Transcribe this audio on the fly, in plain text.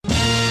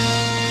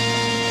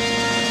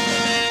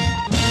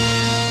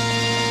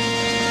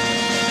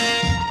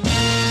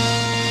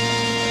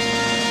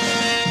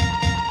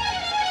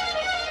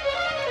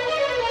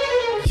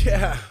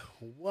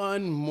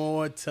one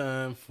more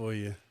time for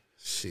you.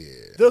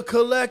 Shit. The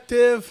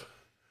Collective,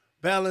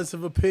 balance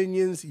of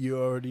opinions. You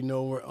already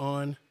know we're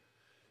on.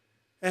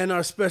 And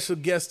our special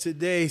guest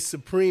today,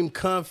 Supreme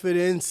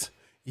Confidence.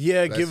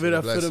 Yeah, give it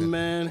up for the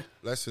man.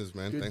 Blessings,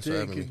 man. Good Thanks day, for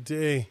having me. good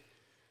day.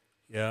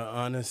 Yeah,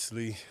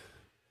 honestly,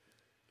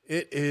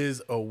 it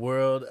is a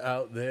world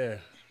out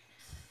there.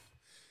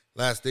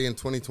 Last day in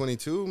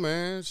 2022,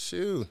 man.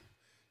 Shoot.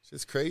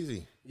 It's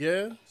crazy.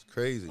 Yeah? It's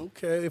crazy.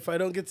 Okay, if I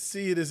don't get to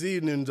see you this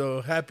evening,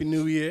 though, Happy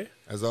New Year.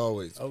 As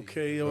always.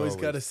 Okay, you always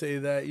got to say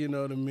that, you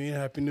know what I mean?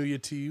 Happy New Year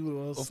to you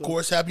also. Of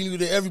course, Happy New Year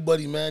to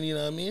everybody, man, you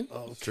know what I mean?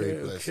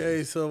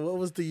 Okay, so what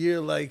was the year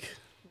like?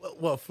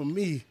 Well, for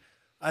me,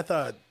 I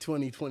thought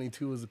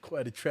 2022 was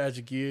quite a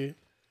tragic year.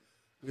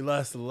 We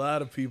lost a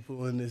lot of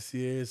people in this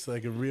year. It's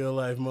like a real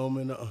life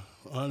moment,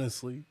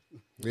 honestly.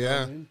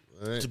 Yeah.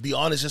 Right. To be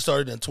honest, it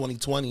started in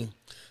 2020.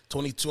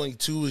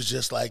 2022 is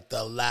just like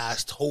the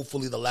last,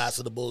 hopefully the last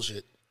of the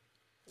bullshit.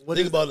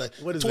 Think about it.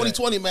 Like,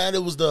 2020, that? Man,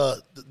 it was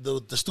the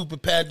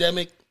stupid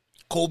pandemic,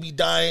 Kobe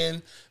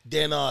dying,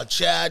 then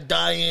Chad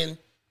dying.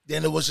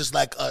 Then it was just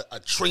like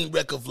a train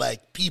wreck of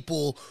like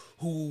people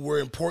who were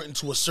important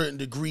to a certain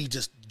degree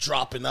just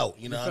dropping out.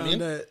 You know what I mean?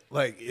 That,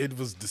 like, it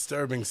was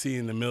disturbing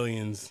seeing the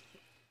millions.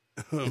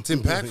 It's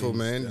impactful,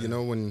 man. You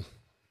know, when,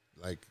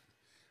 like,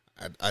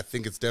 I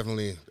think it's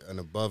definitely an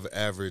above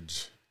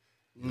average,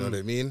 you know what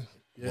I mean?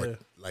 Yeah.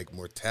 Like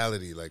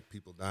mortality, like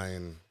people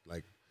dying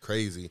like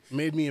crazy.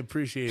 Made me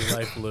appreciate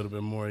life a little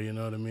bit more, you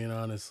know what I mean?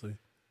 Honestly.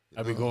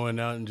 I've been going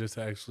out and just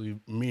actually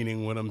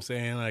meaning what I'm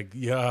saying. Like,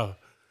 yeah,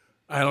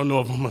 I don't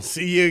know if I'm going to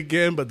see you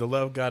again, but the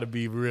love got to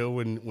be real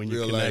when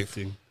you're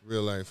connecting.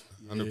 Real life,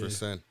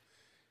 100%. Yeah.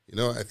 You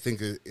know, I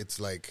think it's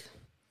like,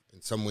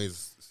 in some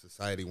ways,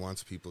 society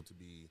wants people to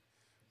be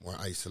more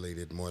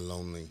isolated, more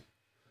lonely.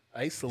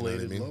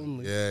 Isolated, you know what I mean?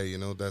 lonely. Yeah, you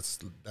know, that's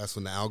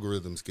when the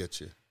algorithms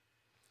get you.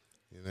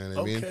 You know what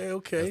I mean?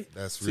 Okay.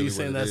 That's So really you're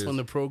saying what that's is. when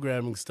the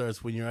programming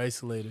starts, when you're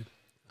isolated?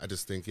 I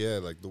just think, yeah,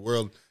 like the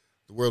world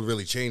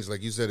really changed.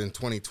 Like you said, in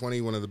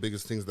 2020, one of the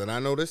biggest things that I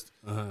noticed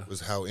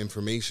was how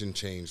information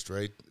changed,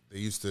 right? They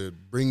used to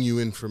bring you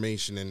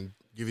information and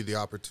give you the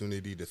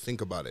opportunity to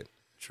think about it.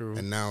 True.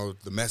 And now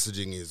the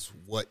messaging is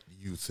what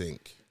you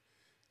think.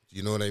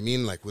 You know what I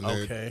mean? Like when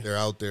they're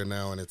out there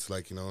now, and it's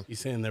like, you know, you're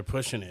saying they're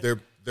pushing it.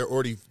 They've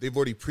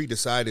already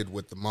pre-decided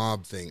what the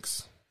mob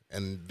thinks,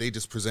 and they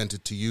just present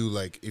it to you.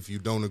 Like, if you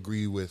don't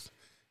agree with,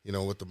 you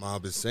know, what the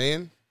mob is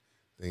saying,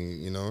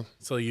 then, you know,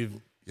 so you're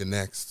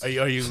next. Are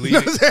you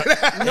leading? In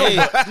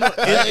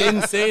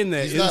saying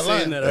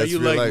that, are you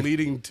like life.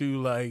 leading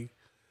to like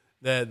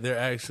that they're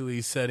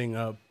actually setting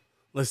up,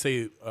 let's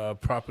say,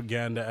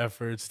 propaganda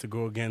efforts to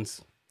go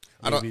against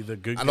maybe the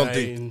good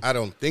guy? I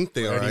don't think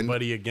they are.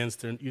 Anybody against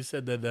their? You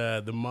said that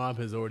the mob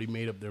has already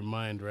made up their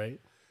mind,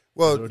 right?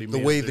 Well, the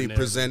way they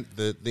present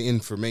the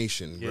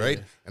information,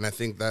 right? And I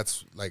think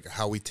that's like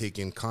how we take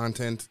in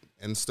content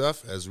and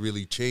stuff has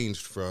really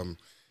changed from,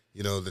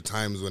 you know, the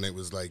times when it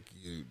was like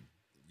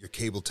your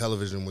cable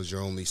television was your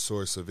only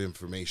source of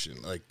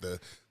information, like the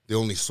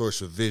only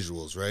source of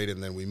visuals, right?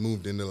 And then we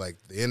moved into like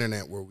the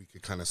internet where we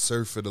could kind of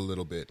surf it a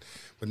little bit.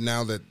 But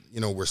now that, you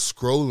know, we're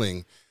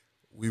scrolling,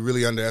 we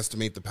really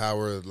underestimate the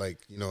power of,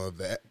 like, you know, of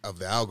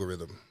the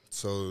algorithm.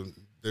 So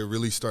they're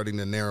really starting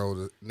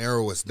to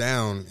narrow us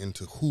down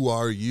into who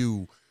are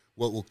you,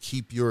 what will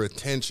keep your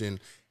attention,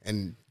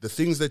 and the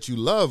things that you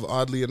love,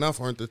 oddly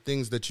enough, aren't the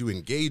things that you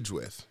engage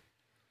with.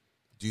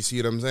 Do you see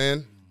what I'm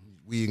saying?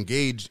 We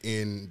engage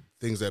in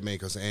things that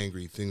make us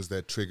angry, things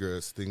that trigger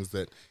us, things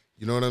that,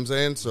 you know what I'm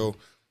saying? So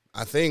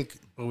I think...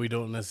 But we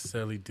don't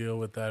necessarily deal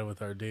with that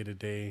with our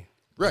day-to-day.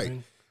 Right.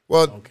 Living.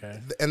 Well,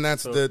 and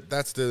that's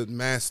the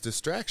mass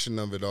distraction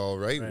of it all,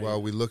 right?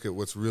 While we look at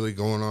what's really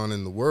going on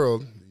in the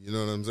world, you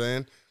know what I'm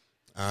saying?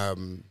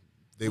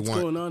 What's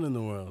going on in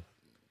the world?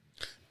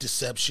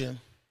 Deception.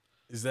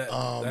 Is that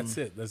that's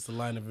it? That's the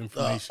line of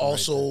information.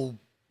 Also,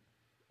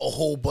 a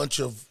whole bunch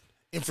of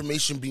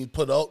information being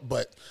put out,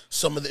 but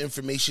some of the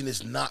information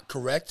is not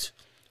correct.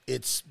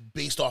 It's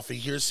based off of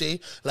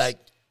hearsay. Like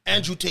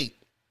Andrew Tate,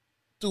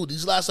 dude,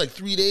 these last like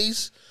 3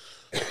 days,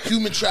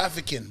 human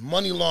trafficking,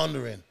 money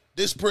laundering.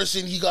 This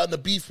person he got in a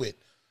beef with.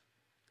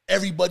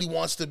 Everybody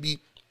wants to be.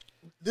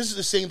 This is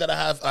the saying that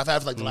I've had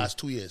for like the last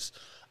 2 years.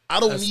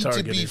 I don't need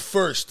to be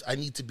first. I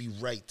need to be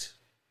right.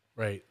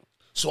 Right.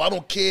 So I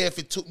don't care if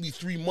it took me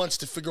 3 months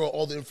to figure out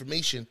all the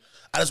information.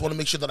 I just want to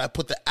make sure that I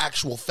put the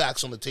actual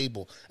facts on the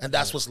table. And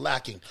that's what's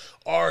lacking.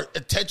 Our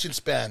attention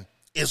span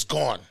is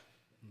gone.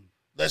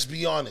 Let's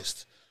be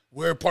honest.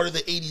 We're part of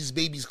the 80s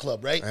babies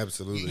club, right?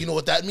 Absolutely. You know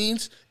what that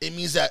means? It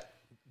means that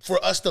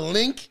for us to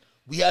link,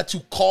 we had to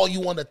call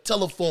you on the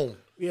telephone.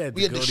 We had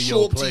to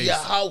show up to your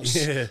house.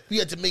 Yeah. We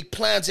had to make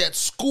plans at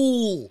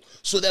school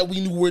so that we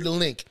knew where to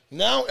link.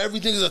 Now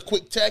everything is a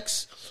quick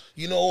text,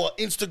 you know,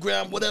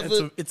 Instagram,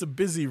 whatever. It's a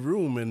busy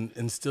room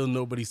and still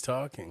nobody's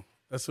talking.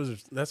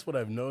 That's what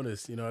I've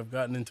noticed. You know, I've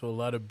gotten into a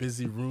lot of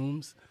busy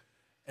rooms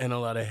and a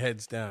lot of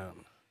heads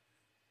down.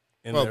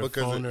 In their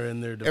phone or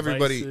in their devices.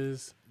 Everybody,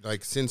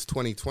 like since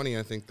 2020,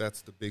 I think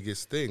that's the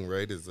biggest thing,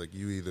 right? Is like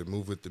you either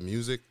move with the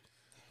music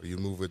or you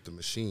move with the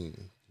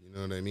machine. You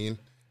know what I mean?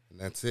 And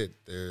that's it.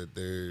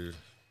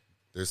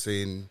 They're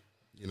saying,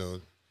 you know,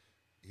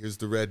 here's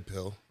the red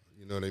pill.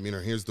 You know what I mean?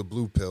 Or here's the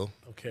blue pill.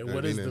 Okay, you know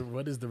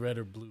what is the red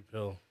or blue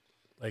pill?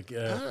 Like,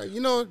 you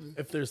know,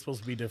 if there's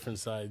supposed to be different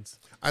sides.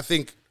 I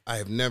think I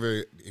have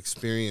never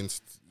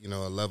experienced, you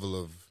know, a level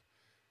of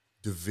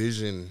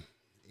division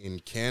in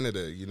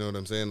Canada. You know what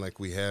I'm saying? Like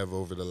we have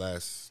over the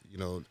last, you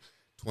know,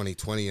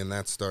 2020, and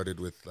that started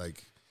with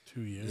like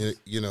 2 years.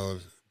 You know,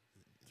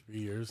 3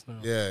 years now.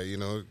 Yeah, you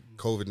know,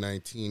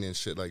 COVID-19 and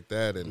shit like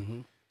that,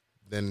 and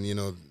then you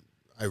know,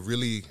 I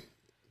really.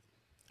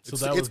 So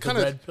that was the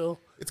red pill.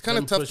 It's kind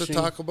of tough to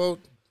talk about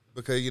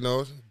because you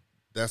know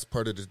that's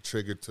part of the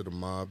trigger to the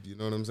mob. You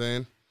know what I'm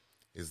saying?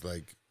 Is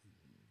like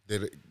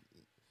that.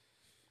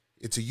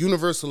 It's a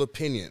universal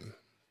opinion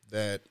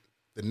that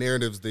the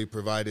narratives they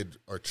provided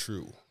are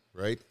true,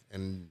 right?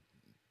 And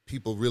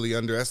people really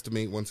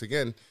underestimate once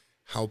again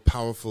how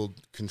powerful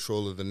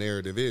control of the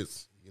narrative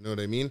is. You know what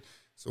I mean?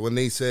 So when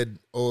they said,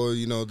 "Oh,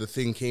 you know, the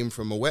thing came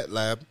from a wet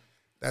lab,"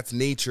 that's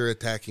nature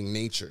attacking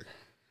nature,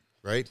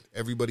 right?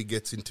 Everybody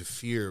gets into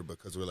fear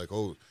because we're like,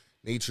 "Oh,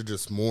 nature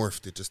just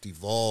morphed, it just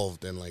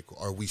evolved, and like,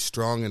 are we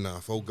strong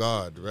enough? Oh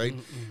God," right?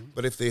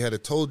 But if they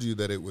had told you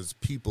that it was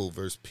people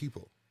versus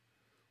people,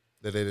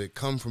 that it had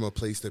come from a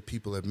place that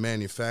people had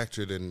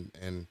manufactured,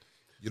 and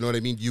you know what I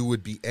mean, you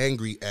would be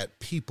angry at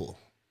people.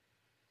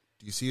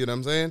 Do you see what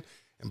I'm saying?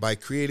 And by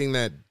creating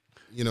that,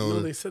 you know,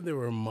 they said they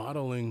were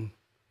modeling.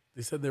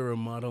 They said they were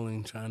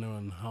modeling China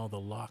and how the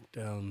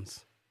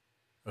lockdowns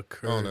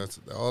occurred.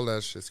 Oh, all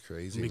that shit's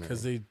crazy.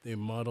 Because they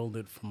modeled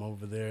it from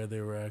over there. They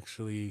were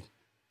actually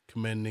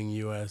commending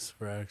U.S.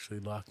 for actually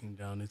locking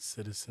down its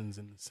citizens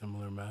in a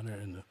similar manner,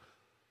 and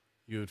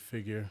you would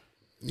figure.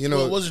 You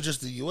know, it wasn't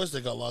just the U.S.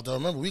 that got locked down.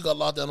 Remember, we got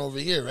locked down over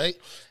here, right?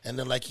 And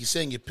then, like he's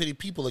saying, you pity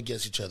people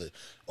against each other.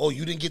 Oh,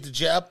 you didn't get the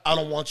jab? I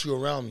don't want you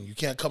around me. You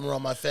can't come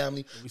around my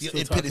family. Are we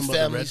still talking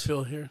about the red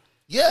pill here?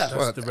 Yeah.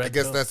 Well, I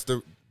guess that's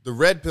the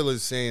red pill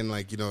is saying,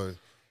 like, you know,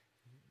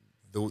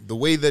 the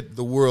way that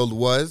the world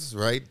was,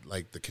 right?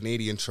 Like the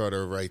Canadian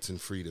Charter of Rights and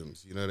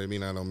Freedoms. You know what I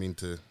mean? I don't mean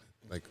to,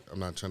 like, I'm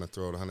not trying to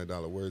throw out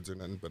 $100 words or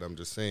nothing, but I'm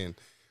just saying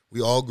we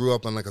all grew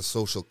up on like a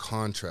social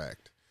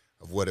contract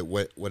of what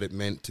it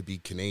meant to be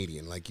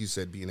Canadian. Like you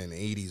said, being an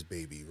 80s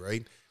baby,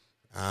 right?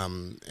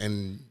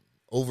 And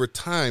over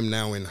time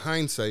now, in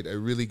hindsight, I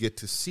really get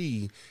to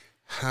see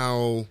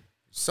how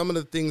some of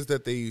the things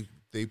that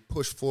they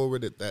push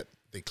forward that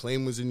they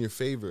claim was in your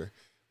favor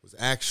was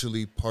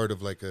actually part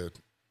of like a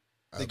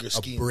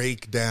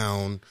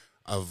breakdown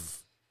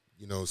of,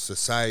 you know,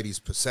 society's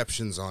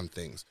perceptions on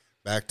things.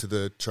 Back to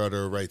the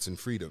Charter of Rights and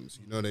Freedoms.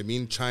 You know what I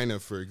mean? China,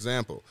 for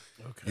example.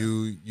 Okay.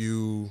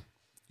 You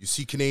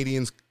see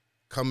Canadians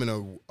come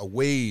in a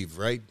wave,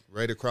 right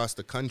across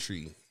the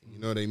country. You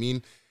know what I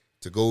mean?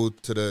 To go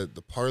to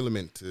the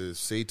parliament to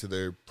say to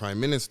their prime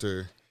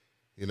minister,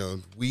 you know,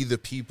 we the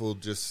people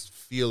just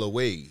feel a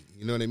way.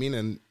 You know what I mean?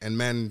 And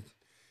man,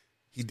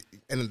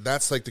 and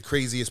that's like the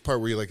craziest part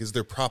where you're like, is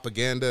there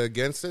propaganda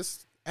against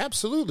us?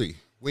 Absolutely.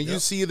 When you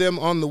see them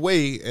on the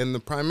way and the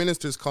prime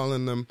minister's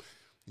calling them,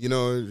 you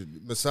know,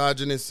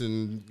 misogynist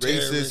and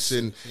racist,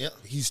 and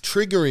he's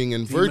triggering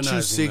and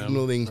virtue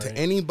signaling to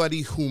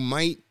anybody who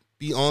might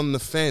be on the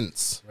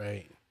fence,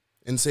 right?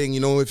 And saying, you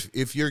know,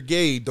 if you're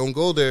gay, don't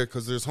go there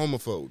because there's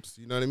homophobes.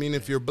 You know what I mean?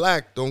 If you're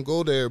black, don't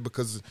go there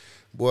because,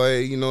 boy,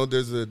 you know,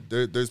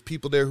 there's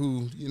people there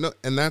who, you know,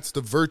 and that's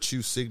the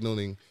virtue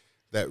signaling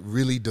that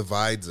really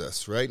divides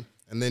us, right?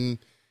 And then,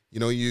 you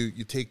know,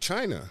 you take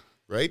China,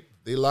 right?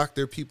 They lock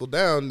their people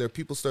down, their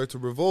people start to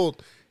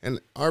revolt, and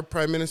our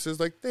prime minister's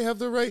like, they have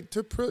the right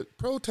to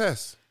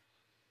protest,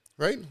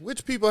 right?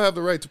 Which people have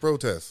the right to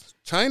protest?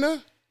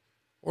 China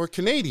or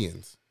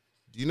Canadians?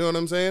 Do you know what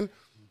I'm saying?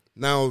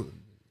 Now,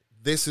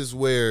 this is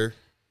where,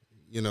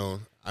 you know,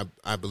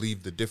 I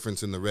believe the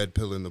difference in the red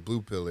pill and the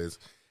blue pill is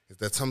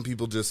that some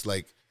people just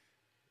like,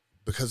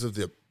 because of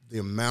the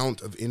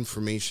amount of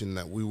information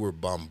that we were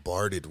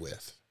bombarded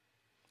with.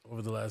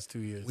 Over the last 2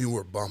 years. We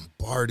were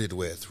bombarded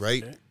with,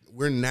 right? Okay.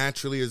 We're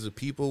naturally, as a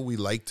people, we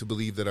like to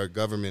believe that our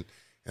government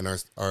and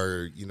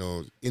our you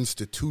know,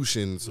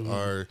 institutions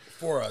are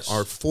for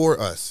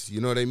us.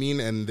 You know what I mean?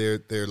 And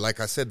they're like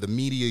I said, the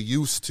media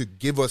used to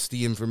give us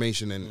the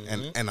information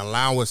and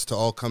allow us to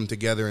all come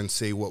together and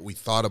say what we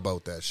thought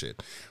about that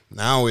shit.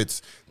 Now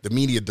it's the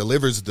media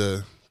delivers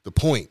the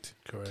point.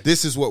 Correct.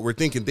 This is what we're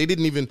thinking. They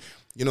didn't even,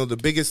 you know, the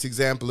biggest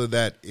example of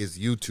that is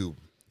YouTube.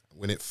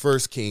 When it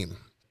first came,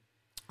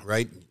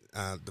 right?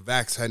 The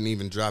vax hadn't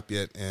even dropped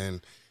yet,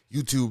 and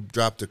YouTube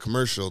dropped a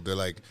commercial. They're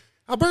like,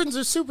 Albertans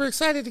are super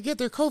excited to get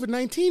their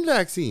COVID-19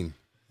 vaccine.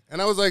 And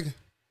I was like,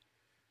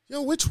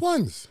 yo, which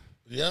ones?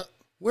 Yeah.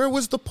 Where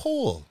was the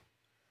poll?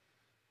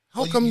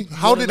 How come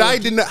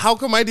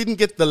I didn't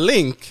get the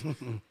link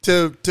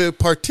to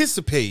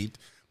participate,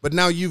 but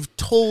now you've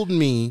told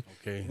me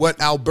what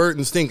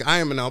Albertans think? I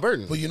am an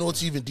Albertan. But you know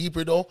what's even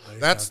deeper though?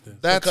 That's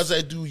because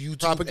I do YouTube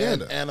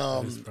propaganda. and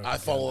I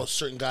follow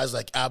certain guys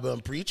like Abba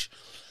and Preach.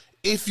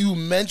 If you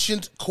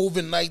mentioned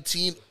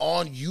COVID-19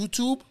 on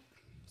YouTube,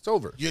 It's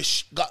over. You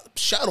got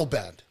shadow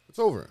banned. It's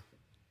over.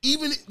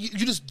 Even you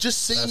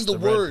just saying That's the the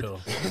red word, pill.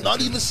 not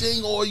even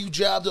saying, "Oh, you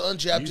jabbed or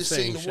unjabbed," You just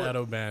saying saying the word.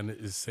 shadow ban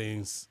is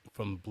saying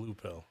from blue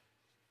pill.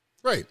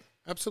 Right.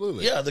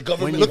 Absolutely. Yeah, the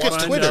government. Look at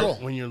wants to Twitter. control.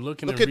 When you're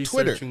looking Look at at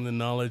Twitter. researching the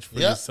knowledge for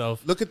Yeah.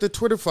 yourself. Look at the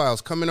Twitter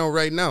files coming out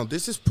right now.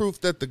 This is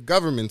proof that the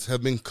governments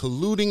have been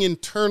colluding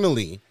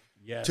internally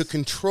Yes. to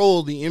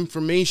control the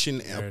information,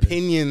 Narrative.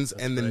 opinions,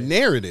 and the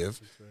narrative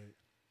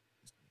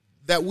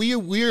that we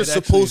are It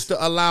supposed actually-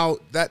 to allow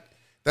that.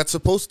 That's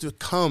supposed to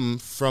come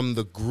from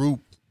the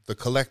group, the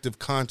collective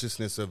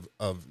consciousness of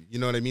you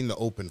know what I mean, the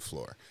open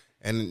floor,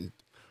 and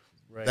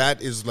Right.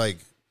 that is like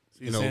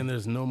So you're saying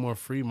there's no more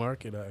free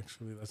market,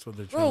 actually. That's what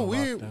they're trying to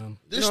lock down.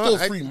 There's You know,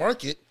 still free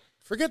market.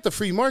 forget the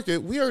free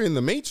market. We are in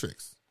the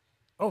matrix.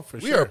 Oh, for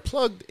We sure. are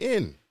plugged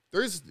in.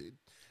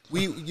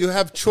 You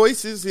have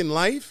choices in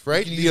life,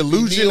 right? You can The either be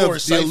illusion Neo or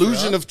of Cypher,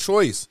 huh?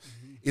 choice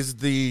is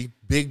the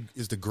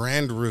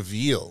grand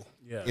reveal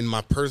Yeah. in my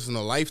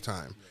personal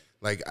lifetime.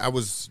 Like I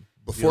was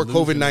before illusion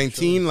of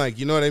COVID-19, choice. like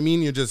you know what I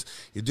mean? You're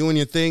doing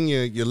your thing,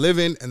 you're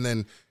living, and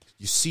then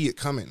you see it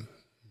coming,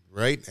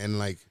 right? And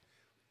like,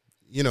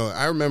 you know,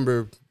 I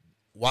remember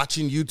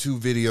watching YouTube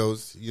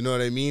videos, you know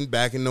what I mean,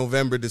 back in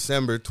November,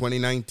 December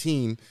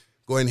 2019,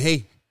 going,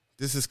 hey,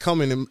 this is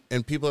coming.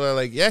 And people are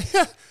like, yeah,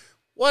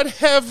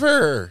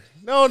 whatever.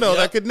 No,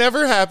 that could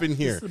never happen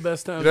here. This is the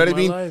best time You know what I of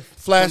my mean? life.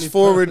 Flash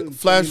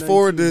 2020,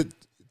 forward to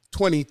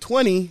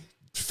 2020,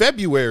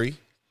 February,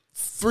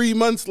 3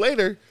 months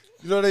later,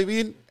 you know what I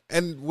mean?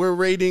 And we're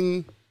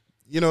rating,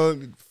 you know,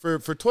 for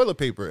toilet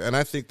paper. And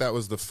I think that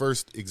was the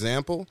first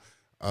example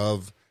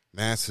of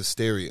mass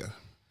hysteria,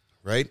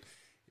 right?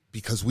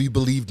 Because we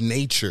believed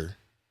nature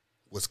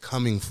was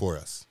coming for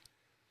us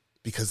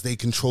because they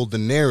controlled the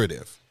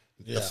narrative.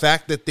 Yeah. The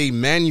fact that they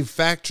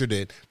manufactured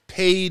it,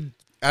 paid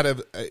out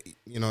of,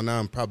 you know, now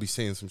I'm probably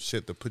saying some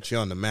shit to put you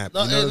on the map.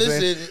 No, you know and what I'm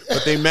saying? listen-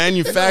 But they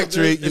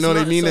manufacture it, you It's know what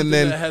I not mean? And something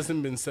then, that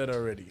hasn't been said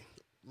already. He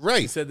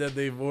right, said that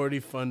they've already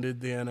funded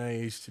the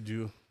NIH to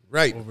do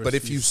right. But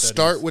if overseas you studies.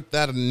 start with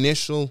that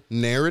initial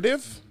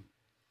narrative,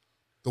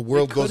 the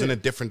world goes in a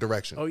couldn't. different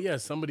direction. Oh yeah,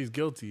 somebody's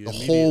guilty. The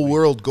whole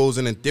world goes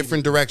in a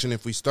different direction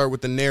if we start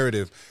with the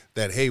narrative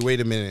that, hey,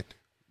 wait a minute,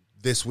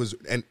 this was,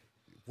 and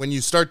when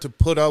you start to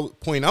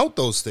point out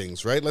those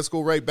things, right? Let's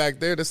go right back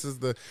there. This is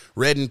the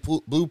red and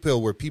blue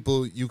pill where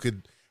you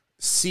could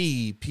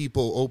see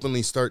people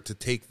openly start to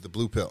take the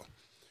blue pill,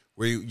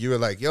 where you were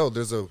like, yo,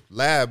 there's a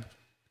lab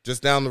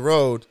just down the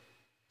road.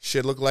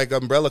 Shit look like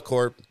Umbrella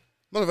Corp.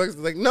 Motherfuckers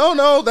are like,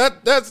 no,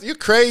 that's you're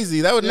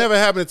crazy. That would never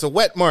happen. It's a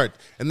wet mart.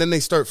 And then they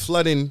start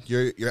flooding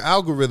your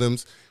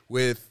algorithms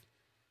with,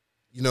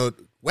 you know,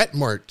 wet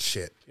mart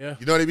shit. Yeah.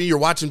 You know what I mean? You're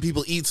watching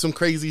people eat some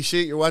crazy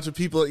shit. You're watching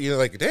people, you're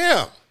like,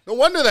 damn, no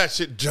wonder that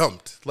shit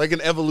jumped. Like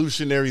an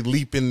evolutionary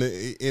leap in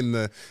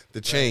the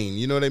chain.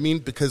 You know what I mean?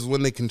 Because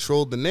when they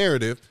controlled the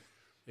narrative,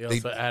 They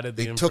also added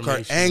the they took our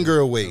information, anger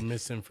away. the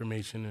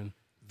misinformation, and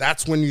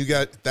that's when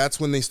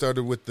they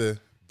started with the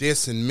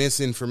dis and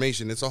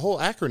misinformation. It's a whole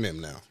acronym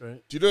now.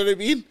 right. Do you know what I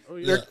mean? Oh,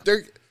 yeah.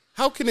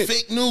 How can it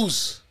Fake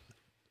news.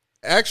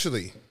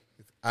 actually?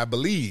 I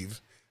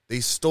believe they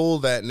stole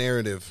that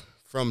narrative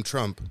from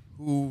Trump,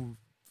 who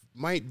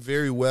might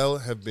very well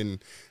have been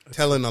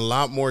telling a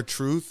lot more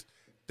truth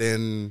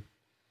than,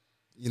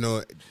 you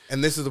know.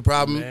 And this is the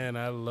problem. Man,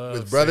 I love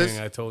with brothers?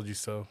 saying I told you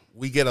so.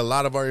 We get a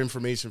lot of our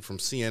information from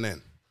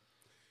CNN.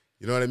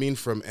 You know what I mean?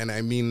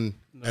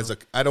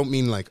 I don't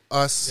mean like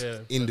us Yeah,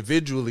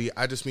 individually.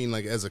 I just mean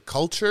like as a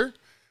culture,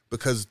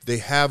 because they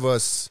have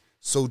us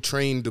so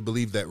trained to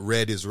believe that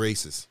red is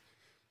racist,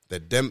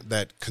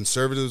 that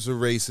conservatives are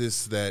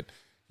racist, that,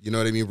 you know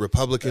what I mean,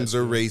 Republicans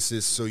are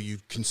racist. So you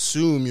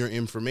consume your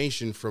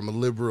information from a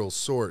liberal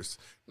source.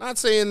 Not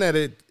saying that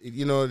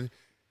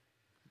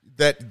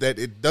that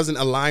it doesn't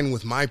align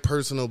with my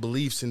personal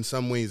beliefs in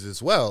some ways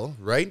as well,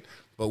 right?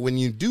 But when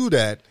you do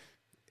that,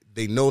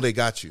 they know they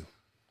got you.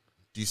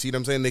 Do you see what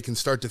I'm saying? They can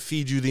start to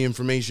feed you the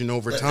information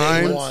over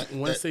time.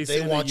 Once they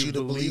say want that you to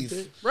believed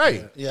believe. it,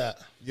 Right. Yeah.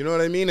 You know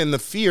what I mean? And the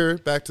fear,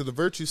 back to the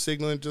virtue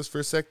signaling just for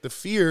a sec, the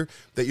fear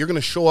that you're going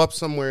to show up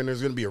somewhere and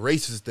there's going to be a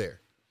racist there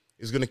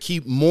is going to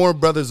keep more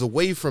brothers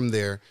away from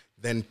there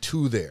than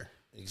to there.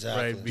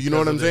 Exactly. right? You know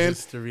what because I'm of the saying?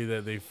 History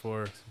that they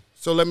forced.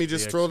 So let me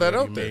just throw that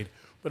out there.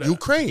 But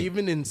Ukraine.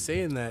 even in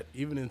saying that,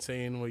 even in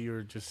saying what you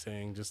were just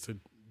saying, just to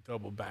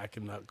double back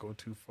and not go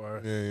too far.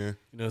 Yeah. You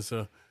know,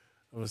 so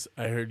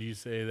I heard you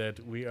say that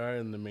we are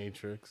in the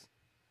Matrix.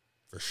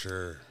 For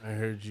sure. I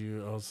heard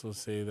you also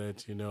say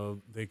that, you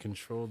know, they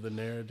control the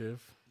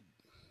narrative.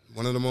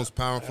 One of the most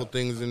powerful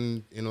things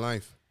in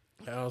life.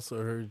 I also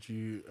heard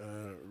you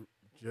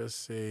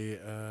just say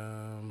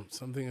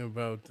something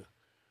about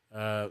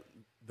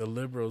the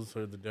liberals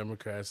or the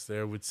Democrats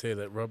there would say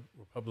that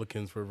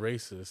Republicans were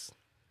racist.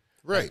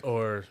 Right.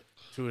 Or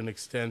to an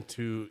extent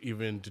to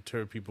even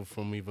deter people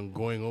from even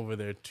going over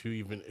there to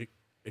even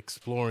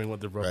exploring what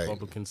the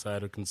Republican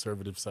side or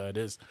conservative side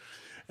is.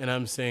 And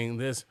I'm saying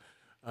this,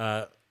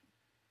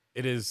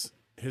 it is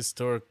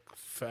historic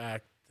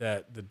fact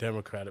that the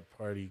Democratic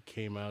Party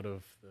came out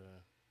of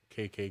the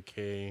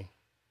KKK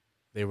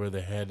they were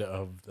the head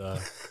of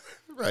the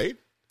Right.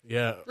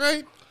 yeah.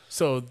 Right.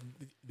 So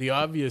the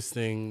obvious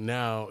thing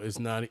now is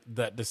not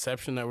that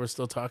deception that we're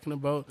still talking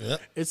about. Yeah.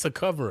 It's a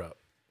cover up.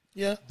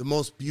 Yeah. The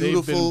most They've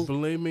beautiful, been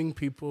blaming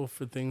people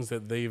for things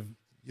that they've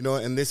you know,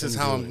 and this is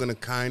how I'm doing. going to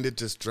kind of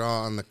just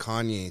draw on the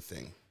Kanye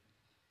thing.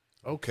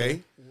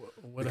 Okay?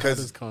 What how Because,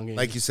 does Kanye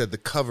like you said, the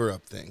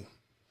cover-up thing,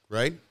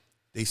 right?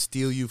 They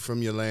steal you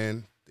from your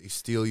land. They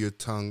steal your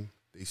tongue.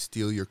 They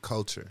steal your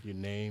culture. your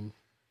name?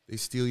 They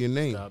steal your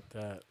name. Stop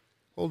that.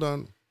 Hold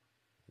on.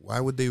 Why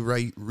would they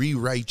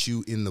rewrite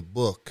you in the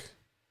book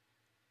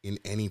in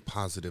any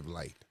positive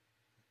light?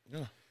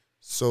 Yeah.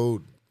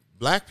 So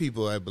black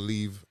people, I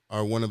believe,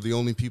 are one of the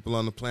only people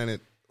on the planet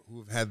who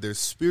have had their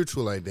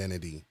spiritual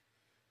identity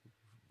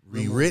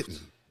rewritten.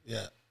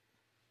 Yeah.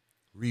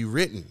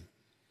 Rewritten.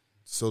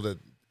 So that,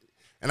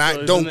 and I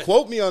So don't isn't it-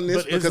 quote me on this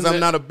but because isn't I'm it-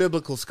 not a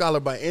biblical scholar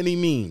by any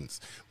means.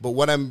 But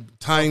what I'm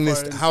tying How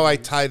this, far how I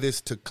into- tie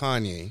this to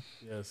Kanye,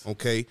 Yes.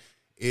 okay,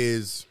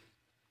 is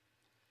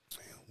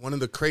one of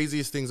the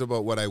craziest things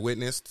about what I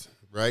witnessed,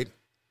 right,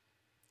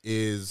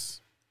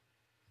 is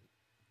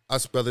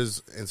us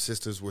brothers and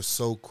sisters were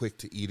so quick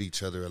to eat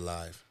each other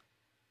alive.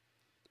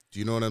 Do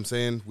you know what I'm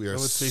saying? We I are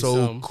would say so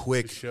some,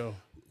 quick. for sure.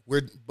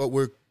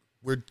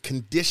 We're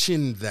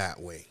conditioned that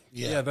way.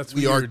 Yeah, that's what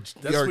We you are were-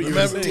 that's we are what you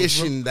were saying.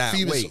 conditioned that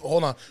Phoebus, way.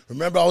 hold on.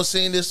 Remember, I was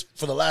saying this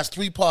for the last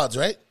 3 pods,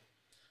 right?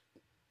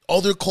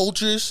 Other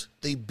cultures,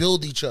 they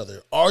build each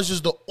other. Ours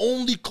is the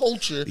only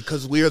culture.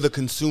 Because we are the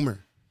consumer.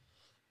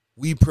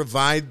 We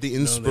provide the they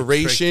tricked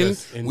inspiration.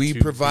 us into We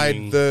provide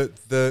being-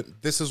 the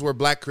this is where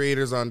black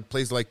creators on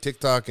places like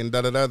TikTok and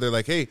da-da-da, they're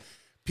like, hey,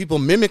 people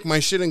mimic my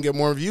shit and get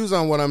more views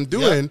on what I'm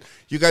doing. Yeah.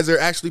 You guys are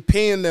actually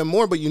paying them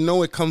more, but you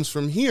know it comes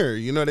from here.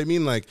 You know what I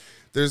mean? Like,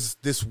 there's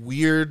this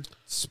weird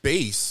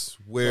space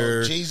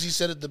where Jay-Z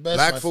said it the best.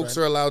 black my folks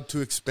friend. are allowed to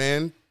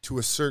expand to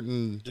a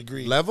certain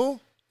Degree. level.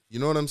 You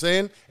know what I'm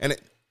saying? And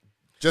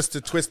just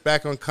to twist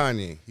back on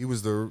Kanye, he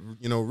was the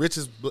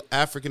richest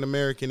African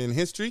American in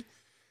history.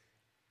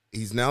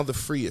 He's now the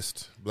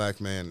freest black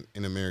man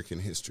in American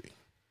history.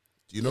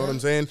 Do you know what I'm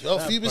saying? Yo,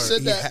 Phoebus part. said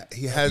He that.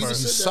 he has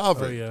Phoebus he's said that.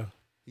 sovereign. Oh, yeah.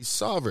 He's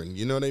sovereign.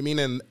 You know what I mean?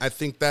 And I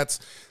think that's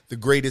the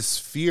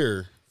greatest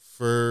fear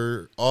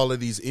for all of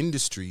these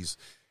industries.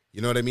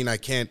 You know what I mean?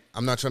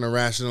 I'm not trying to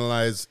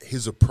rationalize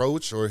his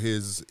approach or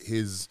his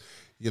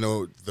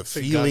the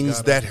feelings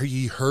got that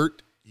he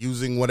hurt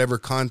using whatever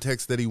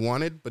context that he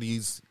wanted, but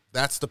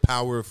that's the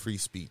power of free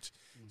speech.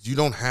 You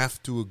don't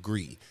have to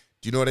agree.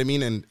 Do you know what I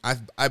mean? And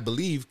I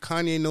believe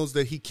Kanye knows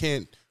that he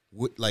can't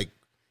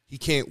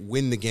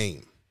win the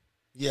game.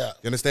 Yeah.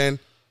 You understand?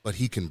 But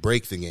he can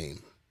break the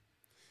game.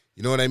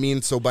 You know what I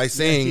mean? So by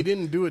saying He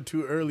didn't do it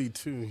too early,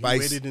 too. He By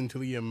waited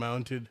until he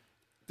amounted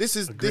this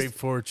is a great this,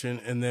 fortune,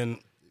 and then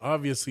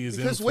obviously his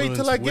because influence. wait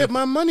till I get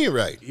my money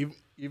right. Even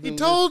He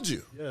told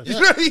you. Yes. You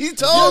know, he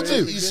told Yeah,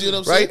 you. you see what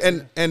I'm Right?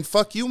 saying? And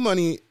fuck you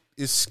money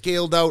is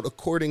scaled out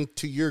according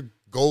to your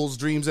goals,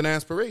 dreams, and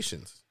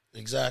aspirations.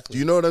 Exactly. Do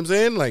you know what I'm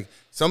saying? Like,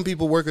 some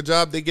people work a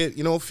job, they get,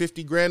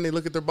 50 grand, they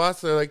look at their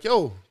boss, they're like,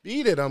 yo,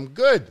 beat it, I'm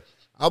good.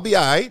 I'll be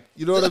all right.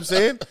 You know what I'm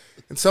saying?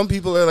 And some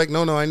people are like,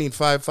 no, I need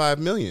 5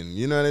 million.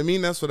 You know what I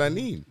mean? That's what I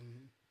need.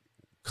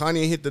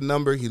 Kanye hit the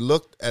number. He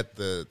looked at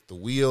the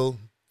wheel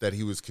that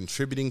he was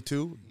contributing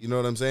to. You know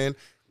what I'm saying?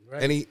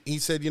 Right. And he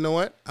said, you know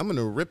what? I'm going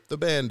to rip the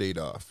Band-Aid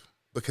off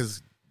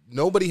because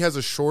nobody has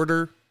a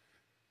shorter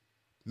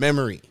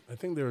memory. I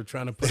think they were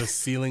trying to put a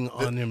ceiling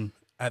on him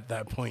at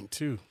that point,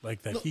 too.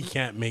 Like that he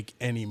can't make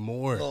any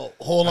more. No,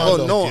 hold on. Oh,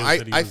 though. no, deals I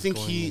that he was think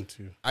going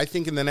into. I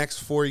think in the next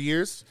 4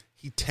 years,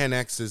 he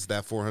 10X's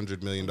that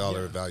 $400 million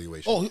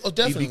evaluation. Oh,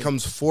 definitely. He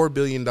becomes $4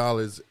 billion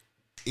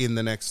in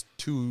the next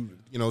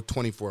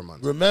 24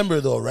 months.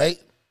 Remember, though, right?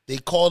 They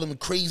called him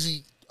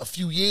crazy a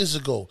few years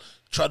ago.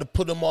 Tried to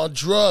put him on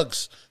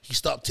drugs. He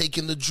stopped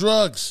taking the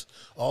drugs.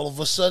 All of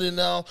a sudden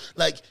now,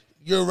 like,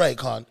 you're right,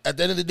 Khan. At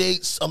the end of the day,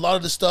 a lot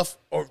of the stuff,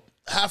 or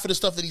half of the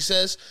stuff that he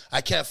says,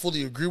 I can't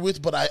fully agree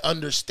with, but I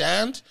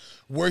understand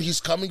where he's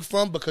coming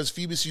from because,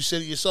 Phoebus, you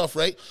said it yourself,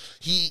 right?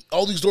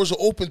 All these doors are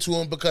open to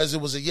him because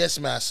it was a yes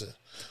master.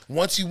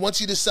 Once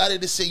he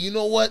decided to say, you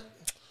know what?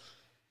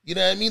 You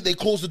know what I mean? They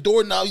closed the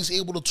door. Now he's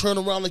able to turn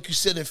around, like you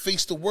said, and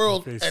face the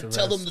world Face and the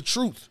tell rest. them the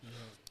truth.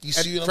 You And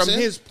see what I'm from saying?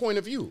 his point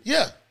of view.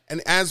 Yeah.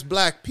 And as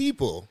black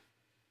people,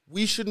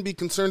 we shouldn't be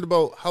concerned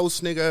about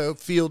house nigga,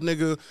 field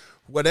nigga,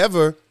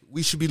 whatever.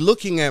 We should be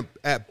looking at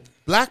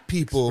black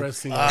people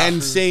Expressing and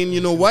truth saying, you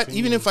and know what?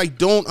 continuing. Even if I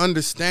don't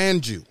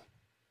understand you,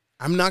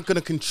 I'm not going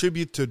to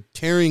contribute to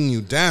tearing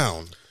you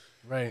down.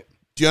 Right.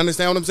 Do you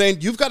understand what I'm saying?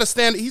 You've got to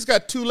stand. He's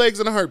got 2 legs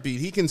and a heartbeat.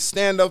 He can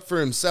stand up for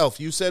himself.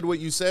 You said what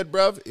you said,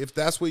 bruv. If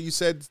that's what you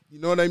said, you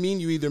know what I mean?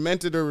 You either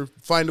meant it or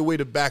find a way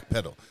to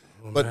backpedal.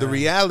 But the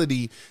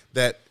reality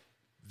that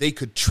they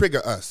could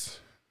trigger us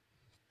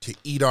to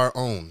eat our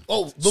own.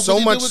 Oh, look so what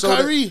they much did with so that-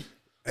 Kyrie.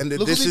 and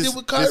Look this what they is did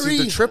with this is Kyrie.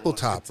 the triple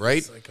top, right?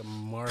 It's like a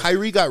mark.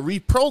 Kyrie got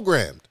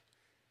reprogrammed.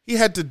 He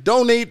had to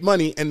donate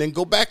money and then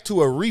go back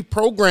to a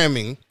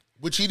reprogramming.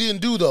 Which he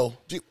didn't do, though.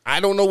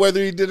 I don't know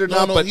whether he did or No,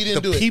 not, no, but he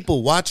didn't the do it.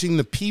 people watching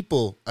the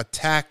people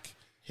attack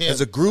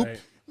as a group, Right.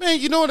 man,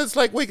 you know what it's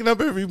like waking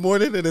up every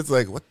morning and it's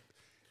like, what?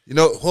 You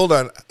know, hold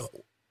on.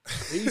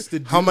 They used to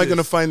do How am I going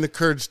to this. find the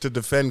courage to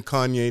defend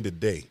Kanye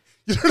today?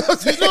 You know what I'm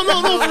saying?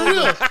 No, for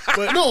real.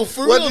 But No,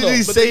 for What real. did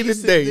he though. say? But they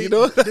used to- today, they- you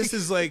know? this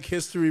is like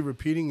history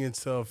repeating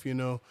itself. You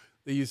know,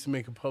 they used to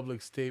make a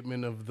public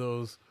statement of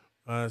those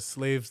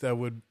slaves that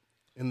would,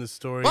 in the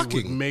story, would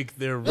Bucking. make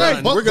their Right,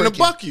 run. buck We're going to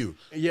breaking. buck you.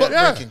 Yeah,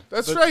 Yeah, breaking.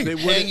 that's But right. they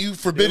Hang wouldn't- you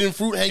forbidden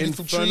fruit, hang you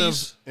from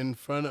trees. in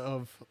front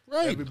of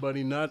Right.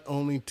 everybody, not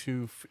only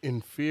to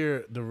in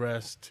fear the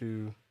rest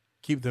to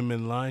keep them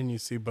in line, you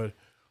see, but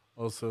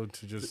also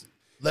to just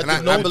Let And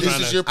them know believe,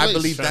 this is your place. I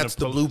believe trying that's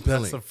to the blue That's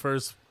pilling. the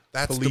first.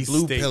 That's the police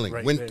blue state pilling.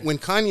 right when there.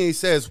 Kanye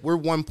says we're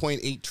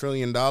 $1.8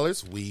 trillion,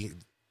 we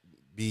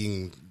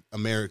being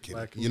American,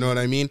 Black you know what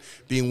I mean?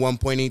 Being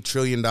 $1.8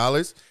 trillion,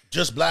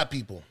 Just black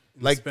people.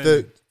 like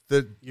spending.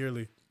 the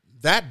Yearly.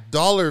 that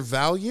dollar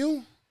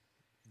value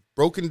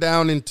broken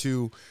down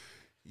into,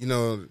 you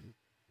know,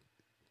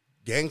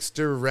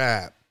 gangster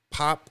rap,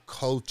 pop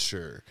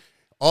culture,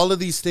 all of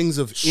these things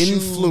of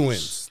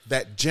influence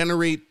that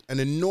generate an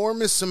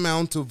enormous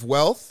amount of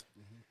wealth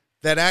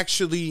that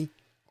actually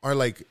are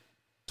like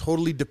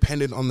totally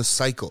dependent on the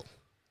cycle,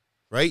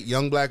 right?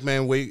 Young black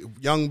man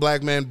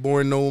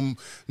born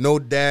no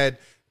dad,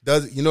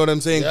 does, you know what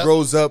I'm saying? Yep.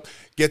 Grows up,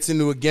 gets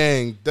into a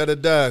gang,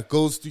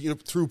 goes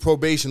through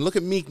probation. Look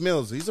at Meek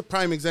Mills. He's a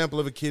prime example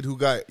of a kid who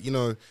got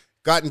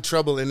in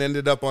trouble and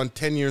ended up on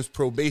 10 years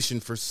probation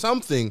for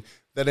something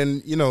that,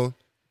 in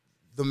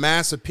the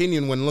mass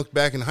opinion, when looked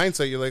back in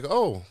hindsight, you're like,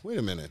 oh, wait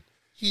a minute.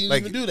 He didn't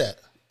Like- even do that.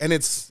 And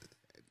it's,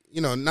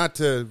 not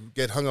to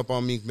get hung up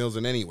on Meek Mills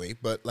in any way,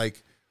 but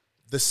like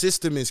the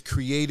system is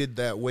created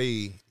that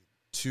way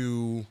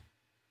to,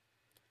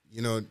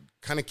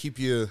 kind of keep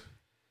you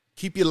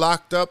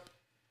locked up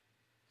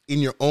in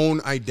your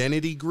own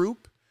identity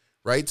group,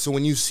 right? So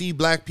when you see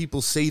black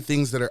people say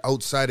things that are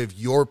outside of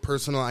your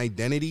personal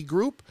identity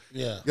group,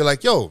 Yeah. you're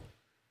like, yo,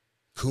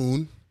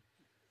 coon,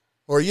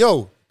 or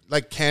yo,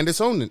 like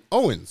Candace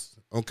Owens.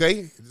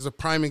 Okay, this is a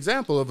prime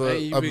example of a.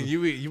 Hey, of-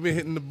 you've been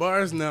hitting the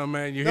bars now,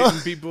 man. You're hitting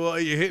people.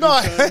 You're hitting No,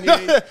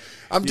 Kanye.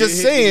 I'm You're just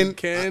hitting saying.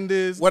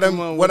 Candace. what Come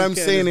I'm- on, what did I'm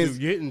Candace saying do? is-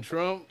 you're hitting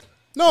Trump.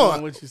 No, Come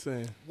on, what you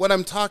saying? What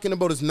I'm talking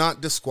about is not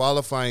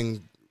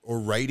disqualifying or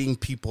writing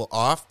people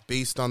off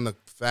based on the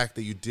fact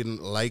that you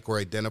didn't like or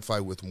identify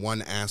with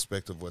one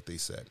aspect of what they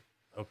said.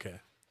 Okay.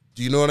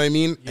 Do you know what I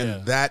mean? Yeah.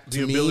 And that to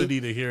the me,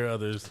 ability to hear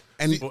others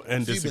And-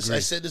 and Phoebus, disagree.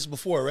 I said this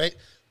before, right?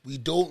 We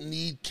don't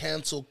need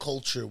cancel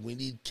culture. We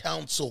need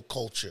counsel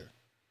culture.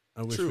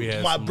 I wish True. we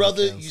had My some more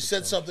brother, cancel you said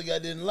culture. something I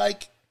didn't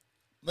like.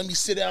 Let me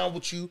sit down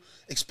with you,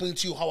 explain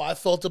to you how I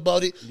felt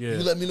about it. Yeah.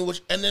 You let me know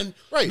what, and then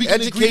right? we can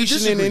agree to Education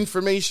and disagree.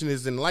 information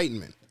is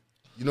enlightenment.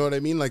 You know what I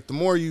mean? Like the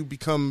more you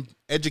become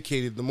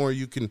educated, the more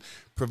you can,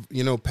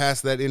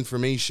 pass that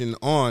information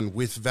on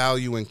with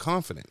value and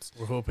confidence.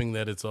 We're hoping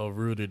that it's all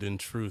rooted in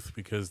truth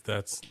because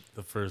that's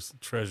the first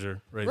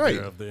treasure right Right.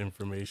 there of the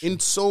information. In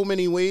so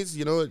many ways,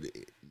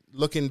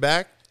 looking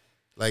back,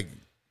 like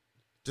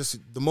just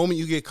the moment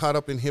you get caught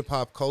up in hip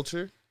hop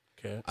culture,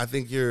 Okay. I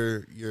think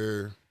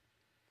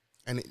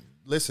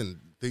listen,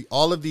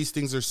 all of these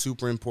things are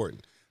super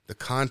important. The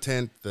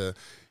content,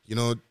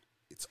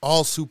 it's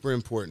all super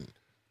important.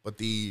 But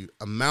the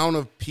amount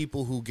of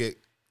people who get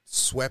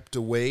swept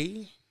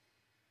away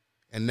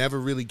and never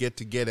really get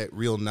at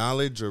real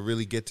knowledge or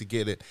really get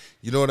at,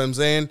 you know what I'm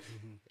saying?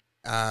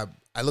 I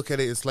look at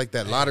it, it's like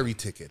that lottery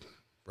ticket,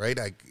 right?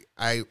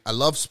 I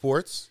love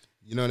sports.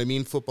 You know what I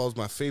mean? Football is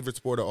my favorite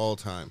sport of all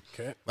time.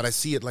 Okay. But I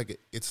see it like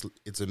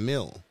it's a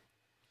mill.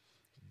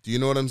 Do you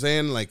know what I'm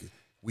saying? Like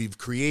we've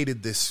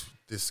created this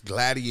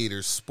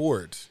gladiator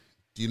sport.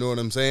 Do you know what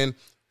I'm saying?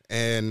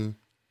 And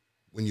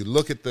when you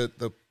look at the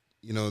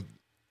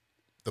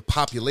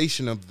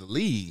population of the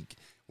league,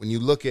 when you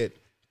look at,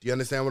 do you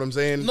understand what I'm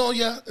saying? No,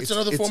 yeah, it's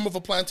another form of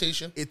a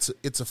plantation. It's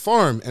a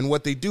farm, and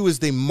what they do is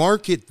they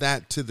market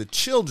that to the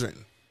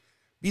children.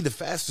 Be the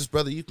fastest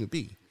brother you can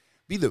be.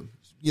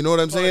 You know what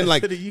I'm saying?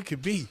 Like you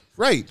could be.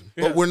 right,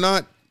 Yeah. but we're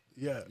not.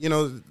 Yeah.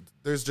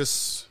 There's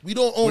just We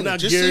don't own We're it. not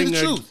Just say gearing the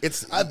our-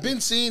 truth. I've been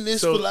saying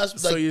this So- for the last.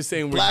 so Like, you're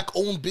saying we're-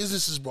 black-owned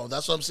businesses, bro?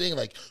 That's what I'm saying.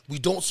 Like we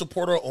don't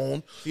support our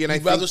own. See, and I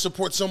We'd rather think-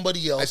 support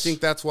somebody else. I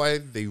think that's why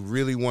they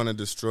really want to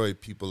destroy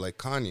people like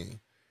Kanye,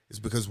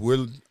 is because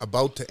we're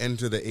about to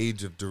enter the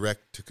age of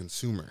direct to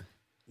consumer,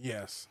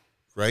 Yes.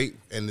 right?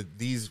 And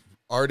these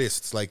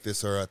artists like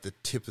this are at the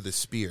tip of the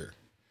spear.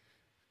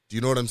 Do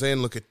you know what I'm saying?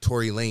 Look at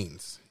Tory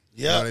Lanez.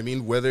 You know Yeah. what I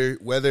mean?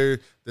 Whether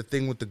the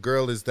thing with the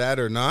girl is that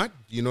or not,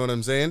 you know what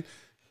I'm saying?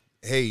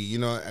 Hey,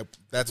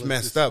 that's Look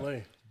messed display.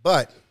 up.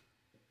 But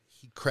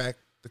he cracked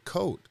the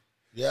code.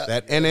 yeah,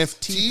 That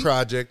NFT T-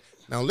 project.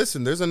 Now,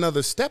 listen, there's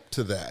another step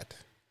to that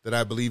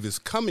I believe is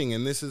coming.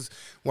 And this is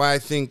why I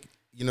think,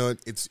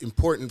 it's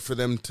important for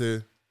them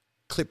to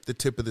clip the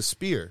tip of the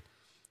spear.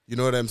 You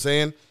know what I'm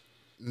saying?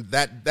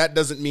 That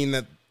doesn't mean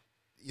that,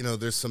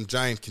 there's some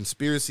giant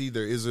conspiracy.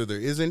 There is or there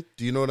isn't.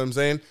 Do you know what I'm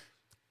saying?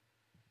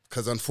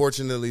 Because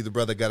unfortunately, the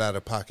brother got out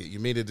of pocket. You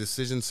made a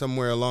decision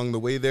somewhere along the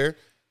way there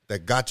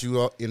that got you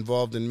all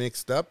involved and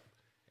mixed up.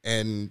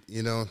 And,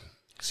 you know,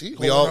 See,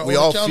 we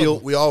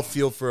all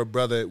feel for a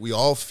brother. We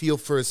all feel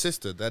for a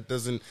sister. That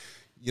doesn't,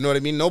 you know what I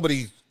mean?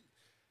 Nobody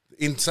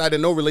inside of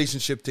no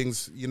relationship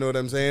things, you know what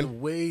I'm saying?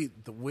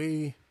 The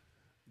way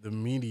the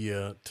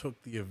media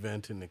took the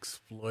event and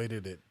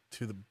exploited it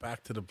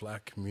back to the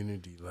black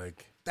community,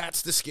 like,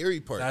 that's the scary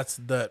part. That's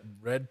that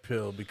red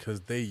pill,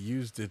 because they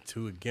used it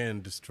to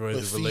again destroy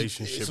the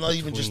relationship. It's not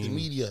even just the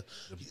media,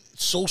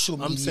 social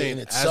media in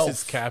itself.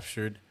 As it's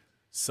captured,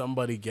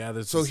 somebody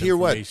gathers so this here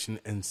information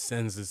and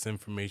sends this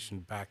information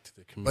back to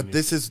the community. But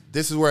this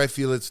is where I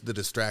feel it's the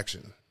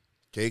distraction,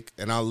 okay?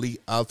 And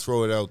I'll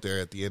throw it out there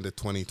at the end of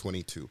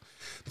 2022.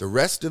 The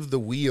rest of the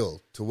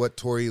wheel to what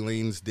Tory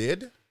Lanez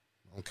did,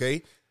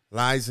 okay,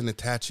 lies in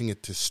attaching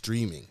it to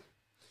streaming.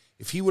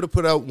 If he would have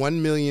put out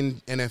 1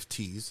 million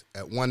NFTs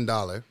at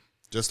 $1,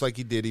 just like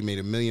he did, he made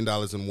 $1 million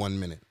in 1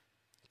 minute.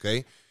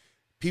 Okay?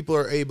 People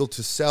are able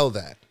to sell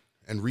that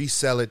and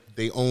resell it.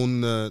 They own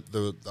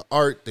the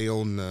art, they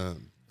own the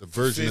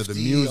version 50, of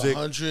the music.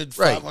 100,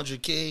 right.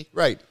 500K.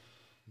 Right.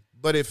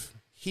 But if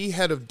he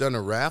had have done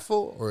a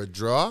raffle or a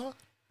draw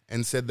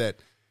and said that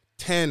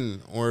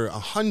 10 or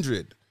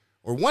 100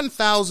 or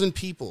 1,000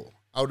 people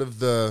out of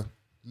the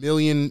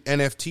million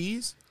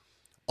NFTs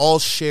all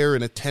share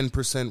in a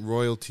 10%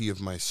 royalty of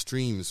my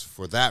streams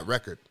for that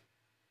record,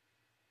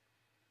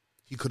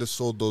 he could have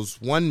sold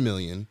those 1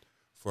 million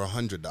for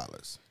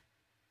 $100.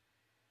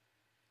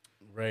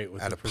 Right,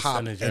 with at the a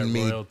pop, percentage and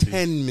made royalties.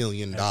 $10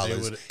 million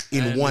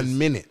in 1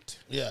 minute.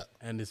 Yeah.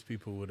 And his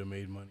people would have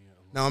made money.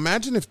 Now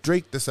imagine if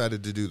Drake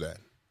decided to do that.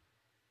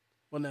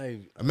 Well, now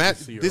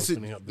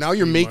now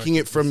you're making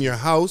it from your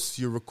house.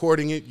 You're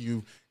recording it.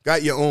 You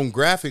got your own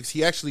graphics.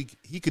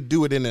 He could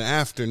do it in an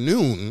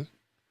afternoon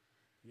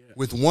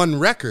with one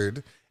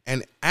record,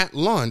 and at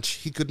launch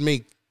he could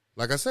make,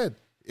 like I said,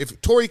 if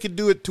Tory could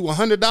do it to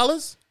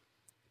 $100,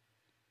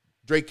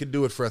 Drake could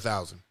do it for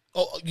 $1,000.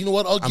 Oh, you know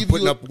what? I'm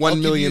putting up 1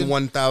 million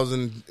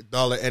 $1,000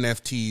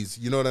 NFTs.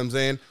 You know what I'm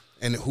saying?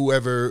 And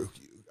whoever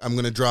I'm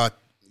going to draw,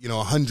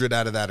 100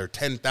 out of that or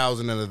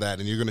 10,000 out of that,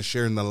 and you're going to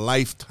share in the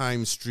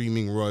lifetime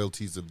streaming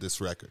royalties of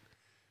this record.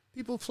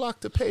 People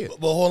flock to pay it.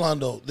 But hold on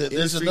though.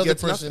 There's another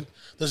person.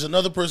 There's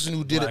another person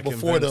who did it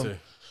before them,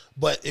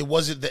 but it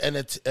wasn't the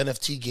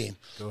NFT game.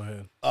 Go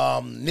ahead.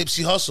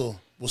 Nipsey Hussle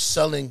was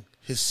selling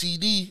his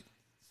CD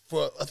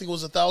for, I think it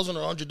was $1,000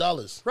 or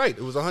 $100. Right.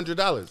 It was $100.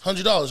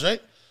 $100,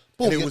 right?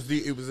 Boom. And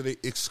it was an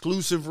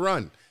exclusive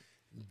run.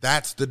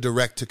 That's the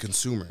direct to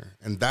consumer,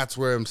 and that's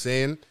where I'm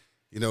saying,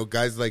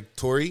 guys like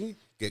Tory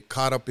get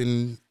caught up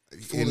in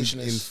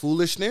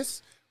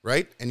foolishness,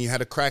 right? And you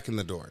had a crack in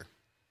the door,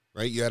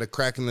 right? You had a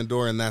crack in the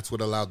door, and that's what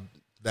allowed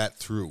that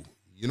through.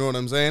 You know what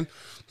I'm saying?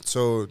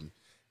 So,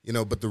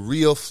 but the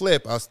real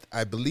flip,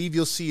 I believe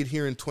you'll see it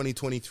here in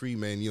 2023,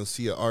 man. You'll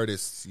see an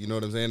artist, you know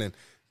what I'm saying? And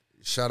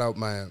shout out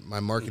my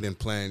marketing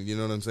plan, you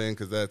know what I'm saying?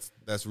 Because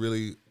that's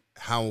really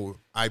how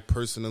I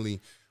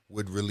personally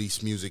would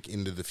release music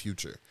into the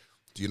future.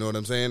 Do you know what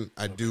I'm saying?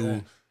 I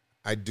do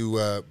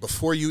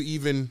before you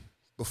even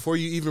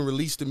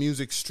release the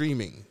music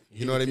streaming.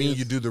 You know what I mean?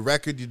 You do the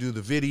record, you do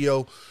the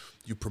video,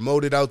 you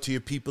promote it out to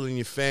your people and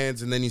your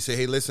fans, and then you say,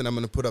 hey, listen, I'm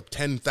going to put up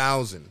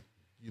 10,000.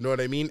 You know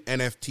what I mean?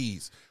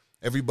 NFTs.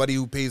 Everybody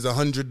who pays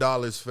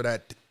 $100 for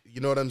that,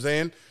 you know what I'm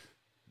saying?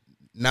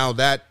 Now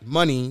that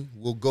money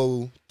will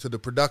go to the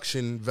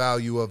production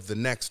value of the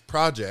next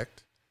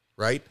project,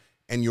 right?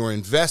 And your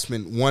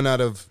investment, one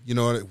out of,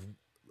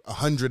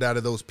 100 out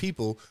of those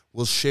people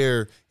will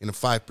share in a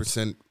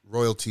 5%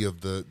 royalty of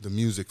the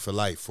music for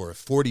life, or a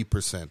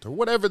 40%, or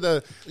whatever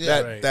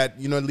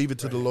leave it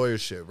to the lawyer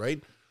shit,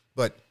 right?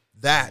 But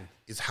that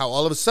is how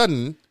all of a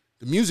sudden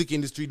the music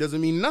industry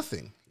doesn't mean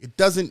nothing. It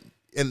doesn't,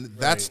 and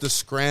that's the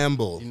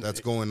scramble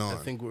that's going on. I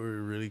think we're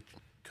really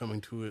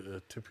coming to a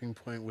tipping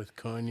point with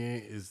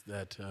Kanye is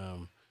that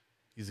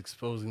he's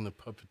exposing the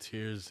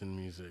puppeteers in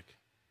music.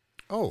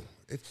 Oh,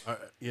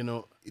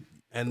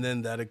 and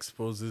then that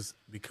exposes,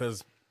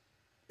 because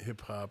hip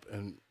hop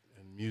and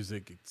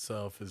music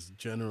itself has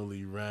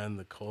generally ran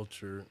the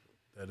culture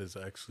that is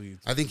actually.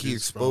 I think he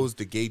exposed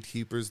the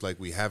gatekeepers like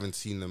we haven't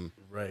seen them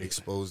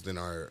exposed in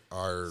our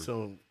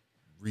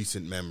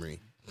recent memory.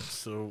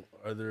 So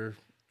are there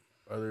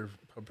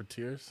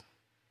puppeteers?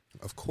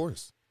 Of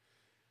course.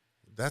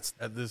 That's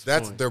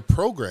point. Their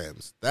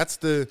programs. That's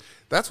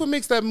what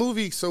makes that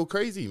movie so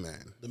crazy,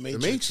 man. The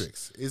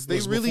Matrix is they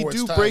really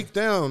do break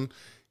down,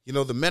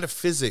 the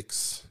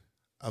metaphysics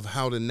of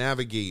how to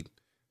navigate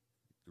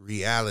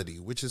reality,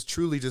 which is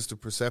truly just a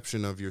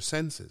perception of your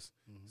senses.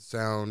 Mm-hmm.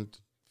 Sound,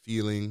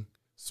 feeling,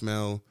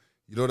 smell.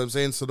 You know what I'm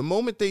saying? So the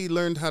moment they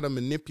learned how to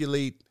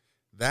manipulate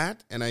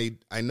that, and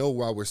I know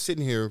while we're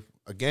sitting here,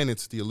 again,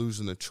 it's the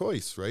illusion of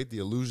choice, right? The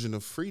illusion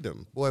of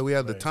freedom. Boy, we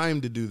have the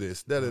time to do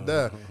this,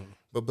 da-da-da.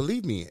 But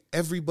believe me,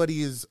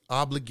 everybody is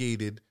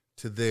obligated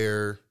to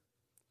their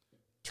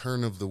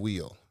turn of the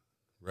wheel,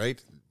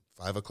 right?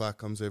 5 o'clock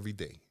comes every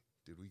day.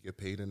 Did we get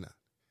paid or not?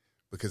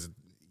 Because,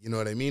 you know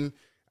what I mean?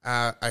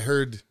 I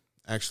heard,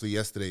 actually,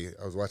 yesterday,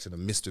 I was watching a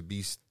Mr.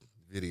 Beast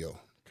video,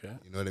 Okay.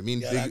 You know what I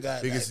mean? Yeah,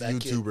 Biggest that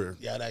YouTuber.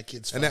 Kid, yeah, that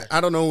kid's And fire.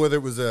 I don't know whether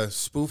it was a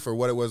spoof or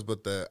what it was,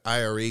 but the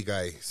IRA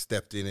guy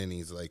stepped in and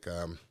he's like,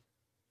 oh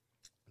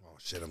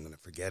shit, I'm gonna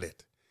forget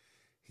it.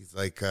 He's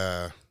like, do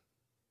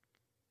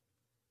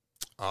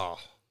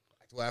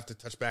I have to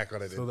touch back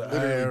on it? So It the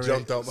literally IRA,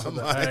 jumped out my so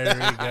the mind.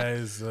 IRA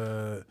guys,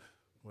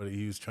 what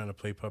he was trying to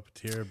play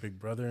puppeteer, Big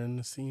Brother in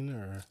the scene,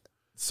 or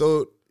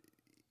So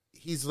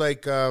he's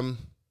like,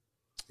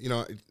 you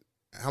know,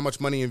 how much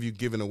money have you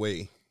given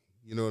away?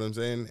 You know what I'm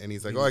saying? And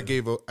he's like, I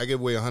gave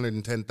away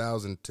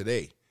 110,000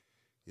 today.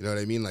 You know what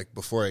I mean? Like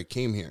before I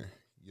came here.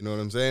 You know what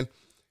I'm saying?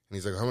 And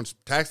he's like, how much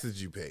tax did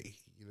you pay?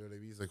 You know what I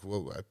mean? He's like,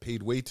 well, I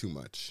paid way too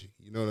much.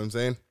 You know what I'm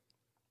saying?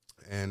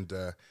 And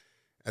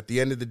at the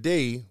end of the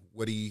day,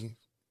 what he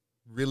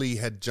really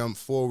had jumped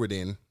forward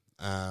in,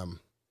 I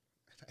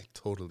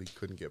totally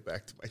couldn't get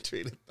back to my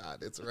train of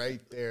thought. It's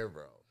right there,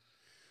 bro.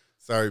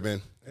 Sorry,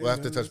 man. We'll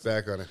have to touch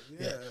back on it.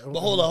 Yeah. But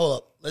hold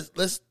up.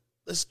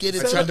 Let's get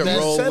into tried to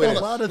roll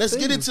with it. Let's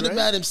get into the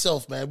man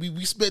himself, man.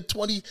 We spent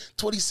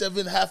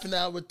 27, half an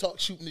hour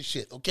shooting the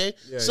shit, okay?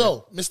 Yeah,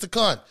 so, Mr.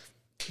 Khan,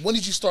 when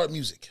did you start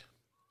music?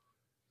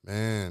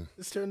 Man.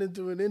 this turned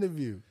into an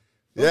interview?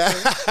 Yeah.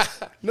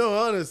 No,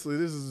 honestly,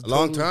 this is A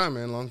long time,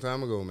 man. Long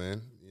time ago,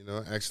 man. You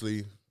know,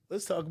 actually,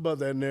 Let's talk about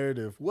that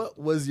narrative. What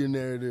was your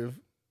narrative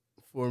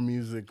for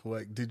music?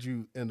 Like, did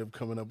you end up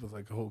coming up with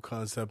like a whole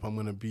concept? I'm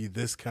going to be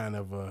this kind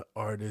of a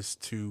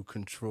artist to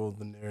control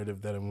the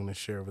narrative that I'm going to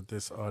share with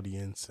this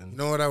audience. And you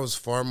know what? I was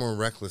far more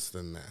reckless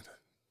than that.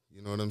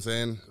 You know what I'm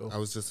saying? Cool. I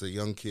was just a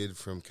young kid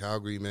from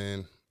Calgary,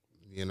 man.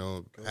 You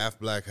know, half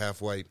black,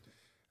 half white.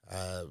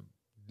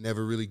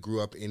 Never really grew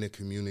up in a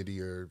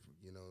community or,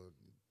 you know,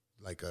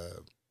 like a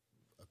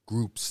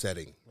group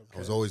setting. Okay. I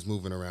was always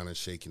moving around and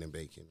shaking and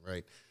baking,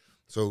 right?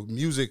 So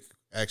music,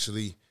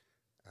 actually,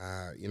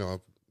 you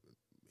know,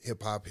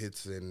 hip-hop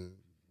hits in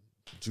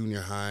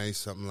junior high,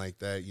 something like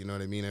that. You know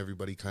what I mean?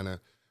 Everybody kind of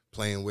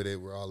playing with it.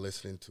 We're all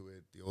listening to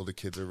it. The older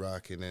kids are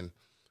rocking. And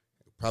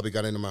probably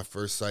got into my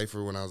first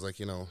cypher when I was like,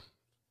 you know,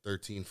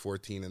 13,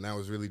 14. And that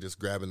was really just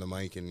grabbing the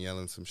mic and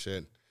yelling some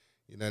shit.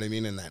 You know what I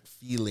mean? And that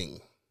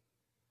feeling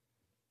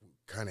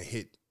kind of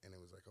hit. And it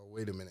was like, oh,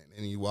 wait a minute.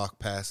 And you walk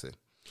past it.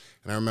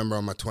 And I remember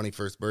on my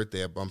 21st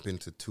birthday, I bump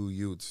into two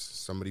youths.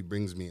 Somebody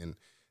brings me in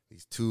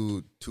these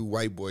two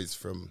white boys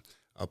from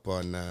up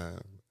on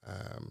in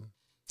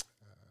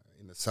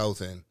the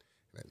South End.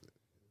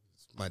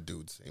 It's my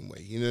dude, same way.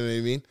 You know what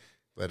I mean?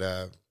 But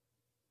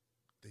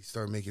they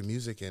start making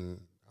music, and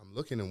I'm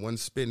looking, and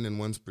one's spitting and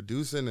one's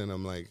producing, and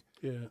I'm like,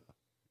 yeah,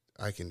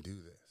 I can do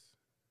this.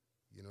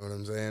 You know what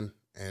I'm saying?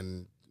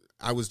 And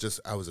I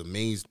was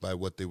amazed by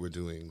what they were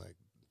doing, like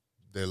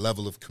their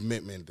level of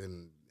commitment.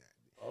 And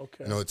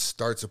okay, you know, it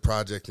starts a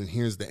project, and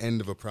here's the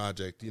end of a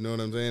project. You know what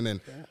I'm saying?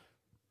 And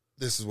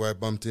this is where I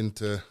bumped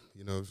into,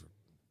 you know,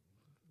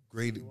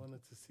 great. You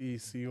wanted to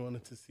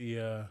see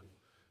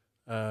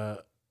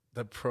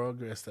the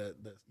progress that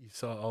you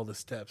saw, all the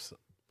steps.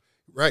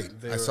 Right.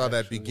 I saw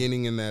that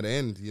beginning and that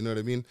end. You know what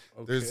I mean?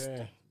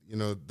 Okay.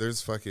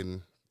 There's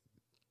fucking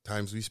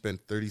times we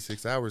spent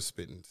 36 hours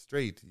spitting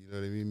straight. You know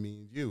what I mean? Me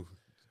and you.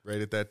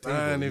 Right at that table.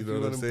 Fine, if you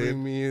want to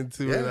bring me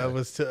into it, I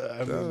was. you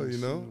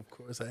know, of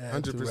course, I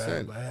had 100%. To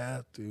rap. I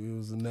had to. It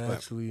was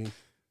naturally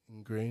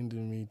ingrained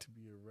in me to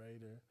be a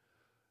writer.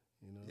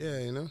 You know. Yeah,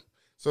 you know.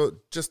 So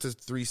just to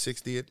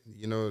 360 it,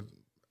 you know,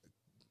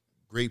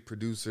 great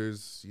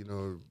producers, you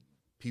know,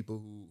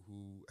 people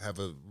who have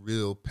a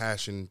real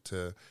passion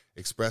to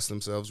express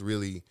themselves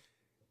really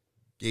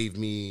gave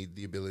me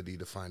the ability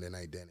to find an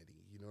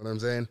identity. You know what I'm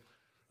saying?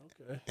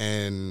 Okay.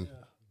 And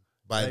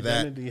by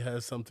identity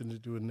has something to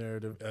do with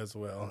narrative as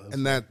well.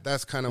 And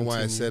that's kind of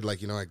why I said,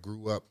 like, you know, I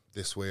grew up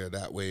this way or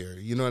that way, or,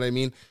 you know what I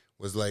mean?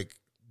 Was like,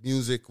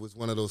 music was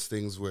one of those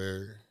things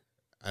where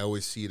I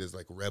always see it as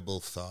like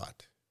rebel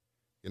thought.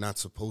 It's not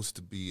supposed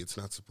to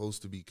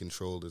be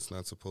controlled. It's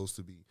not supposed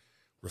to be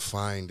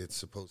refined. It's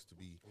supposed to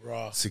be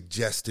raw,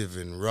 suggestive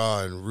and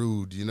raw and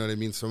rude. You know what I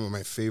mean? Some of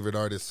my favorite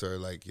artists are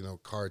like, you know,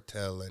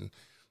 Cartel and,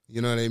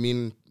 you know what I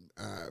mean?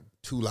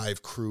 2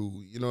 Live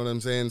Crew, you know what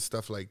I'm saying?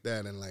 Stuff like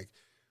that. And like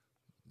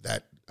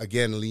that,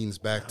 again, leans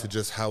back to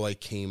just how I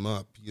came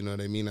up. You know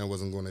what I mean? I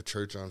wasn't going to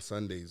church on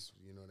Sundays.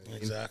 You know what I mean?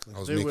 Exactly. I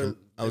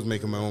was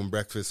making my own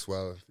breakfast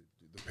while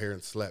the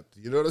parents slept.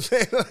 You know what I'm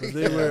saying? Like,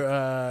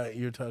 were,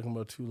 you're talking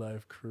about 2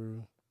 Live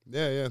Crew.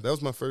 Yeah. That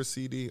was my first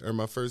CD or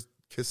my first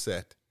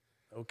cassette.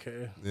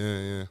 Okay.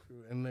 Yeah.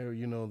 And they were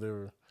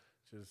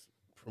just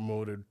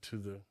promoted to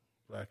the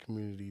black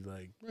community,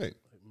 right,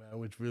 man,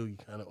 which really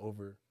kind of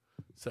over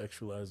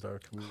sexualized our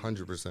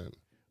community. 100%.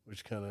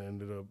 Which kind of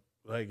ended up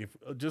if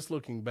just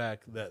looking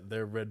back, that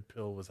their red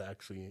pill was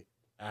actually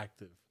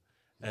active,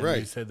 and right.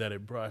 You said that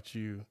it brought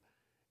you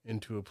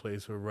into a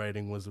place where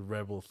writing was a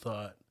rebel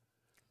thought.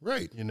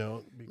 Right. You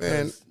know,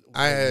 man,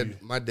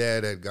 my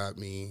dad had got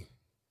me.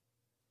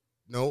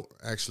 No,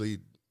 actually,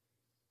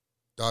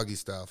 Doggy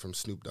Style from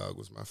Snoop Dogg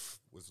was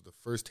the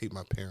first tape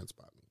my parents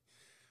bought me.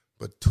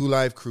 But 2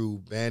 Live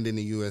Crew, Banned in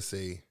the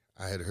USA,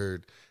 I had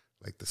heard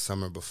like the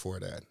summer before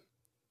that,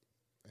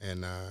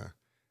 and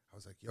I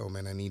was like, yo,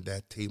 man, I need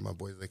that tape. My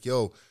boy's like,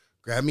 yo,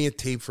 grab me a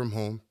tape from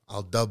home.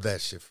 I'll dub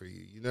that shit for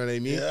you. You know what I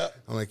mean? Yeah.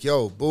 I'm like,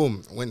 yo,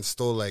 boom. I went and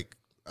stole like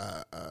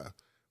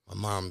my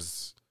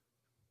mom's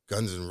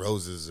Guns N'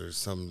 Roses or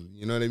some,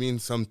 you know what I mean?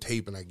 Some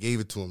tape, and I gave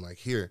it to him like,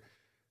 here.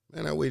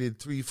 Man, I waited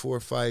 3, 4,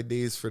 5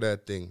 days for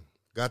that thing.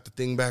 Got the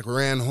thing back,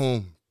 ran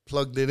home,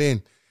 plugged it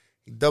in.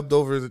 He dubbed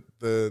over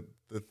the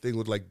thing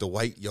with like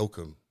Dwight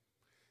Yoakam.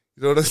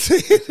 You know what I'm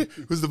saying?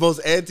 It was the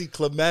most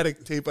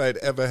anticlimactic tape I had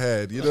ever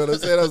had. You know what I'm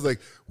saying? I was like,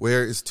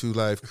 where is 2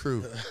 Live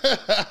Crew? You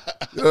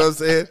know what I'm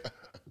saying?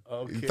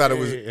 Okay. You thought it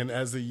was, and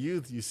as a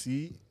youth, you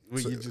see,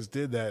 when you just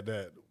did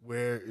that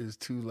where is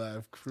 2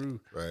 Live Crew?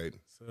 right.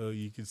 So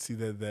you could see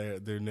that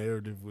their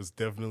narrative was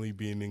definitely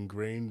being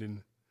ingrained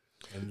in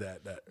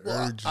that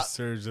urge,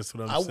 surge. That's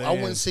what I'm saying. I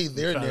wouldn't say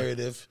their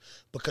narrative,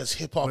 because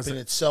hip hop in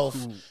itself,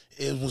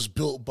 it was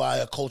built by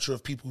a culture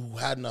of people who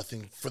had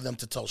nothing for them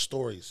to tell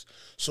stories.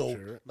 So,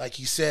 like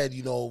he said,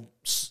 you know,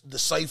 the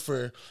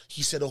cipher,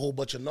 he said a whole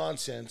bunch of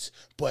nonsense,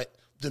 but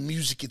the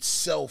music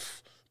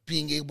itself,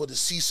 being able to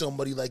see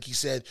somebody, like he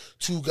said,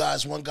 2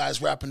 guys, one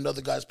guy's rapping,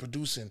 another guy's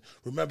producing.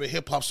 Remember,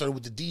 hip hop started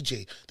with the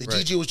DJ. The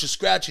DJ was just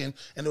scratching,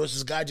 and there was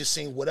this guy just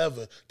saying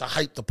whatever to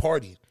hype the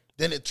party.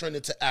 Then it turned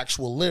into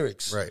actual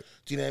lyrics. Right.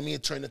 Do you know what I mean?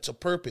 It turned into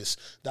purpose.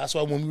 That's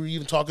why when we were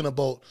even talking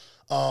about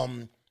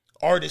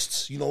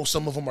artists, you know,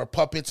 some of them are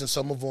puppets and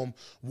some of them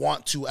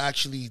want to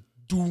actually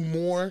do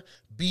more,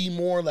 be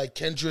more, like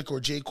Kendrick or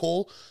J.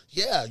 Cole.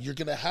 Yeah, you're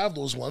going to have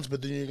those ones,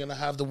 but then you're going to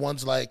have the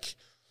ones like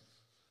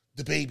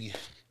The Baby.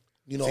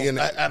 You know, and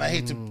I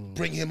hate to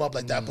bring him up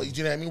like that, but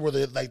you know what I mean? Where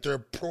they're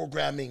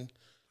programming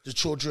the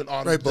children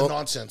on the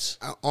nonsense.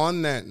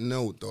 On that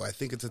note, though, I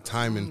think it's a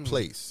time and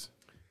place.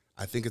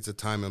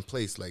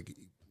 Like,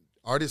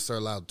 artists are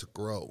allowed to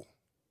grow.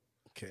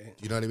 Okay.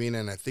 You know what I mean?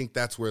 And I think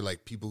that's where,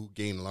 like, people who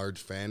gain large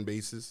fan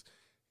bases,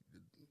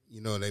 you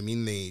know what I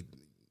mean? They,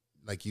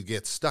 like, you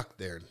get stuck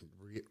there,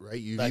 right?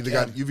 You've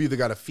either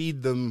got to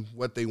feed them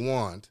what they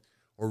want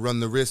or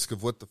run the risk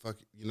of what the fuck,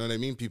 you know what I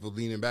mean? People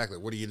leaning back, like,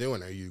 what are you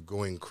doing? Are you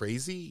going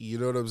crazy? You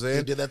know what I'm saying?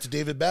 They did that to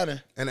David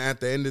Banner. And at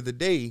the end of the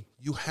day,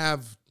 you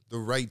have the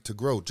right to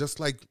grow. Just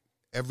like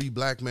every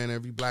black man,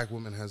 every black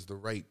woman has the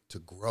right to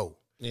grow.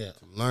 Yeah.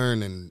 To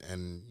learn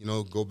and you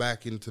know, go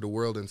back into the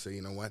world and say,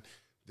 you know what,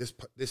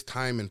 this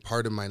time and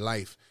part of my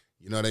life,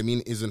 you know what I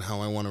mean, isn't how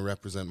I want to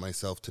represent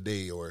myself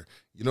today, or,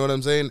 you know what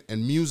I'm saying?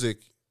 And music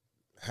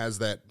has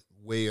that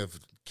way of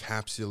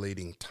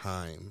encapsulating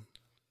time,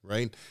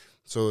 right?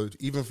 So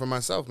even for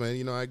myself, man,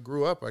 you know, I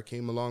grew up, I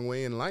came a long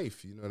way in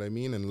life, you know what I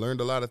mean, and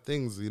learned a lot of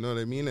things, you know what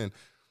I mean? And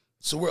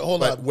so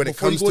hold on, when it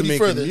comes to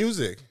making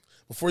music,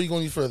 before you go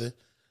any further,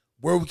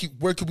 where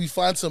could we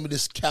find some of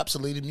this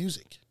capsulated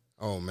music?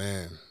 Oh,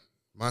 man.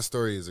 My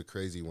story is a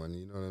crazy one.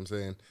 You know what I'm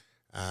saying?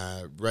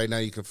 Right now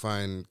you can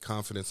find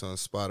Confidence on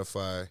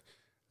Spotify.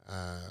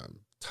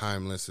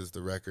 Timeless is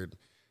the record.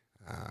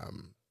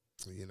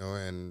 You know,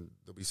 and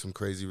there'll be some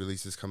crazy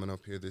releases coming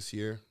up here this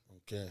year.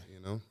 Okay. You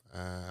know,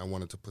 I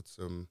wanted to put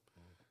some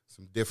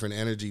different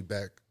energy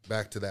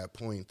back to that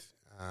point.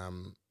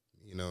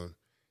 You know,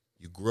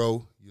 you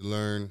grow, you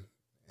learn,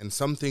 and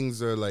some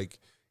things are like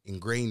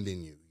ingrained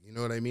in you. You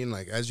know what I mean?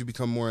 Like, as you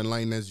become more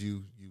enlightened, as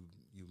you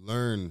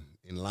learn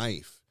in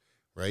life,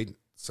 right?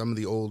 Some of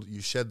the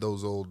you shed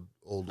those old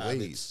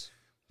ways,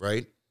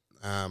 right?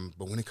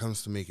 But when it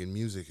comes to making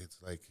music, it's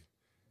like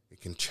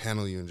it can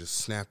channel you and just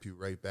snap you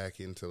right back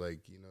into,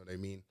 like, you know what I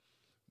mean?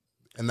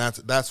 And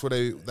that's what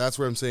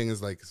I'm saying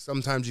is, like,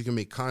 sometimes you can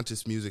make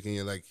conscious music and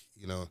you're like,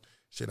 you know,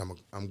 shit,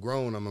 I'm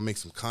grown, I'm gonna make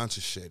some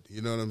conscious shit.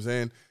 You know what I'm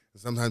saying?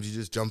 And sometimes you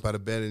just jump out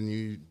of bed and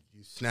you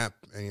snap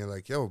and you're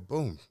like, yo,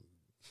 boom.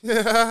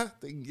 Yeah,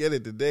 they can get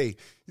it today.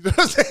 You know what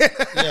I'm saying?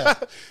 Yeah.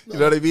 You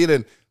know what I mean?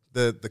 And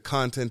the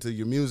content of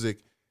your music,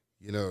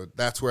 you know,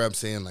 that's where I'm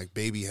saying, like,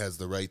 Baby has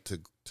the right to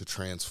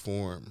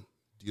transform.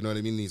 Do you know what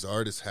I mean? These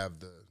artists have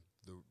the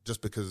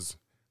just because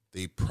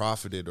they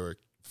profited or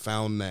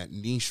found that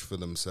niche for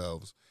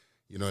themselves.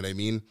 You know what I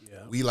mean?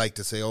 Yeah. We like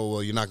to say, oh,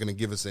 well, you're not going to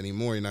give us any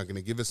more. You're not going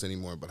to give us any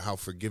more. But how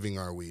forgiving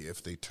are we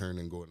if they turn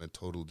and go in a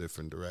total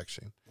different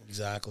direction?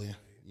 Exactly.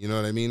 You know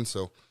what I mean?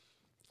 So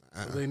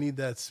they need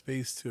that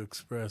space to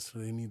express.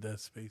 They need that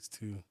space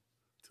to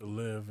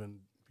live and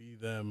be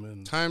them.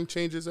 And time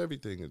changes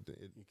everything.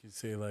 You can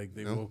say, like,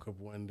 they woke up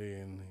one day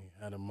and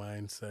they had a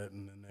mindset,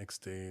 and the next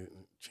day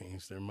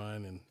changed their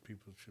mind. And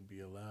people should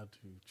be allowed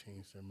to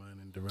change their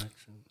mind and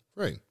direction.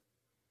 Right.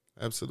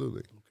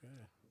 Absolutely. Okay.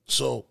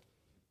 So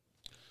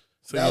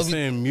you're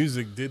saying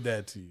music did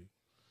that to you?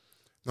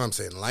 No, I'm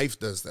saying life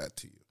does that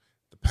to you.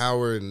 The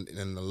power and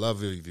the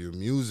love of your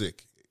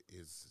music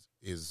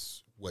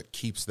is what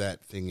keeps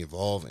that thing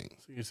evolving.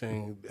 So you're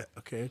saying,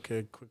 okay,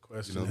 quick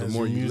question. You know, has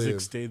your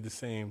music stayed the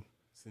same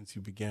since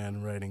you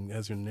began writing?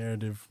 Has your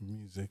narrative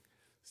music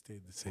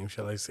stayed the same?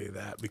 Shall I say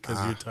that?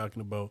 Because you're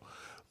talking about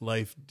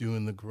life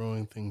doing the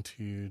growing thing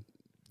to you.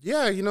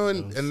 Yeah, you know,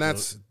 and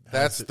so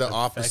that's the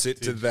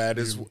opposite to that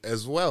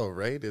as well,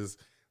 right? Is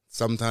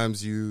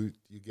sometimes you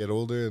get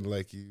older and,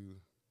 like, you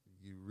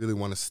really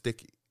want to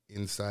stick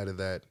inside of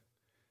that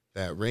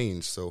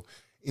range. So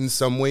in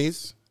some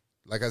ways,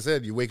 like I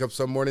said, you wake up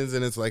some mornings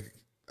and it's like,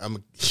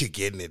 you're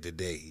getting it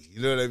today.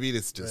 You know what I mean?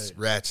 It's just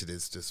ratchet.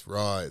 It's just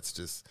raw. It's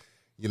just,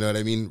 you know what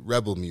I mean?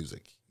 Rebel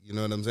music. You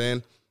know what I'm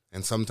saying?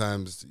 And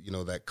sometimes, you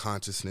know, that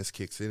consciousness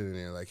kicks in and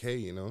you're like, hey,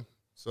 you know.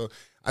 So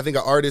I think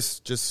an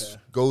artist just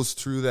goes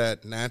through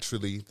that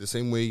naturally the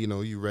same way, you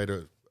know, you write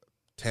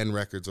 10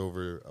 records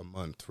over a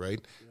month, right?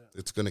 Yeah.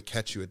 It's going to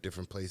catch you at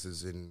different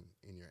places in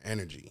your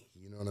energy.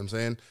 You know what I'm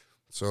saying?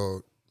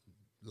 So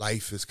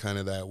life is kind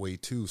of that way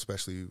too,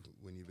 especially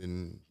when you've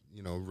been,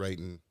 you know,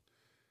 writing,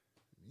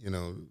 you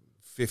know,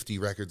 50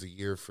 records a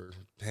year for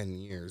 10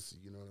 years.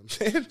 You know what I'm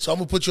saying? So I'm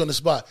going to put you on the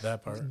spot.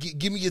 That part.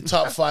 Give me your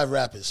top 5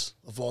 rappers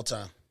of all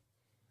time.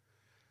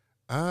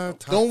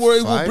 Don't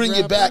worry, we'll bring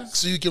you back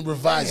so you can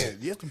revise it.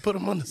 You have to put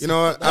them on the. You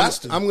know what?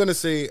 I'm gonna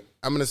say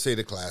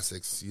the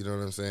classics. You know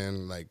what I'm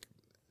saying? Like,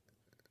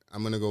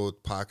 I'm gonna go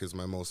with Pac as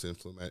my most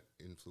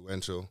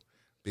influential.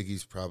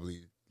 Biggie's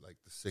probably like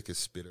the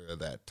sickest spitter of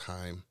that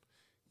time.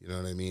 You know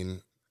what I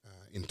mean?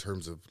 In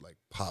terms of like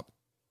pop.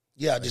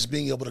 Yeah, like just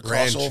being able to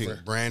cross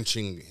over,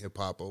 branching hip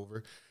hop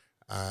over.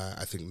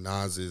 I think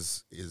Nas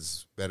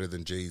is better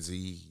than Jay-Z.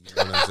 You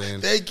know what I'm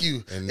saying? Thank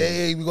you.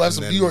 Hey, we gonna have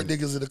some New York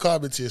niggas in the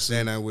comments here soon.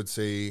 Then I would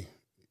say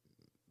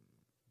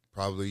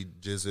probably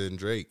GZA and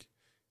Drake.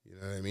 You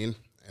know what I mean?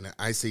 And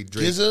I say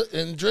Drake. GZA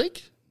and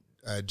Drake?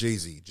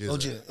 Jay-Z.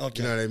 GZA. Oh,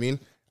 okay. You know what I mean?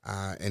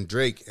 And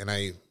Drake. And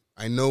I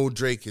know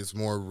Drake is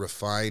more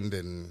refined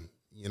and,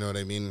 you know what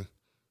I mean?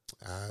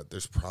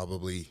 There's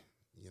probably,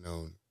 you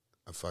know,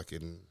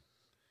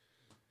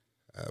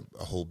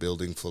 a whole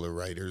building full of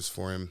writers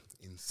for him.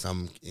 In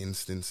some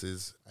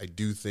instances, I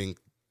do think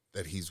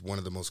that he's one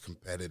of the most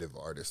competitive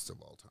artists of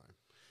all time.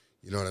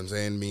 You know what I'm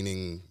saying?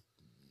 Meaning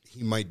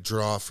he might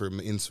draw for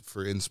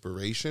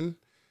inspiration,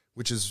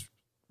 which is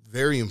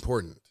very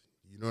important.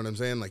 You know what I'm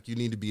saying? Like, you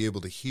need to be able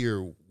to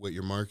hear what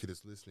your market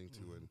is listening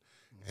to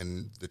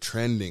and the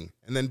trending,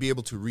 and then be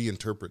able to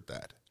reinterpret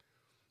that.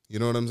 You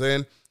know what I'm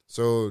saying?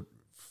 So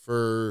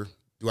do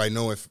I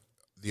know if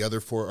the other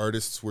 4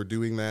 artists were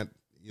doing that?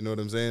 You know what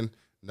I'm saying?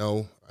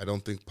 No, I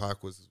don't think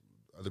Pac was.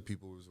 Other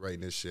people was writing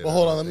this shit. Well,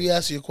 hold on. Let me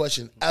ask you a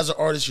question. As an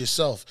artist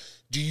yourself,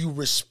 do you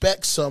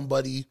respect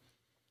somebody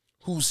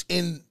who's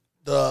in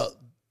the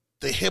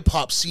hip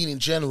hop scene in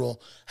general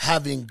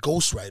having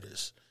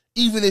ghostwriters,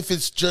 even if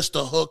it's just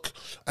a hook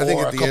or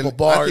a couple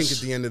bars? I think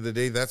at the end of the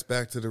day, that's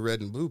back to the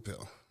red and blue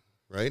pill,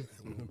 right?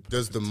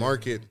 Does the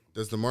market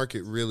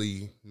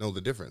really know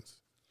the difference?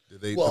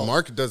 The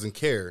market doesn't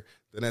care.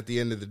 Then at the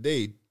end of the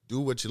day, do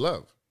what you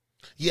love.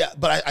 Yeah,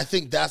 but I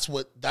think that's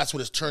what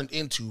it's turned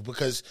into,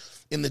 because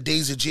in the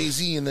days of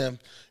Jay-Z and them,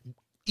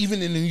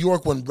 even in New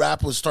York when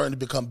rap was starting to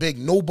become big,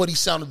 nobody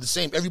sounded the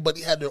same.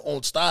 Everybody had their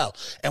own style.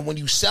 And when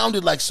you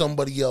sounded like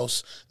somebody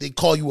else, they'd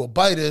call you a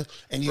biter,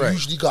 and you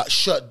usually got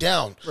shut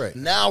down. Right.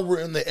 Now we're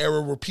in the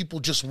era where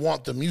people just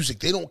want the music.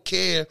 They don't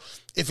care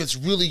if it's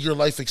really your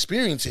life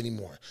experience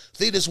anymore.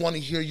 They just want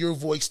to hear your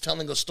voice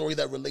telling a story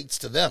that relates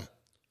to them.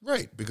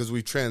 Right, because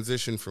we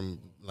transitioned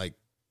from like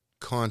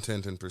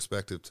content and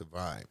perspective to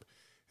vibe.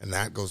 And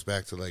that goes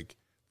back to like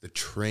the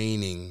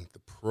training, the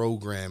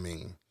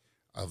programming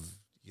of,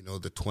 you know,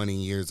 the 20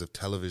 years of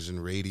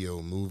television,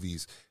 radio,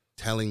 movies,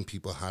 telling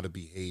people how to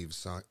behave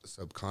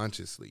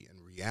subconsciously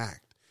and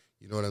react.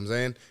 You know what I'm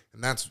saying?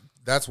 And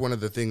that's one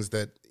of the things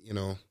that, you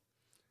know,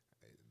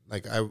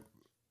 like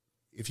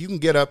if you can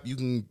get up,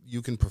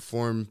 you can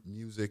perform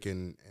music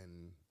and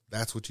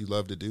that's what you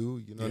love to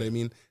do. You know what I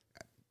mean?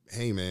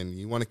 Hey man,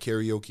 you want to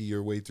karaoke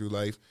your way through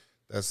life?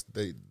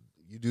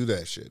 You do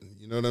that shit.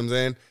 You know what I'm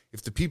saying?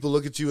 If the people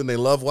look at you and they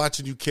love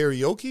watching you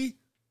karaoke,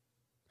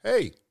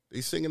 hey,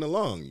 they singing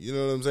along. You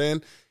know what I'm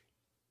saying?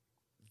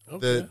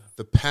 Okay.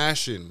 The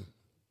passion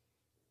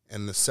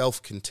and the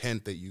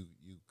self-content that you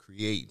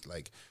create.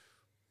 Like,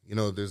 you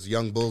know, there's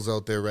young bulls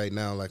out there right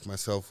now like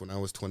myself when I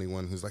was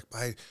 21 who's like,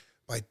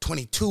 by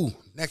 22,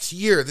 next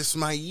year, this is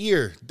my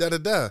year,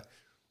 da-da-da.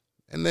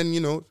 And then, you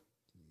know,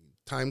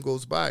 time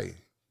goes by,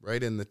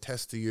 right? And the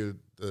test of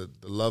the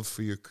love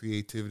for your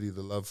creativity,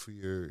 the love for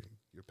your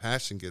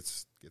passion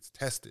gets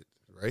tested,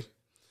 right?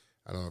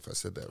 I don't know if I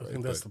said that right. I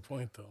think that's the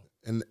point, though.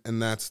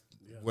 And that's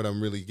what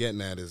I'm really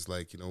getting at is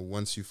like, you know,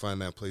 once you find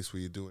that place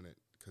where you're doing it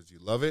because you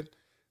love it,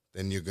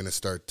 then you're going to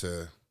start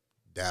to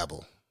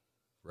dabble,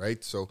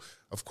 right? So,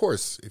 of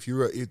course, if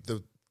you're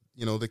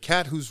the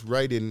cat who's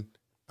writing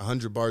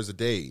 100 bars a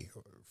day,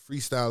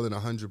 freestyling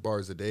 100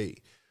 bars a day,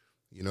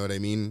 you know what I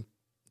mean?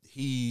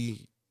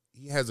 He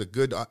has a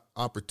good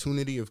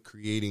opportunity of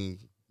creating,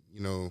 you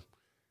know,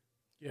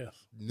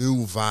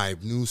 new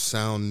vibe, new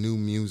sound, new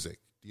music.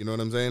 You know what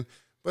I'm saying?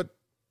 But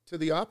to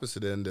the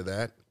opposite end of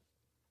that,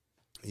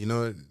 you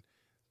know,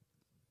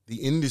 the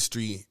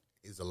industry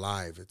is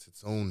alive. It's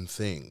its own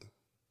thing.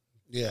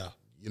 Yeah.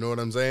 You know what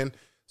I'm saying?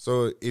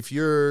 So if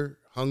you're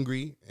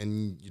hungry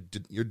and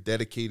you're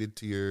dedicated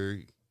to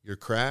your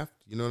craft,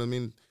 you know what I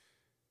mean?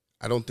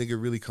 I don't think it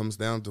really comes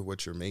down to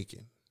what you're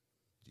making.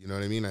 You know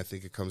what I mean? I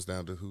think it comes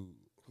down to who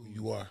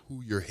you are,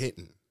 who you're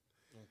hitting.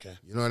 Okay.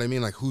 You know what I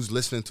mean? Like who's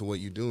listening to what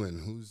you're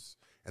doing,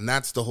 and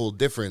that's the whole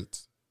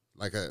difference.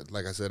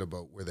 like I said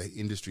about where the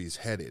industry is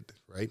headed,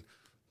 right?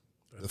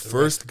 The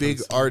first big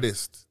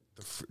artist,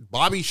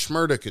 Bobby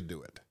Shmurda could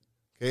do it.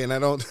 Okay, and I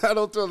don't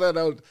throw that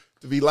out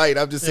to be light.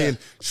 I'm just saying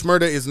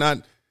Shmurda is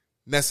not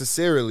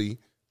necessarily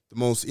the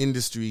most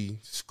industry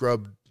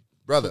scrubbed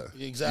brother.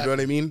 Exactly. You know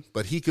what I mean?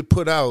 But he could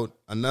put out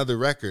another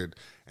record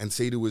and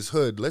say to his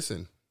hood,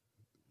 listen,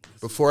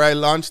 before I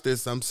launch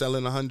this, I'm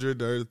selling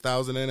 100 or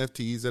 1,000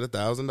 NFTs at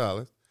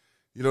 $1,000.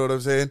 You know what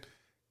I'm saying?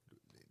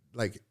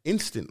 Like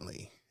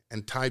instantly,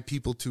 and tie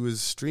people to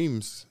his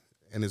streams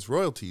and his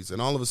royalties.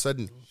 And all of a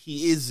sudden,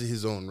 he is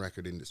his own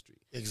record industry.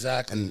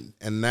 Exactly.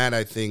 And that,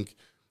 I think,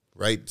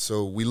 right?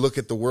 So we look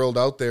at the world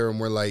out there and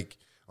we're like,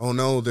 oh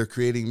no, they're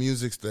creating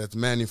music that's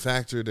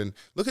manufactured. And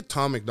look at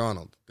Tom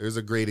McDonald. There's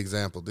a great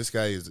example. This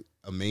guy is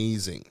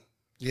amazing.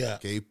 Yeah.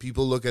 Okay.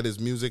 People look at his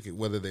music,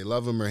 whether they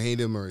love him or hate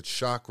him, or it's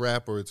shock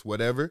rap or it's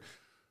whatever,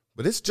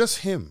 but it's just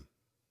him.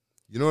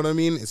 You know what I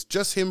mean? It's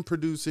just him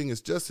producing.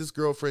 It's just his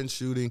girlfriend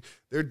shooting.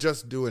 They're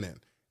just doing it.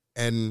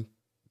 And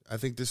I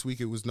think this week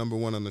it was number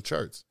 1 on the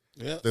charts.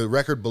 Yeah. The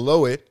record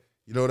below it,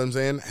 you know what I'm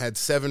saying, had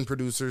 7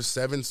 producers,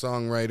 7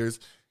 songwriters.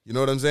 You know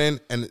what I'm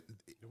saying? And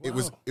it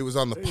was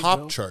on the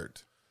pop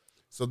chart.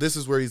 So this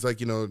is where he's like,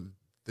 you know,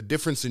 the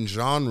difference in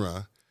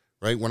genre,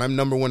 right? When I'm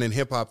number 1 in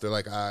hip hop, they're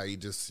like,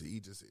 it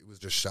was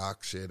just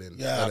shock shit and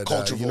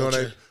culture you know what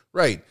vulture.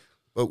 Right.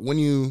 But when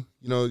you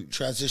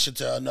transition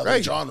to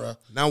another genre.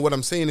 Now what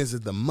I'm saying is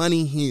that the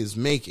money he is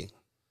making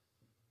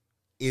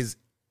is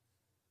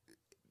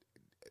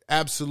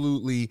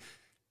absolutely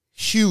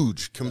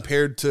huge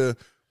compared to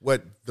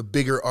what the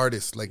bigger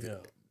artists like. Yeah.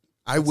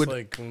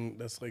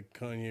 That's like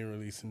Kanye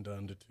releasing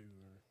Donda 2.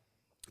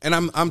 And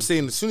I'm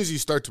saying as soon as you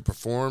start to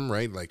perform,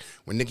 right? Like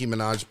when Nicki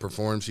Minaj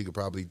performs, she could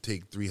probably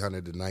take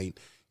 300 a night.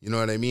 You know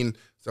what I mean?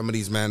 Some of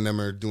these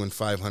them are doing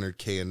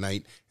 500K a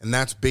night, and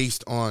that's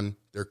based on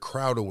their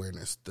crowd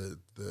awareness, the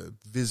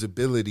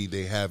visibility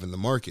they have in the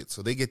market.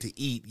 So they get to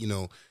eat,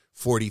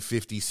 40,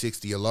 50,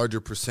 60, a larger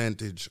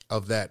percentage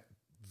of that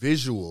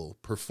visual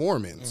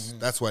performance. Mm-hmm.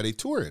 That's why they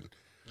touring.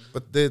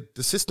 But the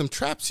system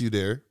traps you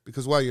there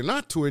because while you're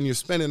not touring, you're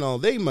spending all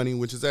day money,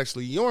 which is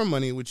actually your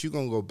money, which you're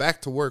going to go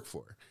back to work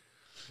for.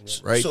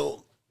 Right?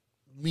 So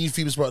me and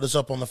Phoebus brought this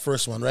up on the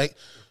first one, right?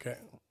 Okay.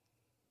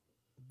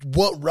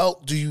 What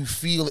route do you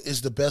feel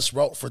is the best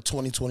route for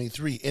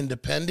 2023?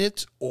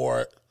 Independent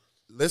or...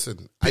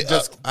 Listen,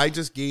 I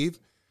just gave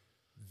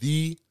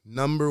the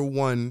number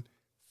 1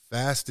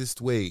 fastest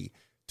way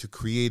to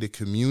create a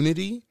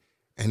community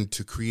and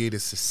to create a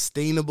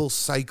sustainable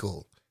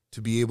cycle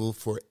to be able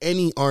for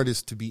any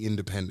artist to be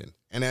independent.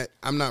 And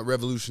I'm not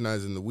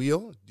revolutionizing the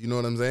wheel. Do you know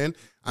what I'm saying?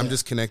 I'm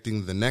just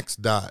connecting the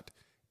next dot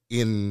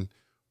in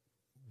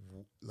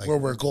like where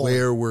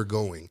we're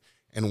going.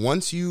 And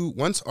once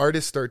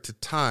artists start to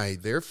tie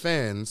their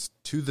fans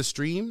to the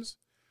streams,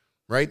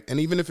 right? And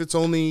even if it's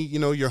only,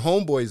 your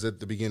homeboys at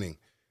the beginning,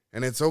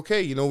 and it's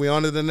okay, we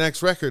on to the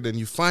next record, and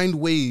you find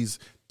ways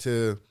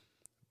to,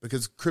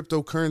 because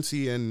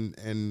cryptocurrency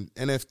and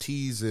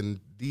NFTs and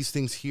these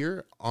things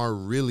here are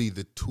really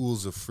the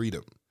tools of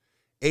freedom.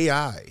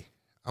 AI,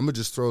 I'm going to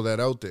just throw that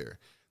out there.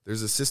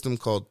 There's a system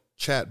called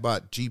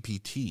Chatbot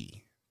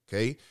GPT,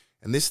 okay?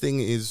 And this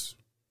thing is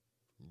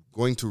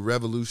going to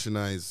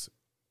revolutionize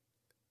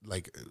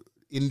like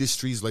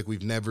industries like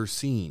we've never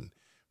seen.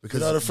 Because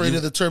you're not afraid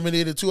of the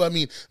Terminator 2? I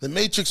mean, the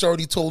Matrix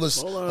already told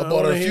us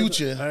about our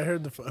future. I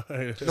heard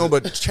the... No,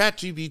 but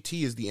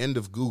ChatGPT is the end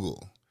of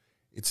Google.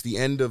 It's the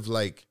end of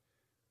like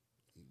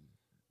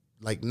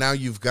now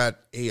you've got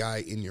AI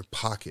in your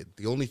pocket.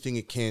 The only thing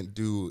it can't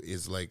do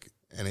is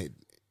and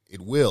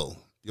it will.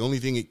 The only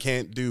thing it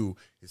can't do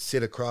is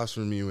sit across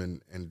from you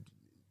and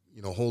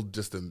hold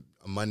just a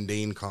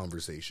mundane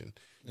conversation.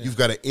 Yeah. You've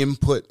got to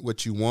input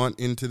what you want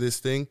into this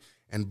thing,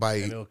 and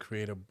it'll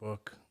create a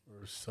book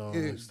or song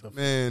and stuff.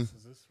 Man,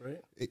 is this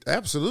right?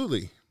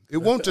 Absolutely. It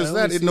won't just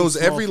that. It knows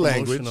every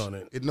language.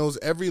 It knows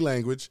every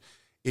language.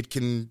 It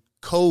can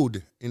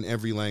code in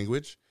every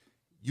language.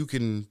 You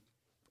can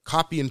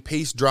copy and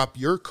paste, drop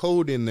your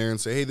code in there and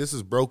say, hey, this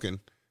is broken.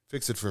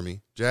 Fix it for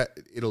me.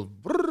 It'll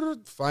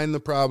find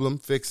the problem,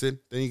 fix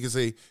it. Then you can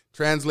say,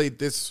 translate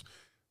this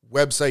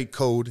website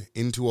code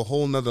into a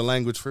whole nother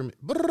language for me.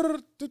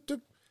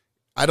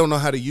 I don't know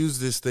how to use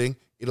this thing.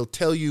 It'll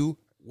tell you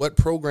what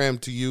program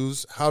to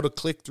use, how to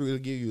click through, it'll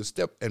give you a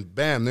step, and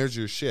bam, there's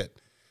your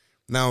shit.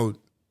 Now,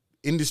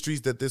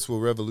 industries that this will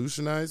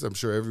revolutionize, I'm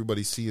sure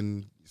everybody's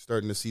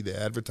starting to see the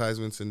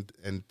advertisements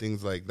and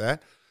things like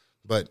that.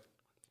 But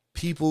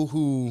people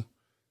who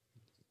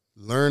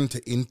learn to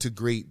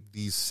integrate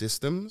these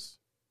systems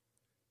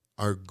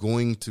are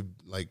going to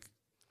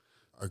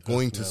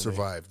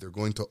survive. They're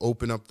going to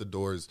open up the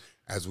doors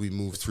as we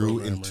move through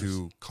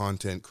into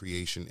content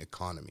creation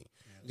economy.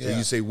 Yeah. So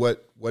you say,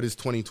 what is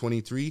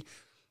 2023?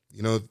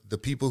 The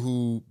people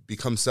who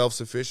become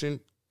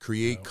self-sufficient,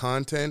 create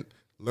content,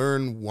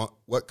 learn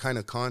what kind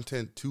of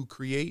content to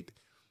create.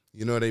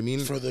 You know what I mean?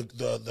 For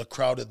the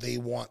crowd that they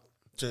want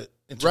to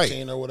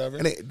entertain, right, or whatever.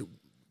 And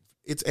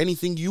it's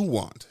anything you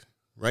want,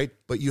 right?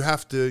 But you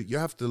have to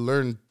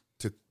learn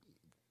to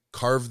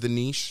carve the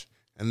niche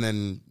and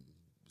then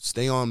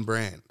stay on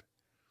brand.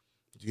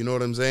 Do you know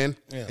what I'm saying?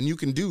 Yeah. And you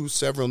can do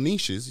several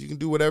niches. You can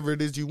do whatever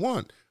it is you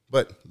want,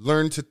 but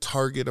learn to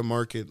target a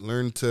market,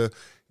 learn to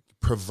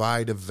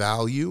provide a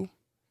value.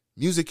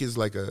 Music is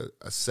like a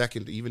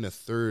second, even a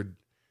third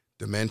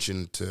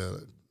dimension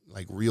to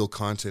like real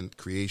content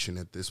creation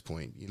at this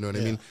point. You know what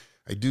I mean?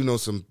 I do know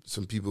some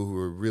people who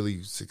are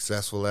really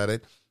successful at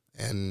it,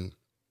 and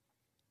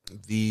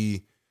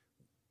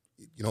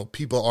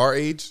people our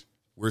age,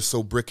 we're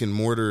so brick and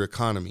mortar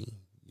economy.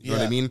 You know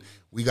what I mean?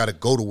 We got to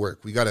go to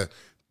work. We got to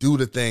do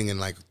the thing, and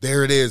like,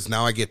 there it is.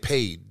 Now I get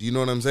paid. Do you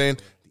know what I'm saying?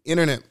 The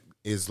internet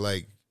is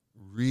like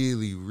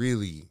really,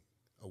 really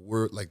a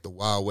word, like the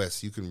Wild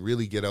West. You can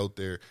really get out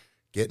there,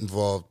 get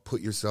involved,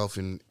 put yourself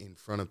in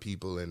front of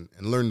people, and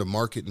learn to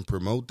market and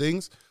promote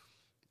things,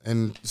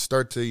 and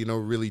start to,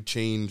 really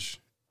change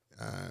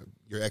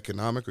your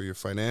economic or your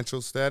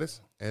financial status,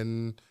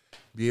 and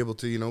be able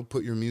to,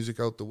 put your music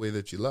out the way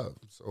that you love.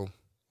 So,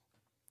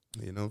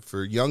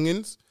 for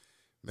youngins,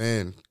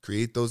 man,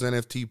 create those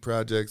NFT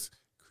projects,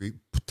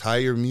 tie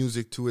your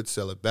music to it,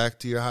 sell it back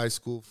to your high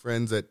school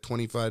friends at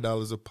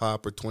 $25 a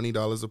pop or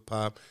 $20 a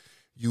pop.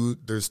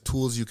 There's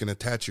tools you can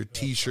attach your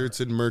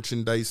T-shirts and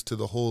merchandise to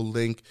the whole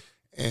link,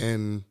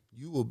 and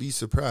you will be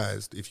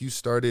surprised if you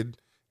started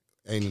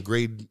in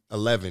grade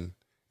 11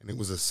 and it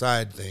was a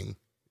side thing.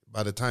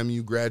 By the time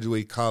you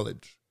graduate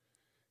college,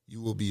 you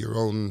will be your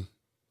own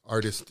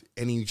artist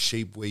any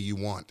shape, way you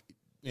want.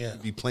 Yeah.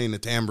 You'll be playing the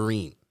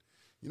tambourine.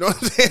 You know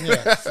what I'm saying?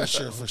 Yeah, for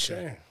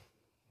sure.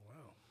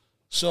 Wow.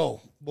 So,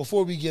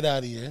 before we get out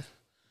of here,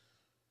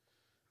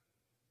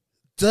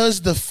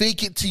 does the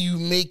fake it till you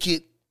make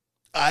it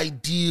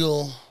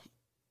ideal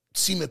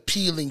seem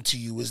appealing to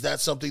you? Is that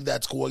something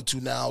that's going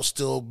to now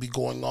still be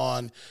going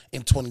on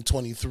in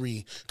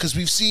 2023? Because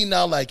we've seen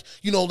now, like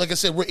I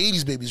said, we're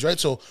 80s babies, right?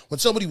 So when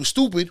somebody was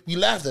stupid, we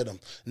laughed at them.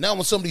 Now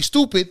when somebody's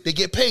stupid, they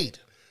get paid.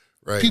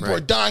 Right. People are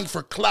dying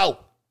for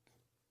clout,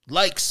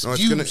 likes,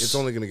 views. It's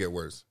only going to get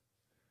worse.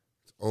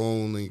 It's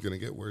only going to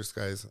get worse,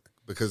 guys.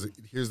 Because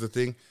here's the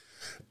thing.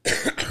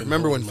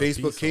 Remember when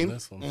Facebook came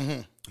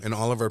and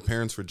all of our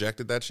parents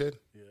rejected that shit?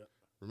 Yeah.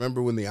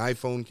 Remember when the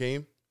iPhone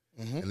came?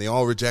 And they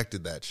all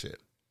rejected that shit.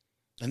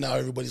 And now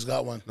everybody's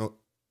got one. No,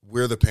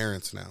 we're the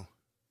parents now.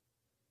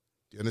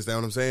 Do you understand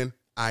what I'm saying?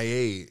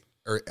 AI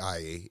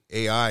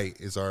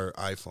is our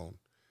iPhone.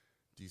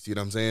 Do you see what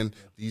I'm saying?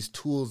 Yeah. These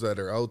tools that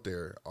are out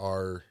there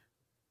are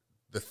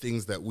the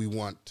things that we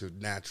want to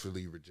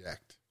naturally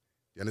reject.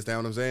 You understand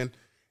what I'm saying?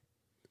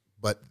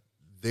 But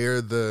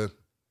they're the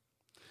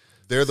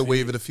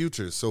wave of the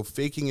future. So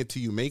faking it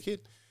till you make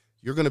it,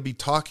 you're going to be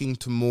talking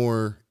to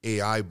more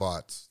AI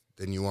bots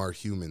than you are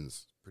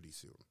humans pretty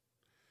soon.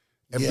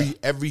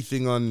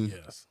 Everything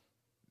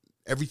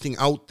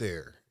out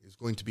there is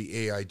going to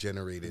be AI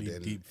generated,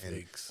 and deep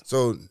fakes.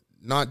 So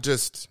not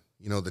just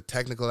the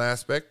technical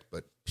aspect,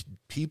 but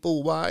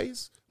people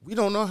wise, we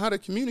don't know how to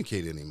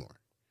communicate anymore.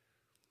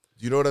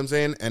 Do you know what I'm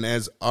saying? And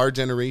as our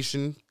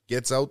generation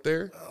gets out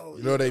there,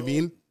 you know what I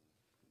mean?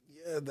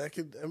 Yeah, that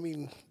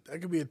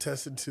could be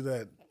attested to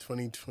that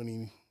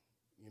 2020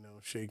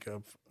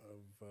 shakeup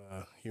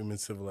of human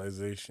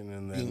civilization,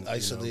 and then being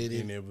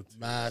isolated, being able to,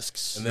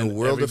 masks, and then the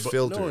world of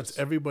filters. No, it's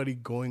everybody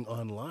going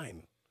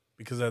online,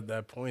 because at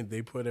that point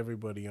they put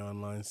everybody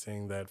online,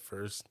 saying that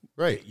first,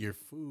 get your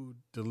food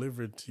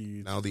delivered to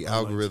you. Now the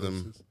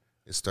algorithm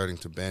is starting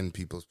to bend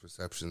people's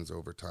perceptions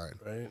over time,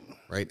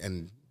 right,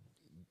 and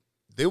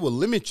they will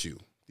limit you.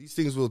 These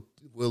things will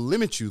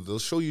limit you. They'll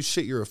show you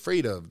shit you're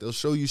afraid of. They'll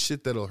show you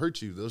shit that'll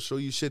hurt you. They'll show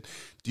you shit.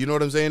 Do you know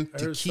what I'm saying?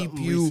 To keep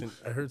you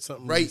I heard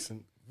something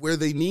recent. Where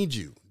they need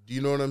you. Do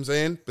you know what I'm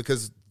saying?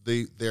 Because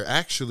they're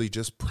actually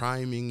just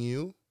priming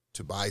you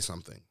to buy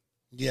something.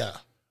 Yeah.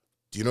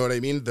 Do you know what I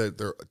mean?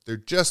 They're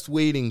just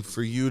waiting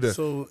for you to.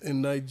 So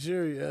in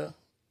Nigeria,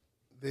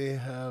 they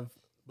have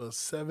about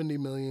 70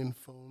 million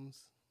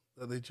phones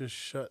that they just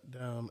shut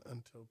down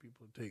until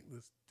people take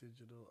this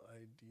digital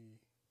ID.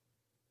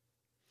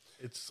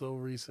 It's so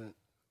recent.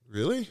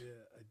 Really?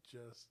 Yeah, I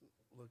just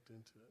looked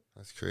into it.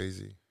 That's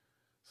crazy.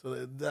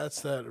 So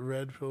that's that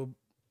red pill.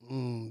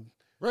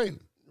 Right.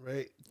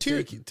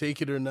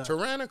 Take it or not.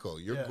 Tyrannical.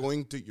 You're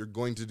going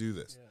to do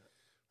this. Yeah.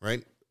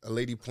 Right? A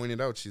lady pointed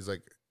out, she's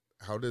like,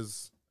 how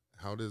does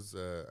I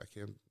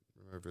can't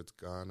remember if it's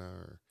Ghana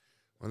or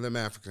one of them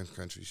African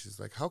countries. She's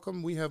like, how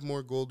come we have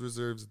more gold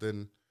reserves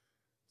than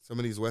some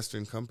of these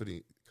Western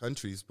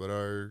countries, but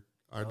our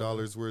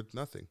dollar's worth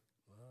nothing?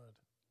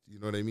 You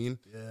know what I mean?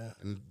 Yeah.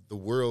 And the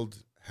world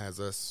has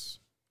us.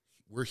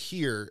 We're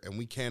here, and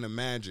we can't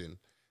imagine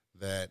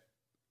that.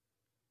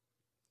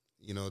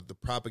 The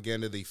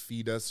propaganda they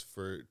feed us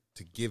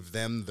to give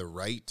them the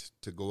right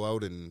to go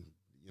out and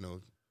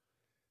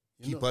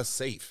keep us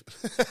safe.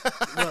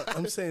 Well,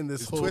 I'm saying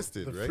this whole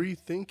twisted, the free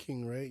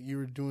thinking, right? You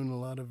were doing a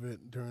lot of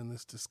it during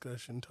this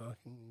discussion,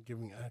 talking,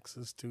 giving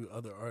access to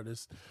other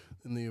artists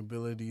and the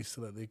ability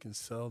so that they can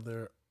sell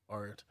their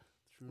art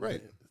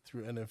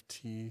through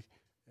NFT.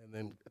 And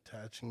then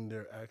attaching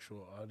their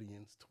actual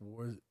audience to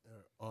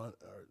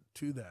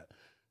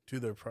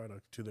their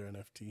product, to their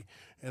NFT.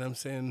 And I'm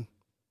saying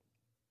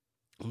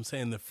I'm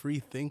saying the free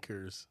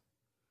thinkers,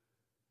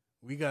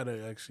 we got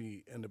to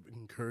actually end up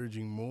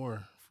encouraging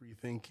more free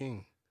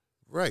thinking.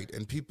 Right.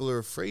 And people are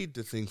afraid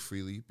to think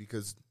freely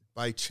because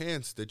by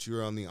chance that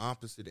you're on the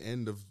opposite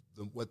end of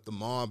what the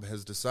mob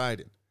has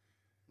decided.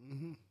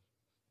 Mm-hmm.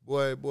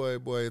 Boy,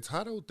 it's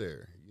hot out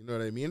there. You know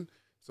what I mean?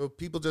 So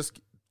people just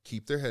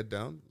keep their head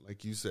down,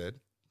 like you said.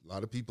 A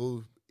lot of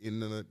people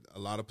in a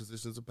lot of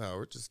positions of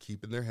power just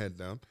keeping their head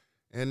down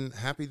and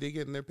happy they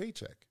getting their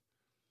paycheck,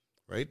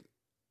 right?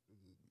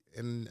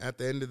 And at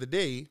the end of the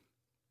day,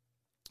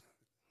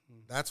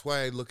 that's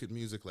why I look at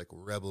music like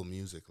rebel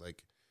music.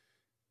 Like,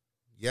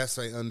 yes,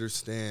 I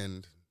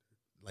understand,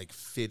 like,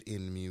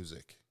 fit-in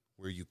music,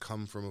 where you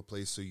come from a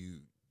place so you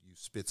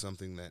spit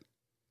something that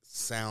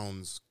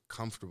sounds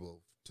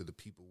comfortable to the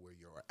people where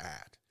you're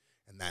at,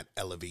 and that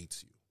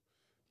elevates you.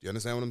 Do you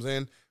understand what I'm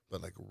saying?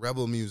 But, like,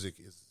 rebel music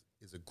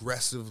is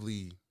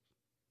aggressively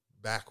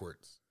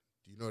backwards.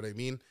 Do you know what I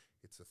mean?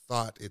 It's a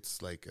thought.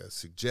 It's like a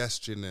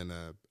suggestion and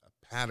a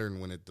pattern.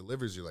 When it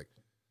delivers, you're like,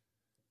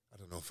 I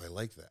don't know if I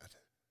like that.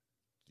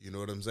 Do you know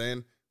what I'm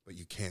saying? But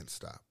you can't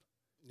stop.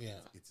 Yeah.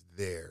 It's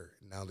there.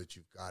 Now that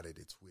you've got it,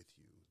 it's with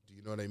you. Do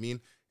you know what I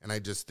mean? And I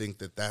just think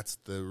that that's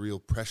the real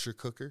pressure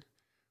cooker,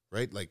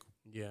 right? Like,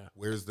 yeah,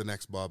 where's the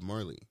next Bob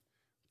Marley?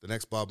 The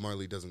next Bob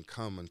Marley doesn't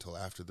come until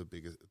after the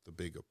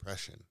big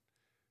oppression.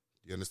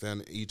 Do you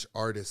understand? Each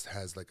artist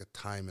has like a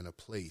time and a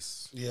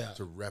place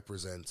to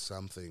represent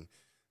something,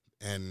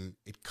 and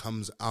it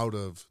comes out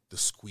of the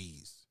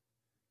squeeze.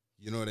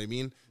 You know what I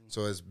mean? Mm-hmm.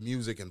 So as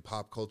music and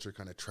pop culture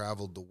kind of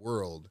traveled the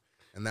world,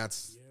 and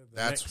that's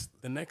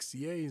the next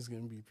year is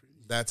going to be pretty.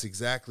 That's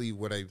exactly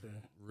what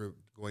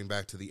going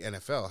back to the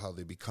NFL, how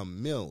they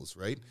become mills,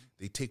 right? Mm-hmm.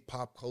 They take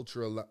pop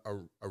culture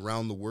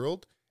around the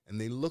world and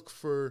they look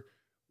for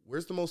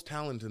where's the most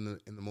talent in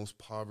the most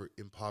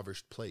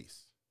impoverished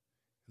place.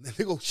 And then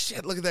they go,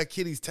 shit, look at that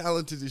kid. He's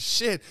talented as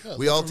shit. Yeah,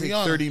 we all take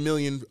 30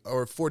 million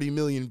or 40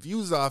 million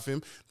views off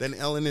him. Then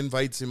Ellen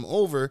invites him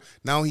over.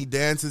 Now he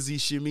dances, he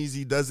shimmies,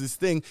 he does his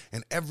thing.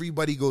 And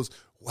everybody goes,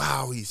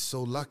 wow, he's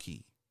so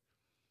lucky.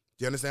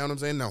 Do you understand what I'm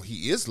saying? Now,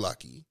 he is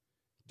lucky.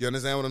 Do you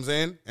understand what I'm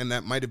saying? And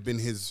that might have been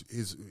his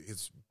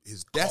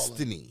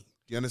destiny.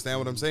 Do you understand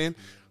what I'm saying?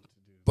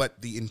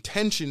 But the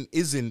intention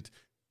isn't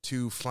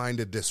to find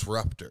a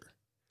disruptor,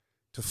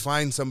 to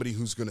find somebody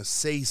who's going to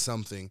say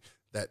something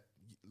that,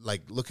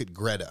 like, look at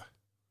Greta,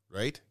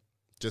 right?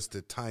 Just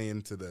to tie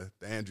into the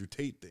Andrew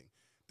Tate thing.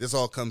 This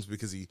all comes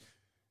because he,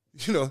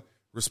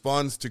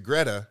 responds to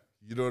Greta.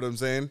 You know what I'm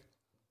saying?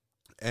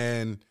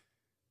 And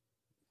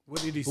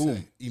what did he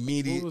say?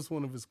 Immediate. What was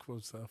one of his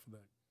quotes after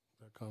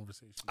that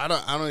conversation? I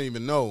don't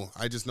even know.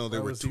 I just know they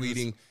were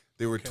tweeting.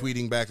 They were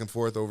tweeting back and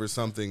forth over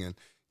something, and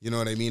you know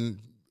what I mean.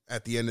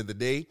 At the end of the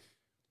day,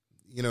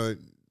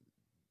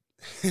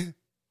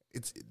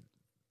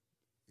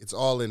 it's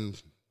all in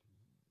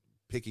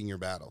picking your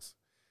battles.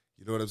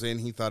 You know what I'm saying?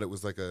 He thought it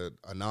was like a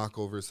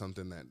knockover,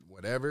 something that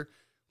whatever,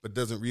 but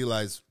doesn't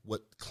realize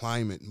what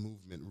climate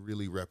movement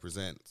really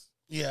represents.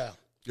 Yeah.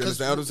 You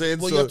understand what I'm saying?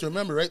 Well, you have to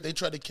remember, right? They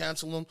tried to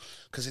cancel him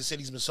because they said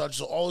he's misogynist.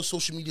 So all his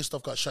social media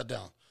stuff got shut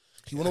down.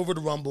 He went over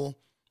to Rumble,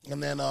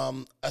 and then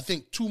I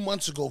think 2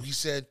 months ago he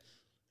said,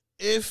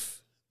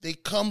 if they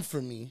come for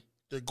me,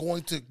 they're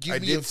going to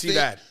give me a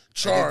fake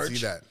charge. I did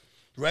see that.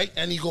 Right?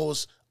 And he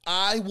goes,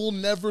 I will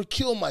never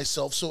kill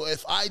myself. So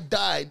if I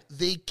died,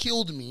 they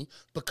killed me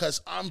because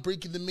I'm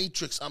breaking the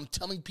matrix. I'm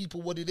telling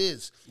people what it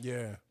is.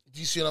 Yeah. Do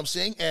you see what I'm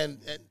saying? And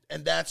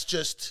that's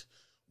just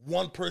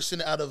one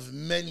person out of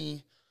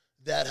many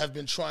that have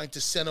been trying to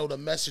send out a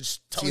message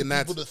telling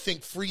people to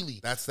think freely.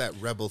 That's that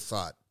rebel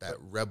thought, that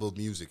rebel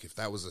music. If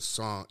that was a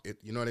song,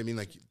 you know what I mean?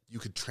 Like, you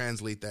could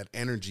translate that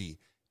energy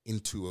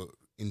into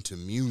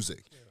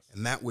music. Yes.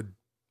 And that would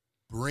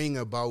bring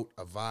about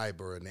a vibe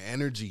or an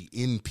energy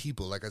in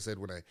people. Like I said,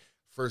 when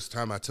first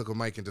time I took a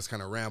mic and just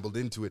kind of rambled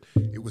into it,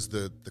 it was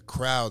the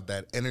crowd,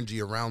 that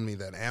energy around me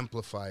that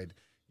amplified,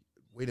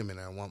 wait a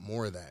minute, I want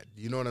more of that.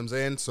 You know what I'm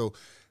saying? So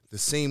the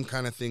same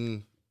kind of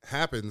thing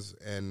happens,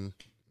 and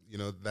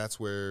that's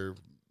where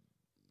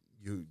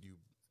you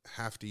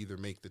have to either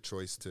make the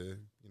choice to,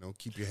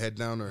 keep your head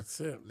down or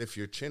lift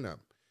your chin up.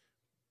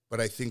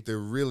 But I think they're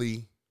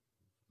really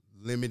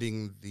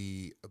limiting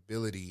the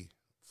ability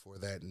for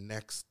that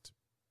next,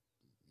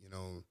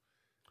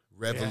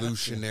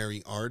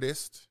 revolutionary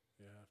artist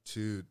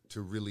to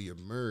really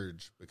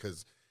emerge,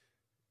 because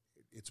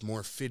it's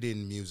more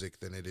fit-in music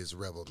than it is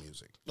rebel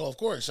music. Oh, of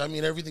course. I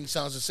mean, everything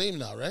sounds the same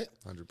now, right?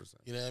 100%.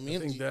 You know what I mean? I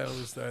think that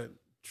was that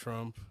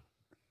Trump,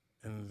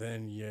 and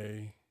then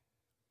Ye,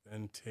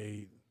 then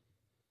Tate.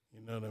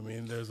 You know what I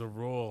mean? There's a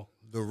role.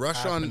 The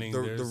rush happening.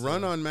 the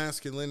run on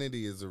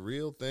masculinity is a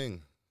real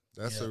thing.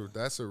 That's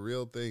a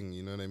real thing.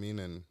 You know what I mean?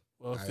 And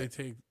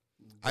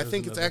I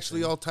think it's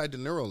actually all tied to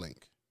Neuralink.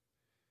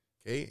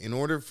 Okay, in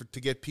order to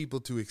get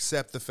people to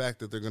accept the fact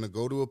that they're going to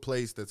go to a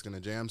place that's going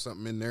to jam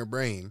something in their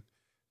brain,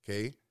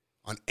 okay,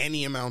 on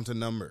any amount of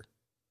number,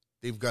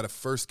 they've got to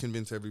first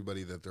convince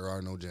everybody that there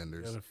are no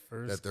genders,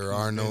 that there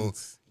are no.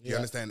 You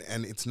understand?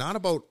 And it's not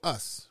about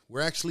us.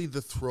 We're actually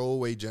the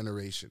throwaway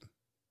generation.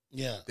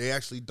 Yeah. They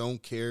actually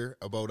don't care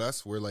about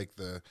us. We're like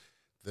the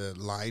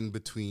line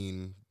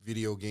between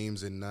video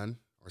games and none,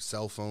 or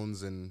cell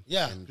phones and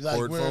like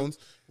cord phones,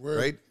 we're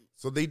right?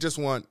 So they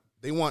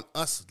want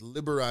us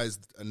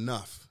liberalized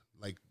enough,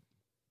 like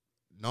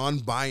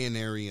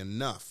non-binary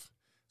enough,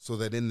 so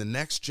that in the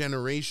next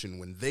generation,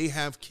 when they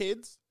have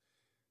kids,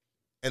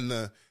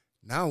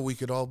 now we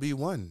could all be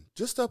one.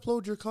 Just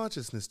upload your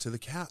consciousness to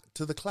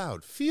the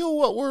cloud. Feel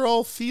what we're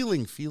all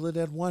feeling. Feel it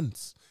at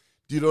once.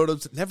 Do you know what I'm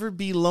saying? Never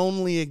be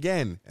lonely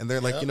again. And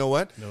they're like, you know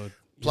what?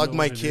 Plug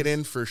my kid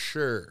in for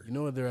sure. You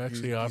know what they're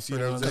actually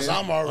offering? Because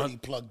I'm already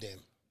plugged in.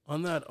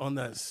 On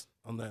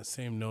that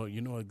same note,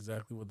 you know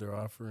exactly what they're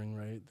offering,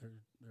 right?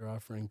 They're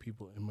offering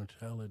people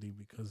immortality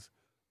because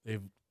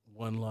they've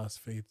lost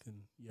faith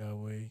in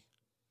Yahweh.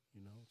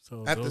 You know,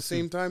 so at the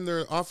same time,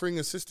 they're offering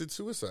assisted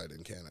suicide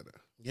in Canada.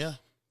 Yeah,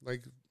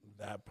 like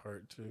that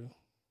part too.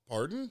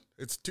 Pardon?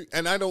 It's too,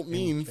 and I don't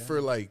mean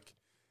for like,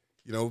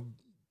 you know,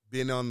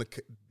 been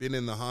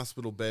in the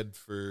hospital bed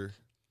for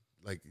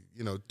like,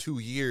 you know, 2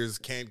 years,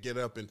 can't get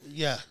up and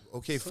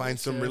okay, find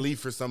some relief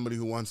for somebody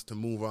who wants to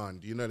move on.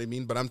 Do you know what I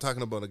mean? But I'm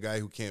talking about a guy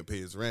who can't pay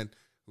his rent,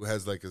 who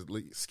has like a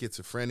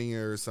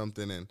schizophrenia or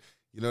something, and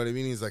you know what I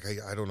mean? He's like,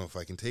 I don't know if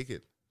I can take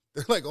it.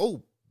 They're like,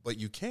 oh, but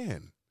you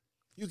can.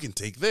 You can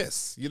take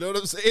this. You know what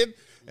I'm saying?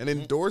 And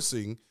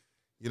endorsing,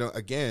 you know,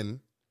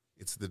 again,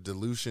 it's the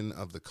dilution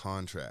of the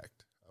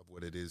contract of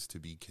what it is to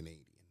be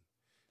Canadian.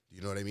 Do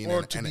you know what I mean?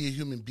 Or to be a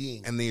human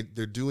being. And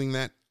they're doing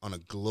that on a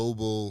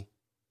global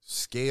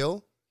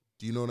scale.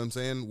 Do you know what I'm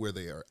saying? Where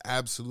they are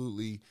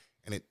absolutely,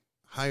 and it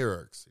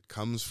hierarchs. It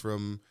comes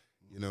from,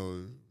 you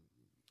know,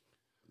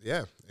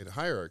 it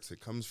hierarchs. It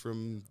comes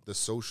from the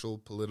social,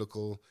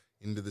 political,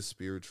 into the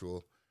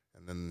spiritual,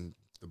 and then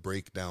the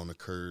breakdown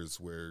occurs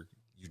where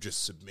you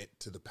just submit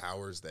to the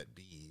powers that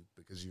be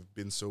because you've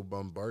been so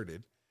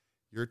bombarded,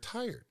 you're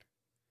tired.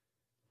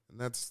 And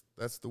that's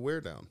the wear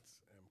down.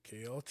 It's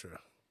MK Ultra.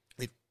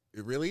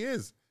 It really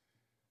is.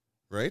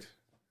 Right?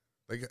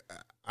 Like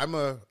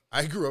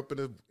I grew up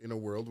in a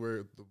world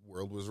where the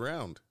world was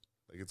round.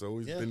 Like it's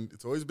always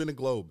been a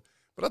globe.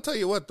 But I'll tell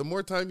you what, the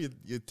more time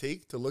you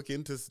take to look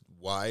into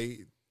why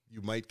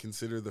you might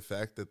consider the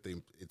fact that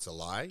it's a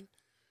lie,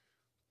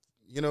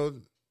 you know,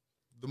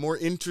 the more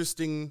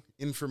interesting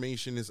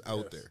information is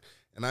out there.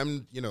 And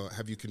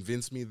have you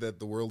convinced me that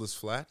the world is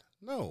flat?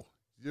 No.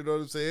 You know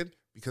what I'm saying?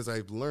 Because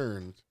I've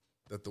learned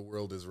that the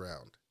world is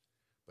round.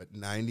 But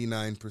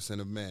 99%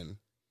 of men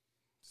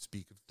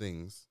speak of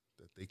things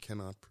that they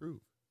cannot prove.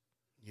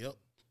 Yep.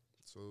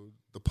 So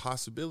the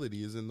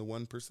possibility is in the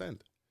 1%.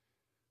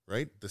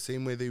 Right? The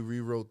same way they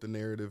rewrote the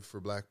narrative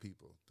for black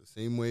people. The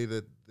same way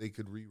that they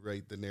could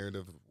rewrite the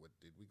narrative of what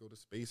did we go to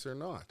space or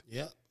not?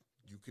 Yeah.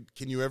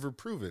 Can you ever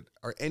prove it?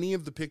 Are any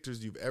of the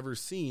pictures you've ever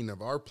seen of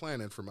our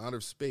planet from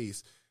outer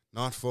space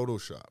not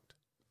photoshopped?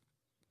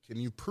 Can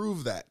you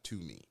prove that to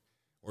me?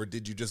 Or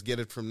did you just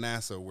get it from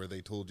NASA where they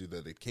told you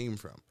that it came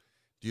from?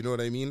 Do you know what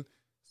I mean?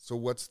 So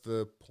what's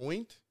the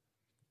point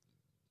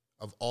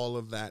of all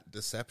of that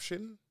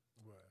deception?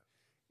 Right.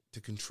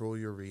 To control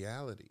your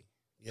reality.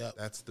 Yeah.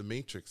 That's the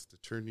Matrix, to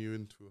turn you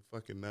into a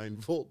fucking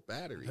 9-volt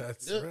battery.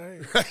 That's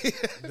right.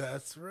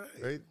 That's right.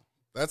 Right?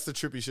 That's the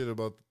trippy shit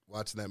about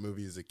watching that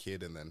movie as a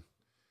kid and then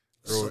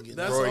That's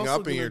growing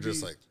also up and you're gonna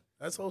just like...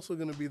 That's also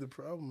going to be the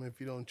problem if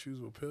you don't choose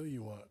what pill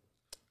you want.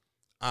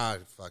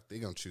 Fuck, they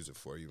going to choose it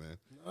for you, man.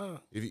 Nah.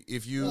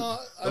 If you...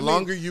 the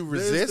longer you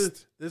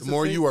resist, the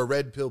more you are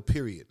red pill,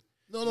 period.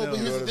 No, but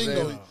here's the thing,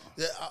 though.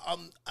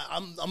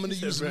 I'm going to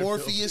use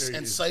Morpheus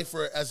and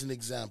Cypher as an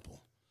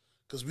example.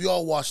 Because we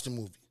all watched the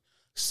movie.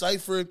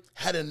 Cypher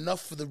had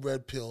enough for the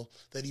red pill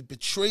that he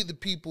betrayed the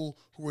people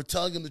who were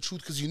telling him the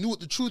truth because he knew what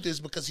the truth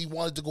is because he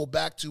wanted to go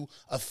back to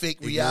a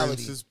fake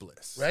reality. Ignorance is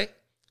bliss. Right?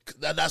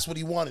 That's what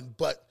he wanted.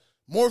 But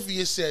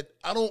Morpheus said,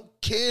 I don't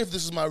care if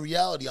this is my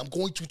reality. I'm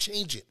going to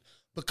change it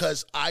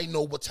because I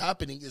know what's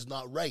happening is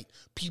not right.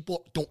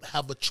 People don't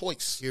have a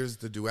choice. Here's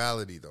the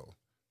duality, though.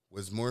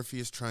 Was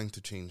Morpheus trying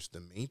to change the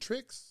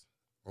Matrix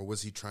or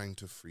was he trying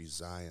to free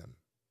Zion?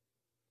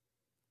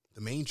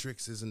 The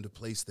Matrix isn't a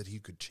place that he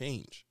could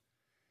change.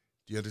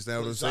 Do you understand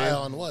what I'm saying?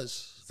 Zion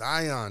was.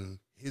 Zion,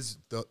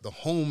 the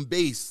home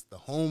base, the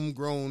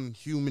homegrown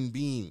human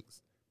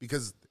beings.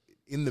 Because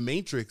in the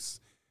Matrix,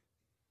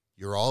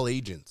 you're all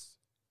agents.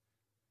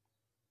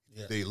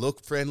 Yeah. They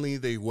look friendly,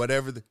 they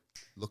whatever.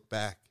 Look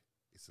back.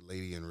 It's a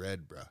lady in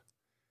red, bruh.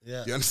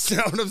 Yeah. Do you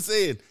understand what I'm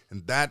saying?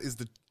 And that is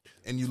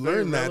and you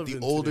learn that the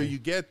older you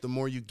get, the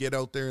more you get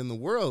out there in the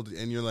world.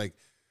 And you're like,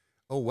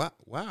 oh,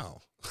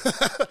 wow.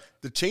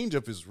 The change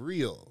up is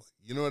real.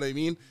 You know what I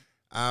mean?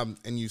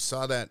 And you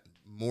saw that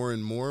more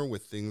and more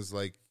with things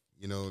like,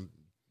 you know,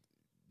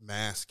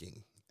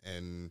 masking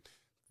and,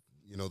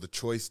 you know, the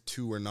choice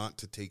to or not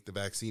to take the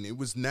vaccine. It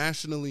was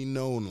nationally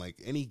known. Like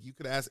you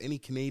could ask any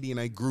Canadian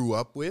I grew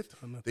up with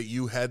that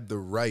you had the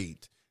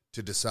right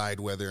to decide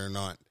whether or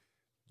not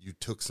you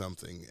took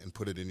something and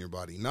put it in your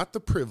body. Not the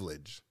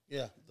privilege.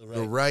 Yeah, the right.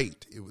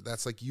 The right.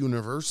 That's like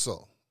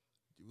universal.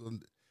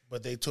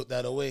 But they took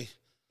that away.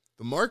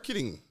 The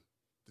marketing,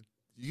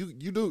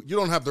 You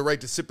don't have the right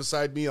to sit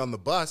beside me on the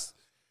bus.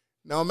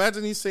 Now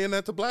imagine he's saying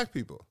that to black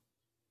people.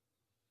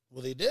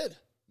 Well, they did.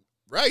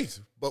 Right.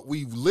 But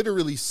we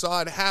literally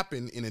saw it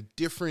happen in a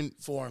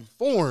different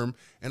form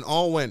and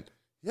all went,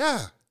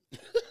 yeah.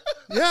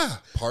 Yeah.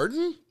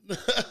 Pardon?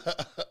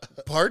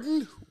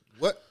 Pardon?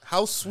 What?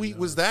 How sweet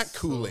was that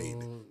Kool-Aid?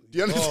 Do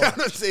you understand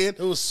what I'm saying?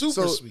 It was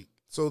super sweet.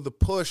 So the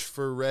push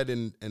for red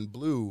and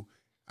blue,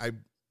 I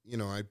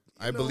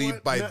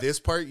believe by this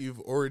part you've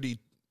already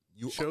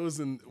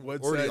chosen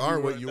what already side are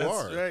you what you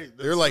are. Right.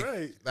 They're like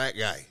right. that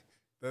guy.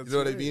 That's you know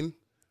what I right. mean?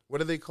 What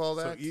do they call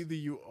that? So either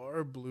you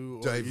are blue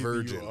or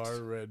Divergent. either you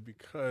are red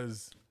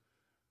because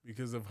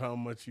of how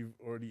much you've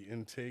already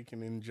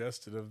intaken and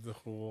ingested of the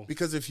whole.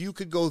 Because if you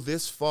could go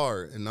this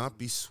far and not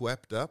be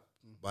swept up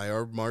by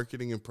our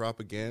marketing and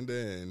propaganda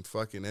and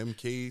fucking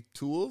MK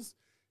tools,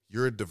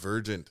 you're a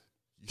divergent.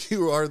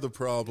 You are the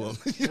problem.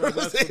 You know what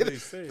I'm saying? What they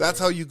say, that's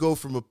right? how you go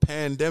from a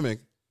pandemic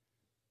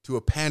to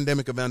a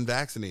pandemic of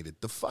unvaccinated.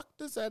 The fuck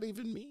does that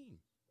even mean?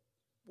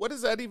 What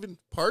does that even,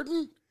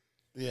 pardon?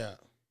 Yeah.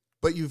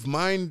 But you've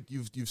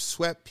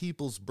swept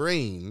people's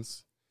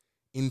brains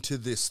into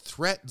this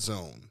threat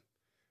zone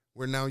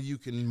where now you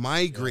can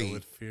migrate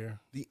with fear.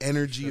 the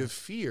energy of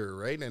fear,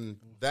 right? And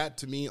that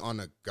to me on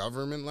a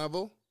government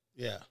level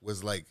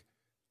was like,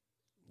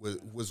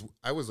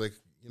 I was like,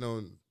 you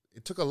know,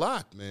 it took a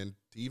lot, man,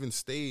 to even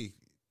stay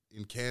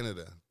in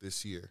Canada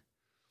this year.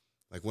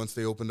 Like once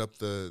they opened up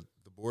the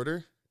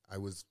border, I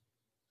was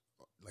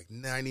like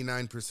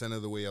 99%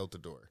 of the way out the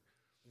door.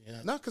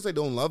 Yeah. Not because I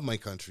don't love my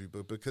country,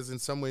 but because in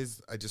some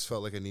ways I just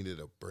felt like I needed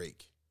a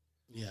break.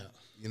 Yeah.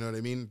 You know what I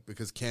mean?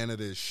 Because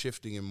Canada is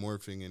shifting and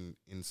morphing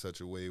in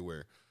such a way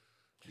where,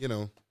 you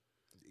know.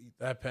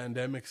 That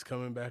pandemic's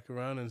coming back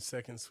around and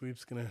second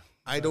sweep's going to.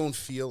 I don't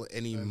feel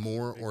any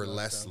more or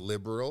less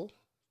liberal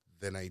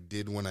than I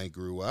did when I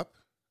grew up.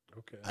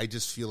 Okay. I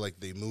just feel like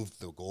they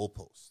moved the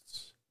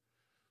goalposts.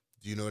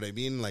 Do you know what I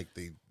mean? Like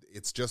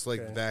it's just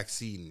like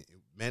vaccine.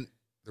 It meant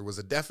there was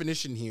a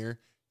definition here.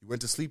 You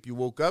went to sleep, you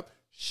woke up,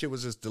 shit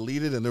was just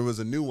deleted, and there was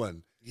a new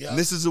one. Yeah. And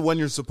this is the one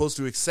you're supposed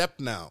to accept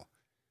now.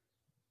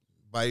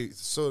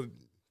 So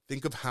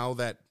think of how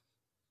that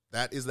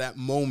is that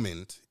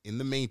moment in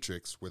the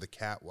Matrix where the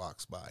cat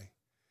walks by,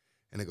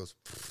 and it goes,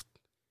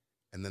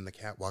 and then the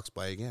cat walks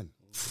by again,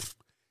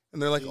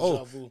 and they're like,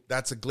 "Oh,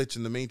 that's a glitch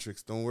in the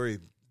Matrix. Don't worry,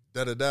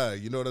 da da da."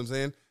 You know what I'm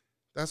saying?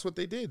 That's what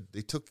they did.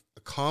 They took a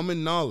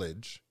common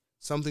knowledge,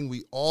 something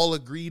we all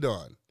agreed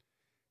on,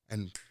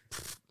 and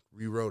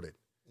rewrote it.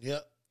 Yeah.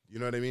 You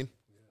know what I mean?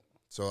 Yeah.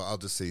 So I'll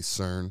just say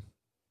CERN.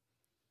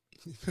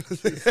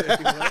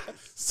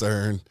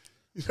 CERN.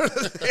 You know what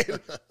I'm saying?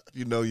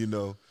 You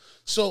know.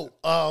 So,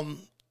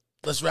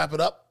 let's wrap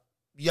it up.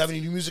 You have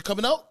any new music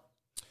coming out?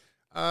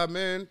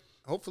 Man,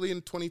 hopefully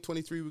in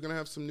 2023 we're going to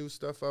have some new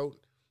stuff out.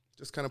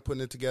 Just kind of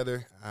putting it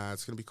together.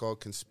 It's going to be called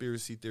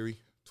Conspiracy Theory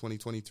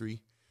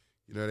 2023.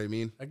 You know what I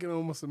mean? I can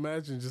almost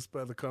imagine just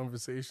by the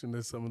conversation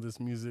that some of this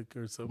music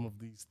or some of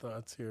these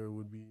thoughts here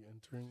would be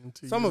entering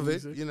into some of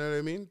music. it, you know what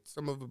I mean?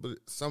 Some of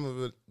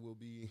it will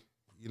be,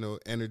 you know,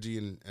 energy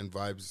and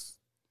vibes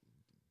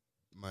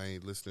my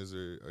listeners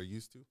are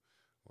used to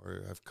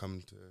or have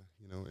come to,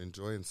 you know,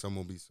 enjoy, and some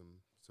will be some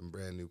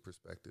brand new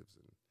perspectives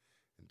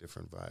and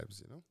different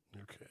vibes, you know?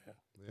 Okay.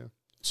 Yeah.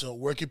 So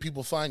where can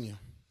people find you?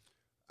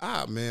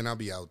 Man, I'll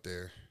be out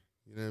there.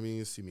 You know what I mean?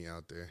 You see me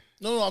out there.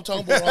 No, I'm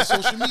talking about on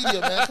social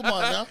media, man. Come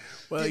on now.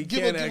 Well, he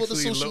can't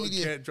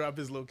drop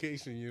his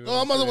location. You know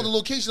I'm not talking about the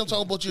location. I'm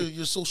talking about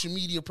your social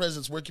media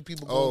presence. Where can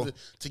people go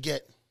to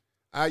get?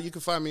 You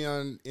can find me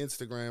on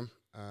Instagram,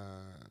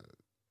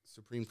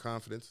 Supreme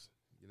Confidence.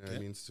 You know what I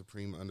mean?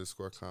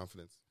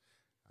 Supreme_confidence.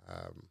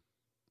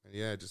 And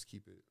yeah, I just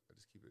keep it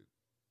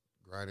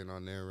grinding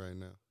on there right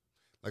now.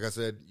 Like I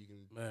said, you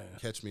can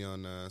catch me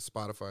on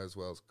Spotify as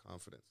well as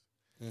Confidence.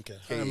 Okay.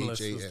 Timeless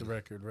was the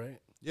record, right?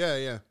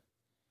 Yeah.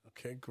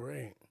 Okay,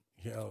 great.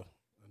 Yo,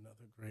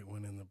 another great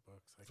one in the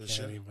books. I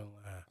can't even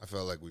lie. I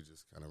felt like we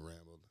just kind of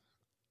rambled.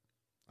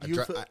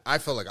 I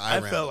felt like I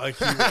rambled. felt like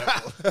you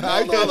rambled.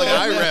 I felt like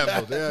I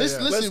rambled. Yeah,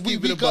 listen,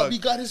 we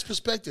got his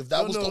perspective.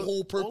 That was the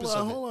whole purpose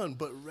of it. Hold on.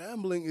 But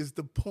rambling is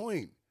the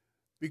point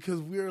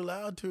because we're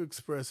allowed to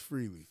express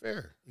freely.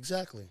 Fair.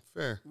 Exactly.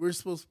 Fair. We're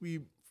supposed to be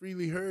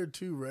freely heard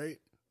too, right?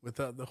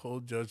 Without the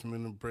whole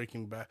judgment and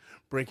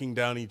breaking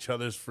down each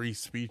other's free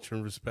speech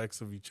and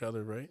respects of each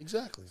other, right?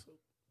 Exactly. So,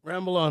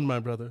 ramble on, my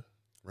brother.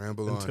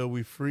 Ramble on. Until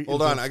we free.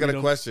 Hold on, I got a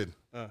question.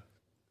 Do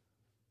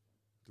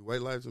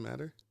white lives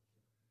matter?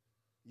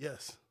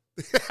 Yes.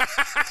 Look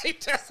at him.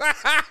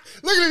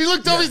 He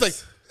looked over. He's like,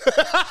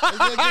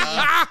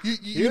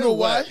 you know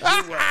why?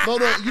 No,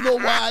 you know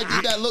why I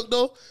did that look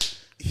though?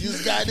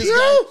 This guy.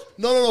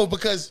 No,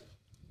 because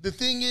the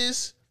thing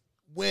is,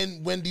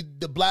 when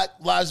the Black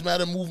Lives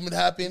Matter movement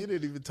happened, you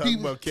didn't even talk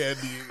about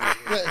candy.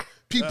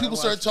 People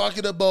start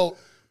talking about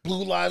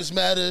Blue Lives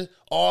Matter,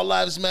 All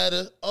Lives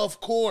Matter,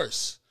 of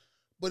course.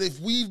 But if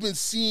we've been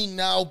seeing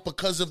now,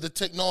 because of the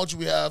technology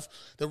we have,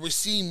 that we're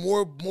seeing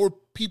more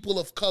people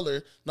of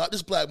color, not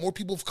just black, more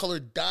people of color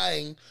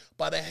dying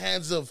by the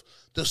hands of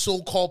the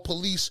so-called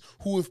police,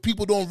 who, if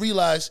people don't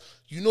realize,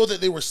 you know that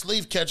they were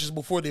slave catchers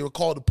before they were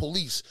called the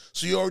police.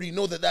 So you already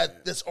know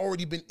that's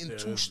already been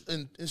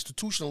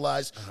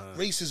institutionalized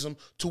racism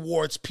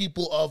towards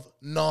people of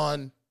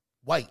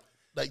non-white.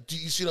 Like, do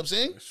you see what I'm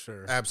saying?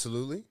 Sure.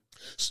 Absolutely.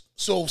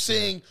 So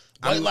saying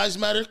white lives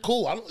matter,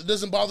 cool. It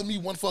doesn't bother me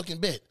one fucking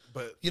bit.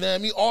 But you know what I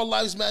mean? All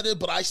lives matter,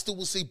 but I still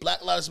will say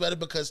black lives matter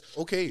because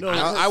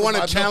I want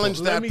to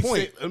challenge that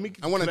point.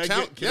 I want to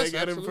challenge. Can I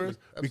get him first?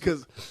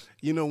 Because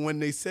when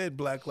they said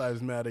Black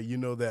Lives Matter, you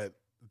know that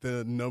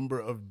the number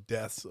of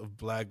deaths of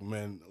black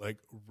men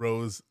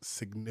rose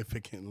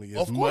significantly.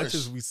 As much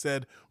as we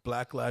said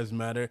Black Lives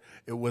Matter,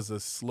 it was a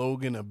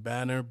slogan, a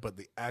banner, but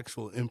the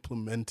actual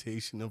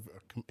implementation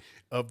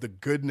of the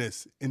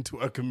goodness into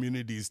our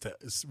communities to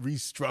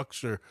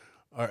restructure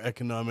our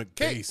economic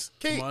base.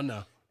 Come on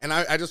now. And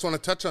I just want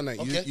to touch on that.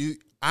 Okay.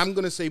 I'm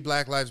going to say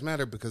Black Lives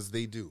Matter because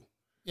they do.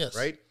 Yes.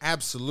 Right?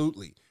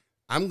 Absolutely.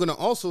 I'm going to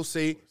also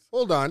say,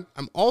 hold on,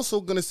 I'm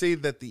also going to say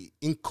that the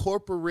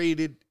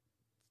incorporated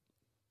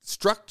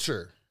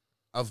structure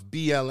of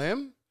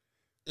BLM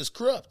is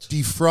corrupt.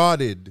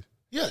 Defrauded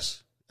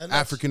Yes.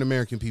 African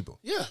American people.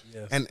 Yeah.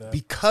 Yes, And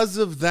because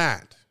of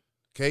that,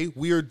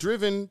 we are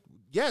driven,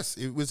 yes,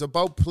 it was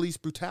about police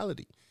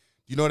brutality.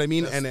 You know what I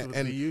mean?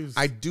 And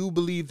I do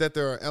believe that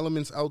there are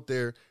elements out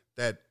there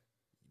that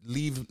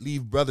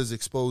leave brothers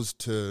exposed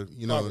to,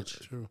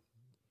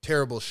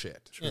 terrible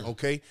shit. True.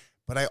 Okay?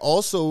 But I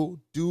also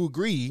do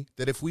agree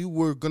that if we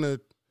were going to,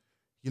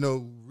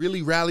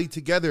 really rally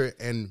together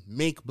and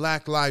make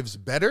black lives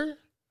better,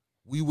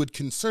 we would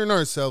concern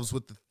ourselves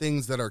with the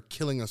things that are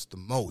killing us the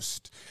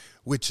most,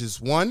 which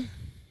is one,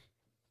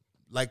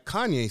 like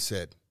Kanye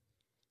said,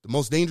 the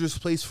most dangerous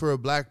place for a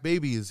black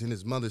baby is in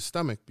his mother's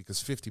stomach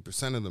because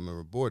 50% of them are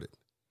aborted.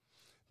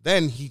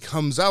 Then he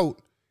comes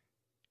out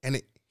and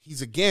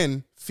he's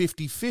again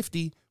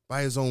 50-50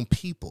 by his own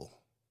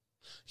people.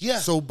 Yeah.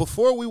 So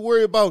before we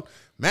worry about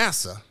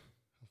Massa,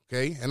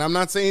 and I'm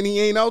not saying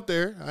he ain't out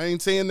there. I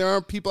ain't saying there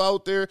aren't people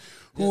out there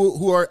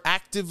who are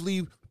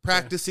actively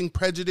practicing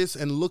prejudice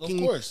and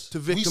looking to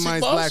victimize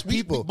black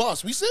people.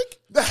 Boss, we sick?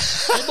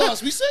 Hey,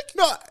 boss, we sick?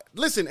 No,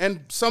 listen,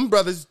 and some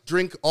brothers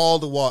drink all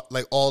the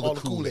all the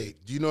Kool-Aid.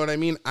 Do you know what I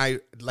mean? I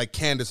like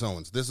Candace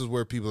Owens. This is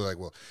where people are like,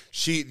 well,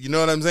 you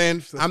know what I'm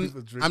saying?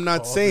 I'm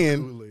not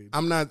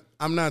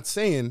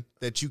saying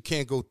that you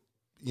can't go,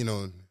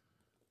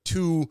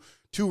 too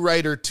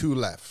right or too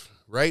left,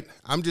 right?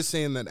 I'm just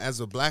saying that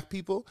as a black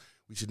people,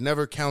 we should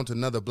never count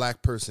another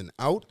black person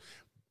out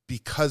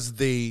because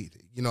they,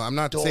 I'm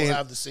not don't saying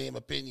have the same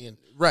opinion,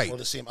 right, or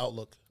the same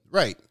outlook,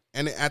 right.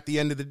 And at the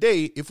end of the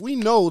day, if we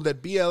know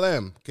that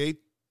BLM,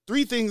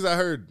 3 things I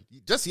heard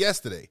just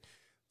yesterday,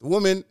 the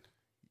woman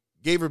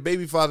gave her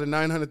baby father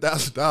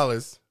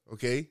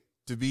 $900,000,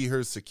 to be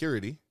her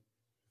security,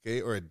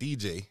 or a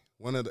DJ,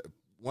 one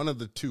of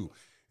the two,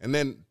 and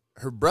then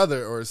her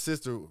brother or her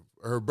sister,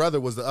 her brother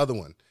was the other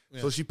one.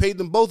 Yeah. So she paid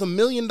them both $1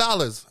 million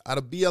out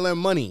of BLM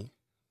money,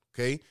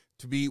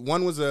 to be,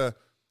 one was a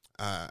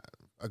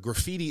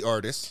graffiti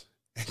artist,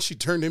 and she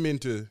turned him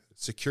into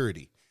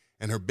security.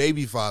 And her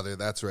baby father,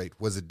 that's right,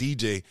 was a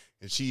DJ,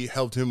 and she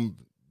helped him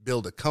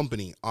build a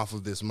company off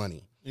of this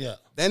money. Yeah.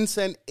 Then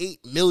sent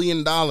 $8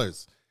 million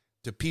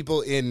to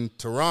people in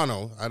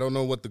Toronto. I don't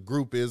know what the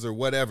group is or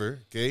whatever,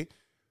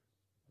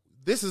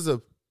 This is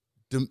a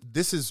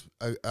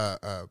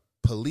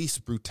police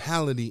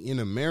brutality in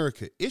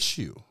America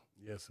issue.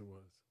 Yes, it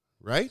was.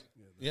 Right?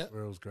 Yeah.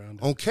 Where it was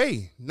grounded.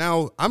 Okay.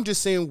 Now, I'm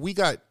just saying we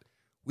got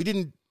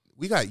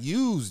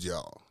used,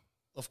 y'all.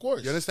 Of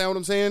course. You understand what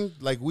I'm saying?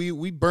 Like,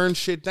 we burned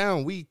shit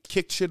down. We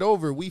kicked shit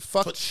over. We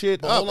fucked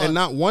shit up. And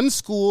not one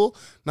school,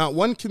 not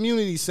one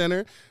community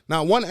center,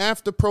 not one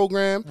after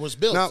program was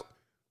built. Now,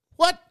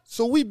 what?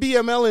 So we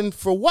BMLing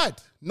for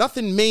what?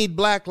 Nothing made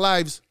black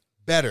lives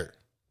better.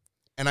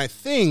 And I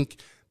think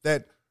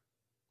that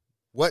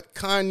what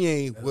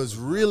Kanye was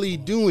really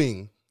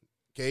doing,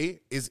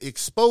 is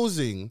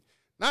exposing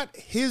not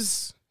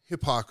his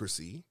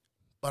hypocrisy,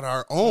 but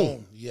our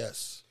own.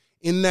 Yes.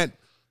 In that,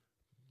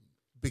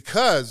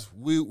 because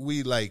we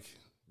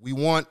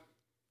want,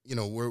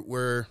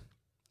 we're,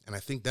 and I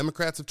think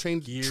Democrats have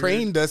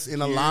trained us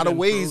in a lot of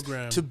ways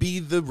to be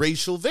the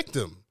racial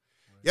victim.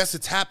 Yes,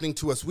 it's happening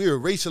to us. We are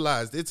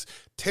racialized. It's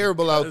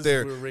terrible out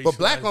there. But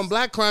black on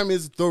black crime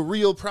is the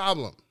real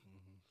problem.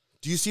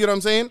 Do you see what I'm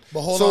saying?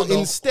 But hold on.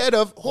 Instead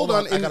of, hold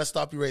on. I got to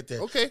stop you right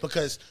there. Okay.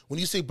 Because when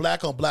you say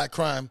black on black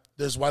crime,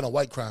 there's white on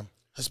white crime.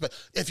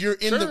 If you're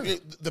in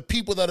the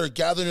people that are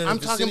gathered in I'm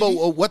talking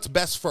about what's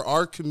best for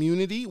our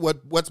community,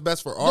 what's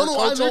best for our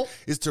culture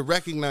is to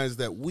recognize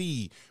that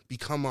we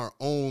become our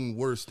own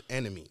worst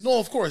enemies. No,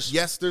 of course.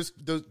 Yes,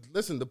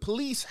 listen, the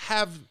police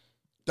have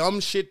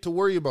dumb shit to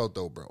worry about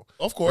though, bro.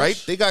 Of course.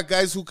 Right? They got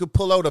guys who could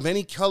pull out of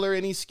any color,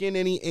 any skin,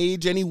 any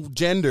age, any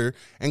gender,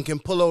 and can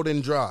pull out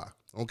and draw.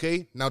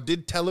 Okay. Now,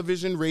 did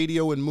television,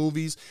 radio, and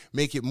movies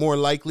make it more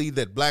likely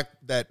that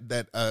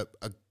a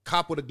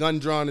cop with a gun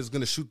drawn is going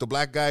to shoot the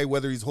black guy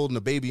whether he's holding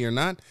a baby or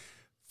not?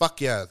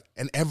 Fuck yeah.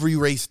 And every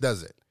race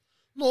does it.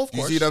 No, of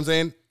course. You see what I'm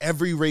saying?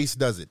 Every race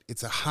does it.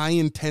 It's a high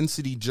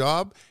intensity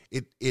job.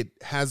 It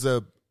has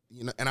a,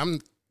 you know, and I'm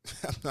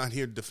not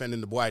here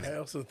defending the white. I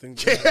also think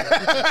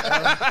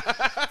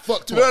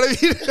Fuck, you know what I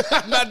mean?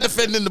 I'm not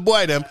defending the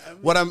white.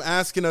 What I'm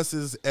asking us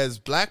is, as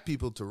black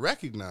people, to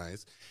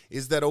recognize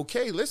is that,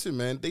 okay, listen,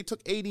 man, they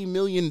took $80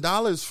 million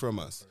from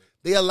us.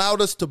 They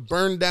allowed us to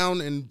burn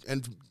down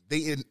and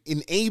they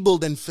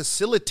enabled and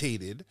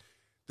facilitated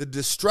the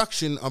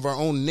destruction of our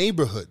own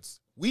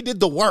neighborhoods. We did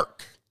the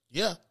work.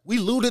 Yeah. We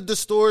looted the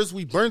stores.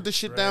 We burned the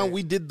shit down.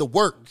 We did the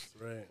work.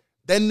 right.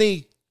 Then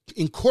they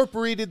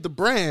incorporated the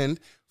brand,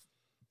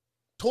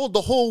 told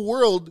the whole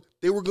world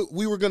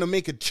we were going to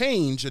make a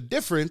change, a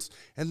difference,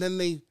 and then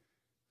they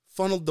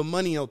funneled the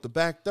money out the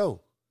back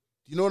door.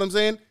 You know what I'm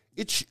saying?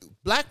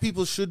 Black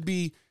people should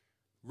be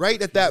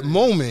right at that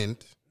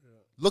moment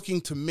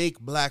looking to make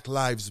black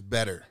lives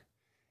better.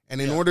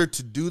 And in order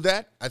to do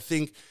that, I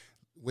think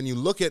when you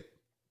look at,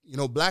 you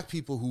know, black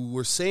people who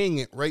were saying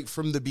it right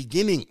from the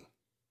beginning,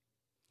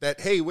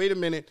 that, hey, wait a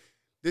minute,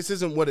 this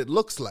isn't what it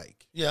looks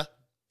like. Yeah.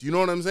 Do you know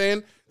what I'm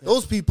saying? Yeah.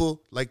 Those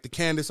people, like the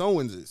Candace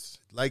Owenses,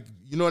 like,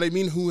 you know what I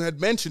mean, who had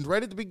mentioned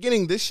right at the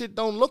beginning, this shit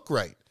don't look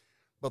right.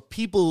 But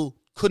people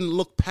couldn't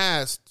look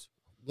past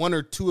one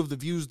or two of the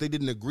views they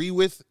didn't agree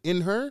with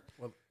in her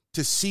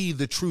to see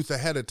the truth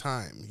ahead of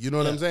time. You know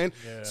what I'm saying?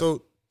 Yeah.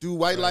 So do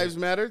white lives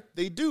matter?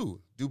 They do.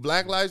 Do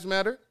black lives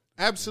matter?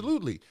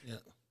 Absolutely. Yeah.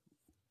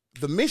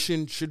 The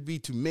mission should be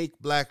to make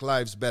black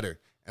lives better.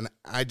 And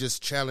I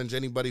just challenge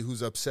anybody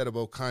who's upset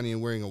about Kanye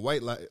wearing a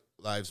White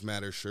Lives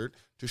Matter shirt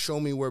to show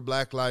me where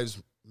Black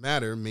Lives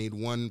Matter made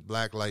one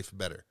black life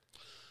better.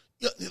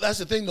 Yeah, that's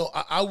the thing, though.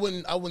 I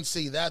wouldn't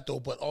say that, though.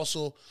 But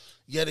also,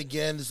 yet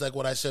again, it's like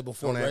what I said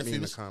before. Don't right? at me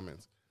in the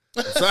comments.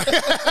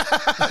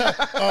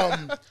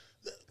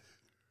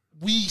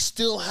 We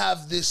still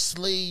have this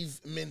slave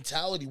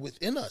mentality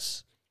within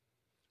us.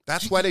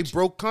 That's why they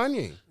broke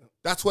Kanye.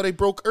 That's why they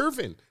broke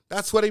Irvin.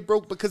 That's why they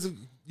broke, because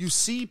you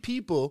see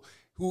people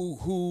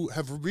who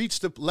have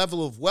reached a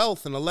level of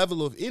wealth and a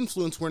level of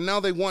influence where now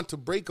they want to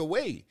break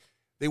away.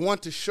 They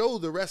want to show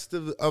the rest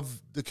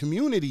of the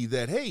community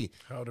that, hey,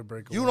 how to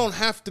break away. You don't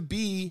have to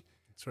be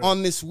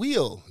on this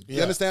wheel.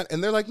 You understand?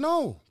 And they're like,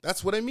 no,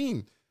 that's what I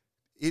mean.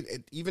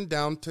 It even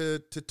down to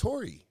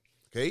Tory.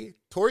 Okay?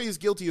 Tory is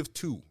guilty of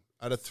 2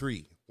 out of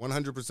 3,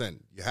 100%.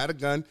 You had a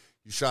gun,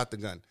 you shot the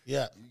gun.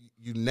 Yeah.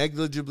 You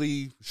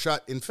negligibly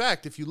shot. In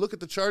fact, if you look at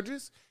the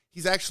charges,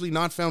 he's actually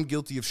not found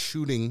guilty of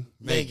shooting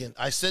Megan.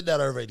 I said that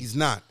already. He's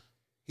not.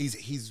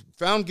 He's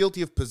found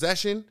guilty of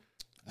possession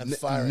and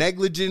firing.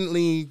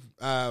 Negligently,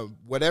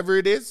 whatever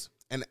it is,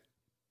 and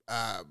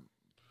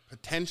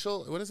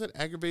potential. What is it?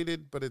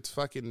 Aggravated, but it's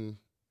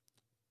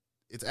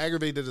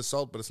aggravated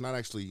assault, but it's not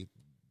actually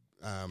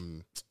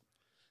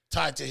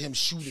tied to him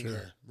shooting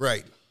her.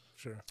 Right.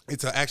 Sure.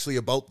 It's actually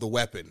about the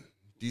weapon.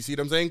 Do you see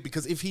what I'm saying?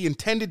 Because if he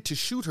intended to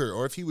shoot her,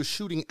 or if he was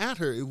shooting at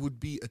her, it would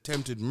be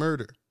attempted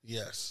murder.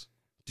 Yes.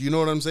 Do you know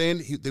what I'm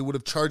saying? They would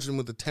have charged him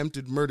with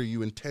attempted murder.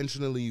 You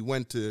intentionally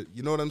went to,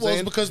 you know what I'm saying?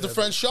 Well, it's because the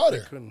friend shot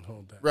her. Couldn't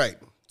hold that. Right.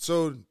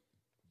 So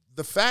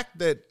the fact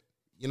that,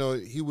 you know,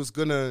 he was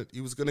gonna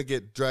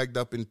get dragged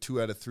up in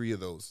 2 out of 3 of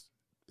those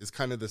is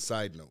kind of the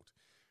side note.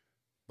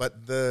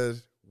 But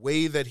the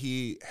way that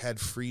he had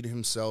freed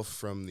himself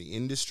from the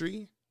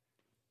industry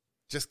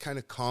just kind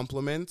of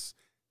complements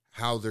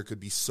how there could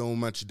be so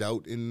much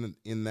doubt in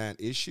that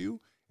issue,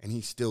 and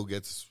he still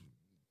gets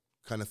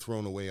kind of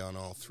thrown away on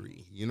all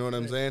 3. You know what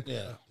I'm saying?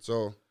 Yeah.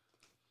 So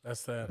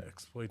that's that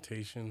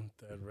exploitation,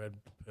 that red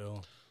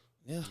pill.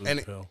 Yeah.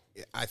 And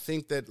I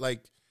think that,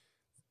 like,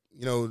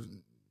 you know,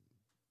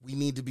 we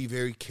need to be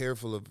very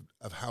careful of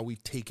how we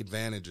take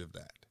advantage of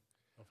that.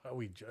 Of how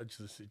we judge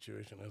the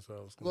situation, that's what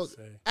I was going to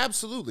say.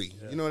 Absolutely.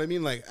 Yeah. You know what I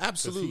mean? Like,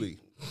 absolutely.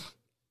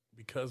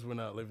 Because we're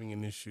not living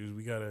in his shoes,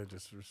 we got to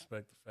just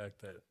respect the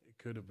fact that it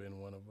could have been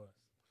one of us.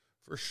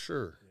 For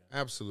sure. Yeah.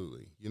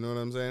 Absolutely. You know what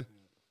I'm saying?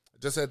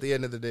 Just at the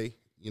end of the day,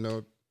 you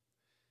know,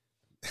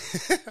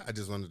 I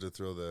just wanted to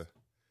throw the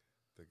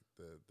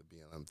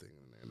BLM thing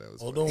in there. That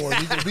was don't worry.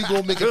 We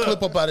going to make a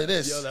clip up out of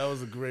this. Yo, that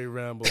was a great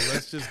ramble.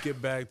 Let's just get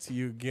back to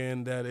you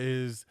again. That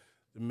is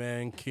the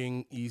man,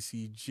 King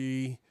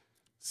ECG,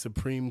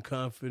 Supreme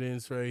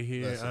Confidence right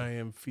here. Listen. I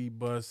am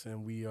Phoebus,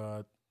 and we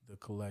are the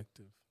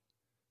collective.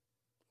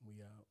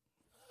 We out.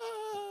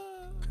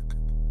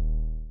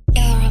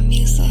 Era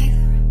Music.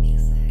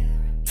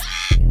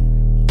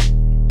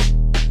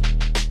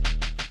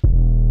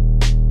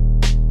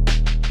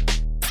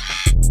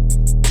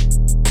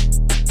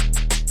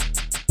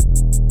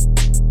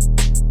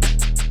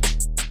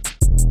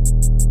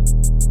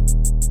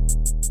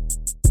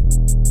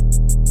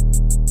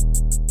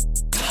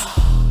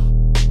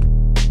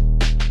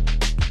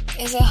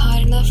 Is it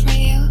hard enough right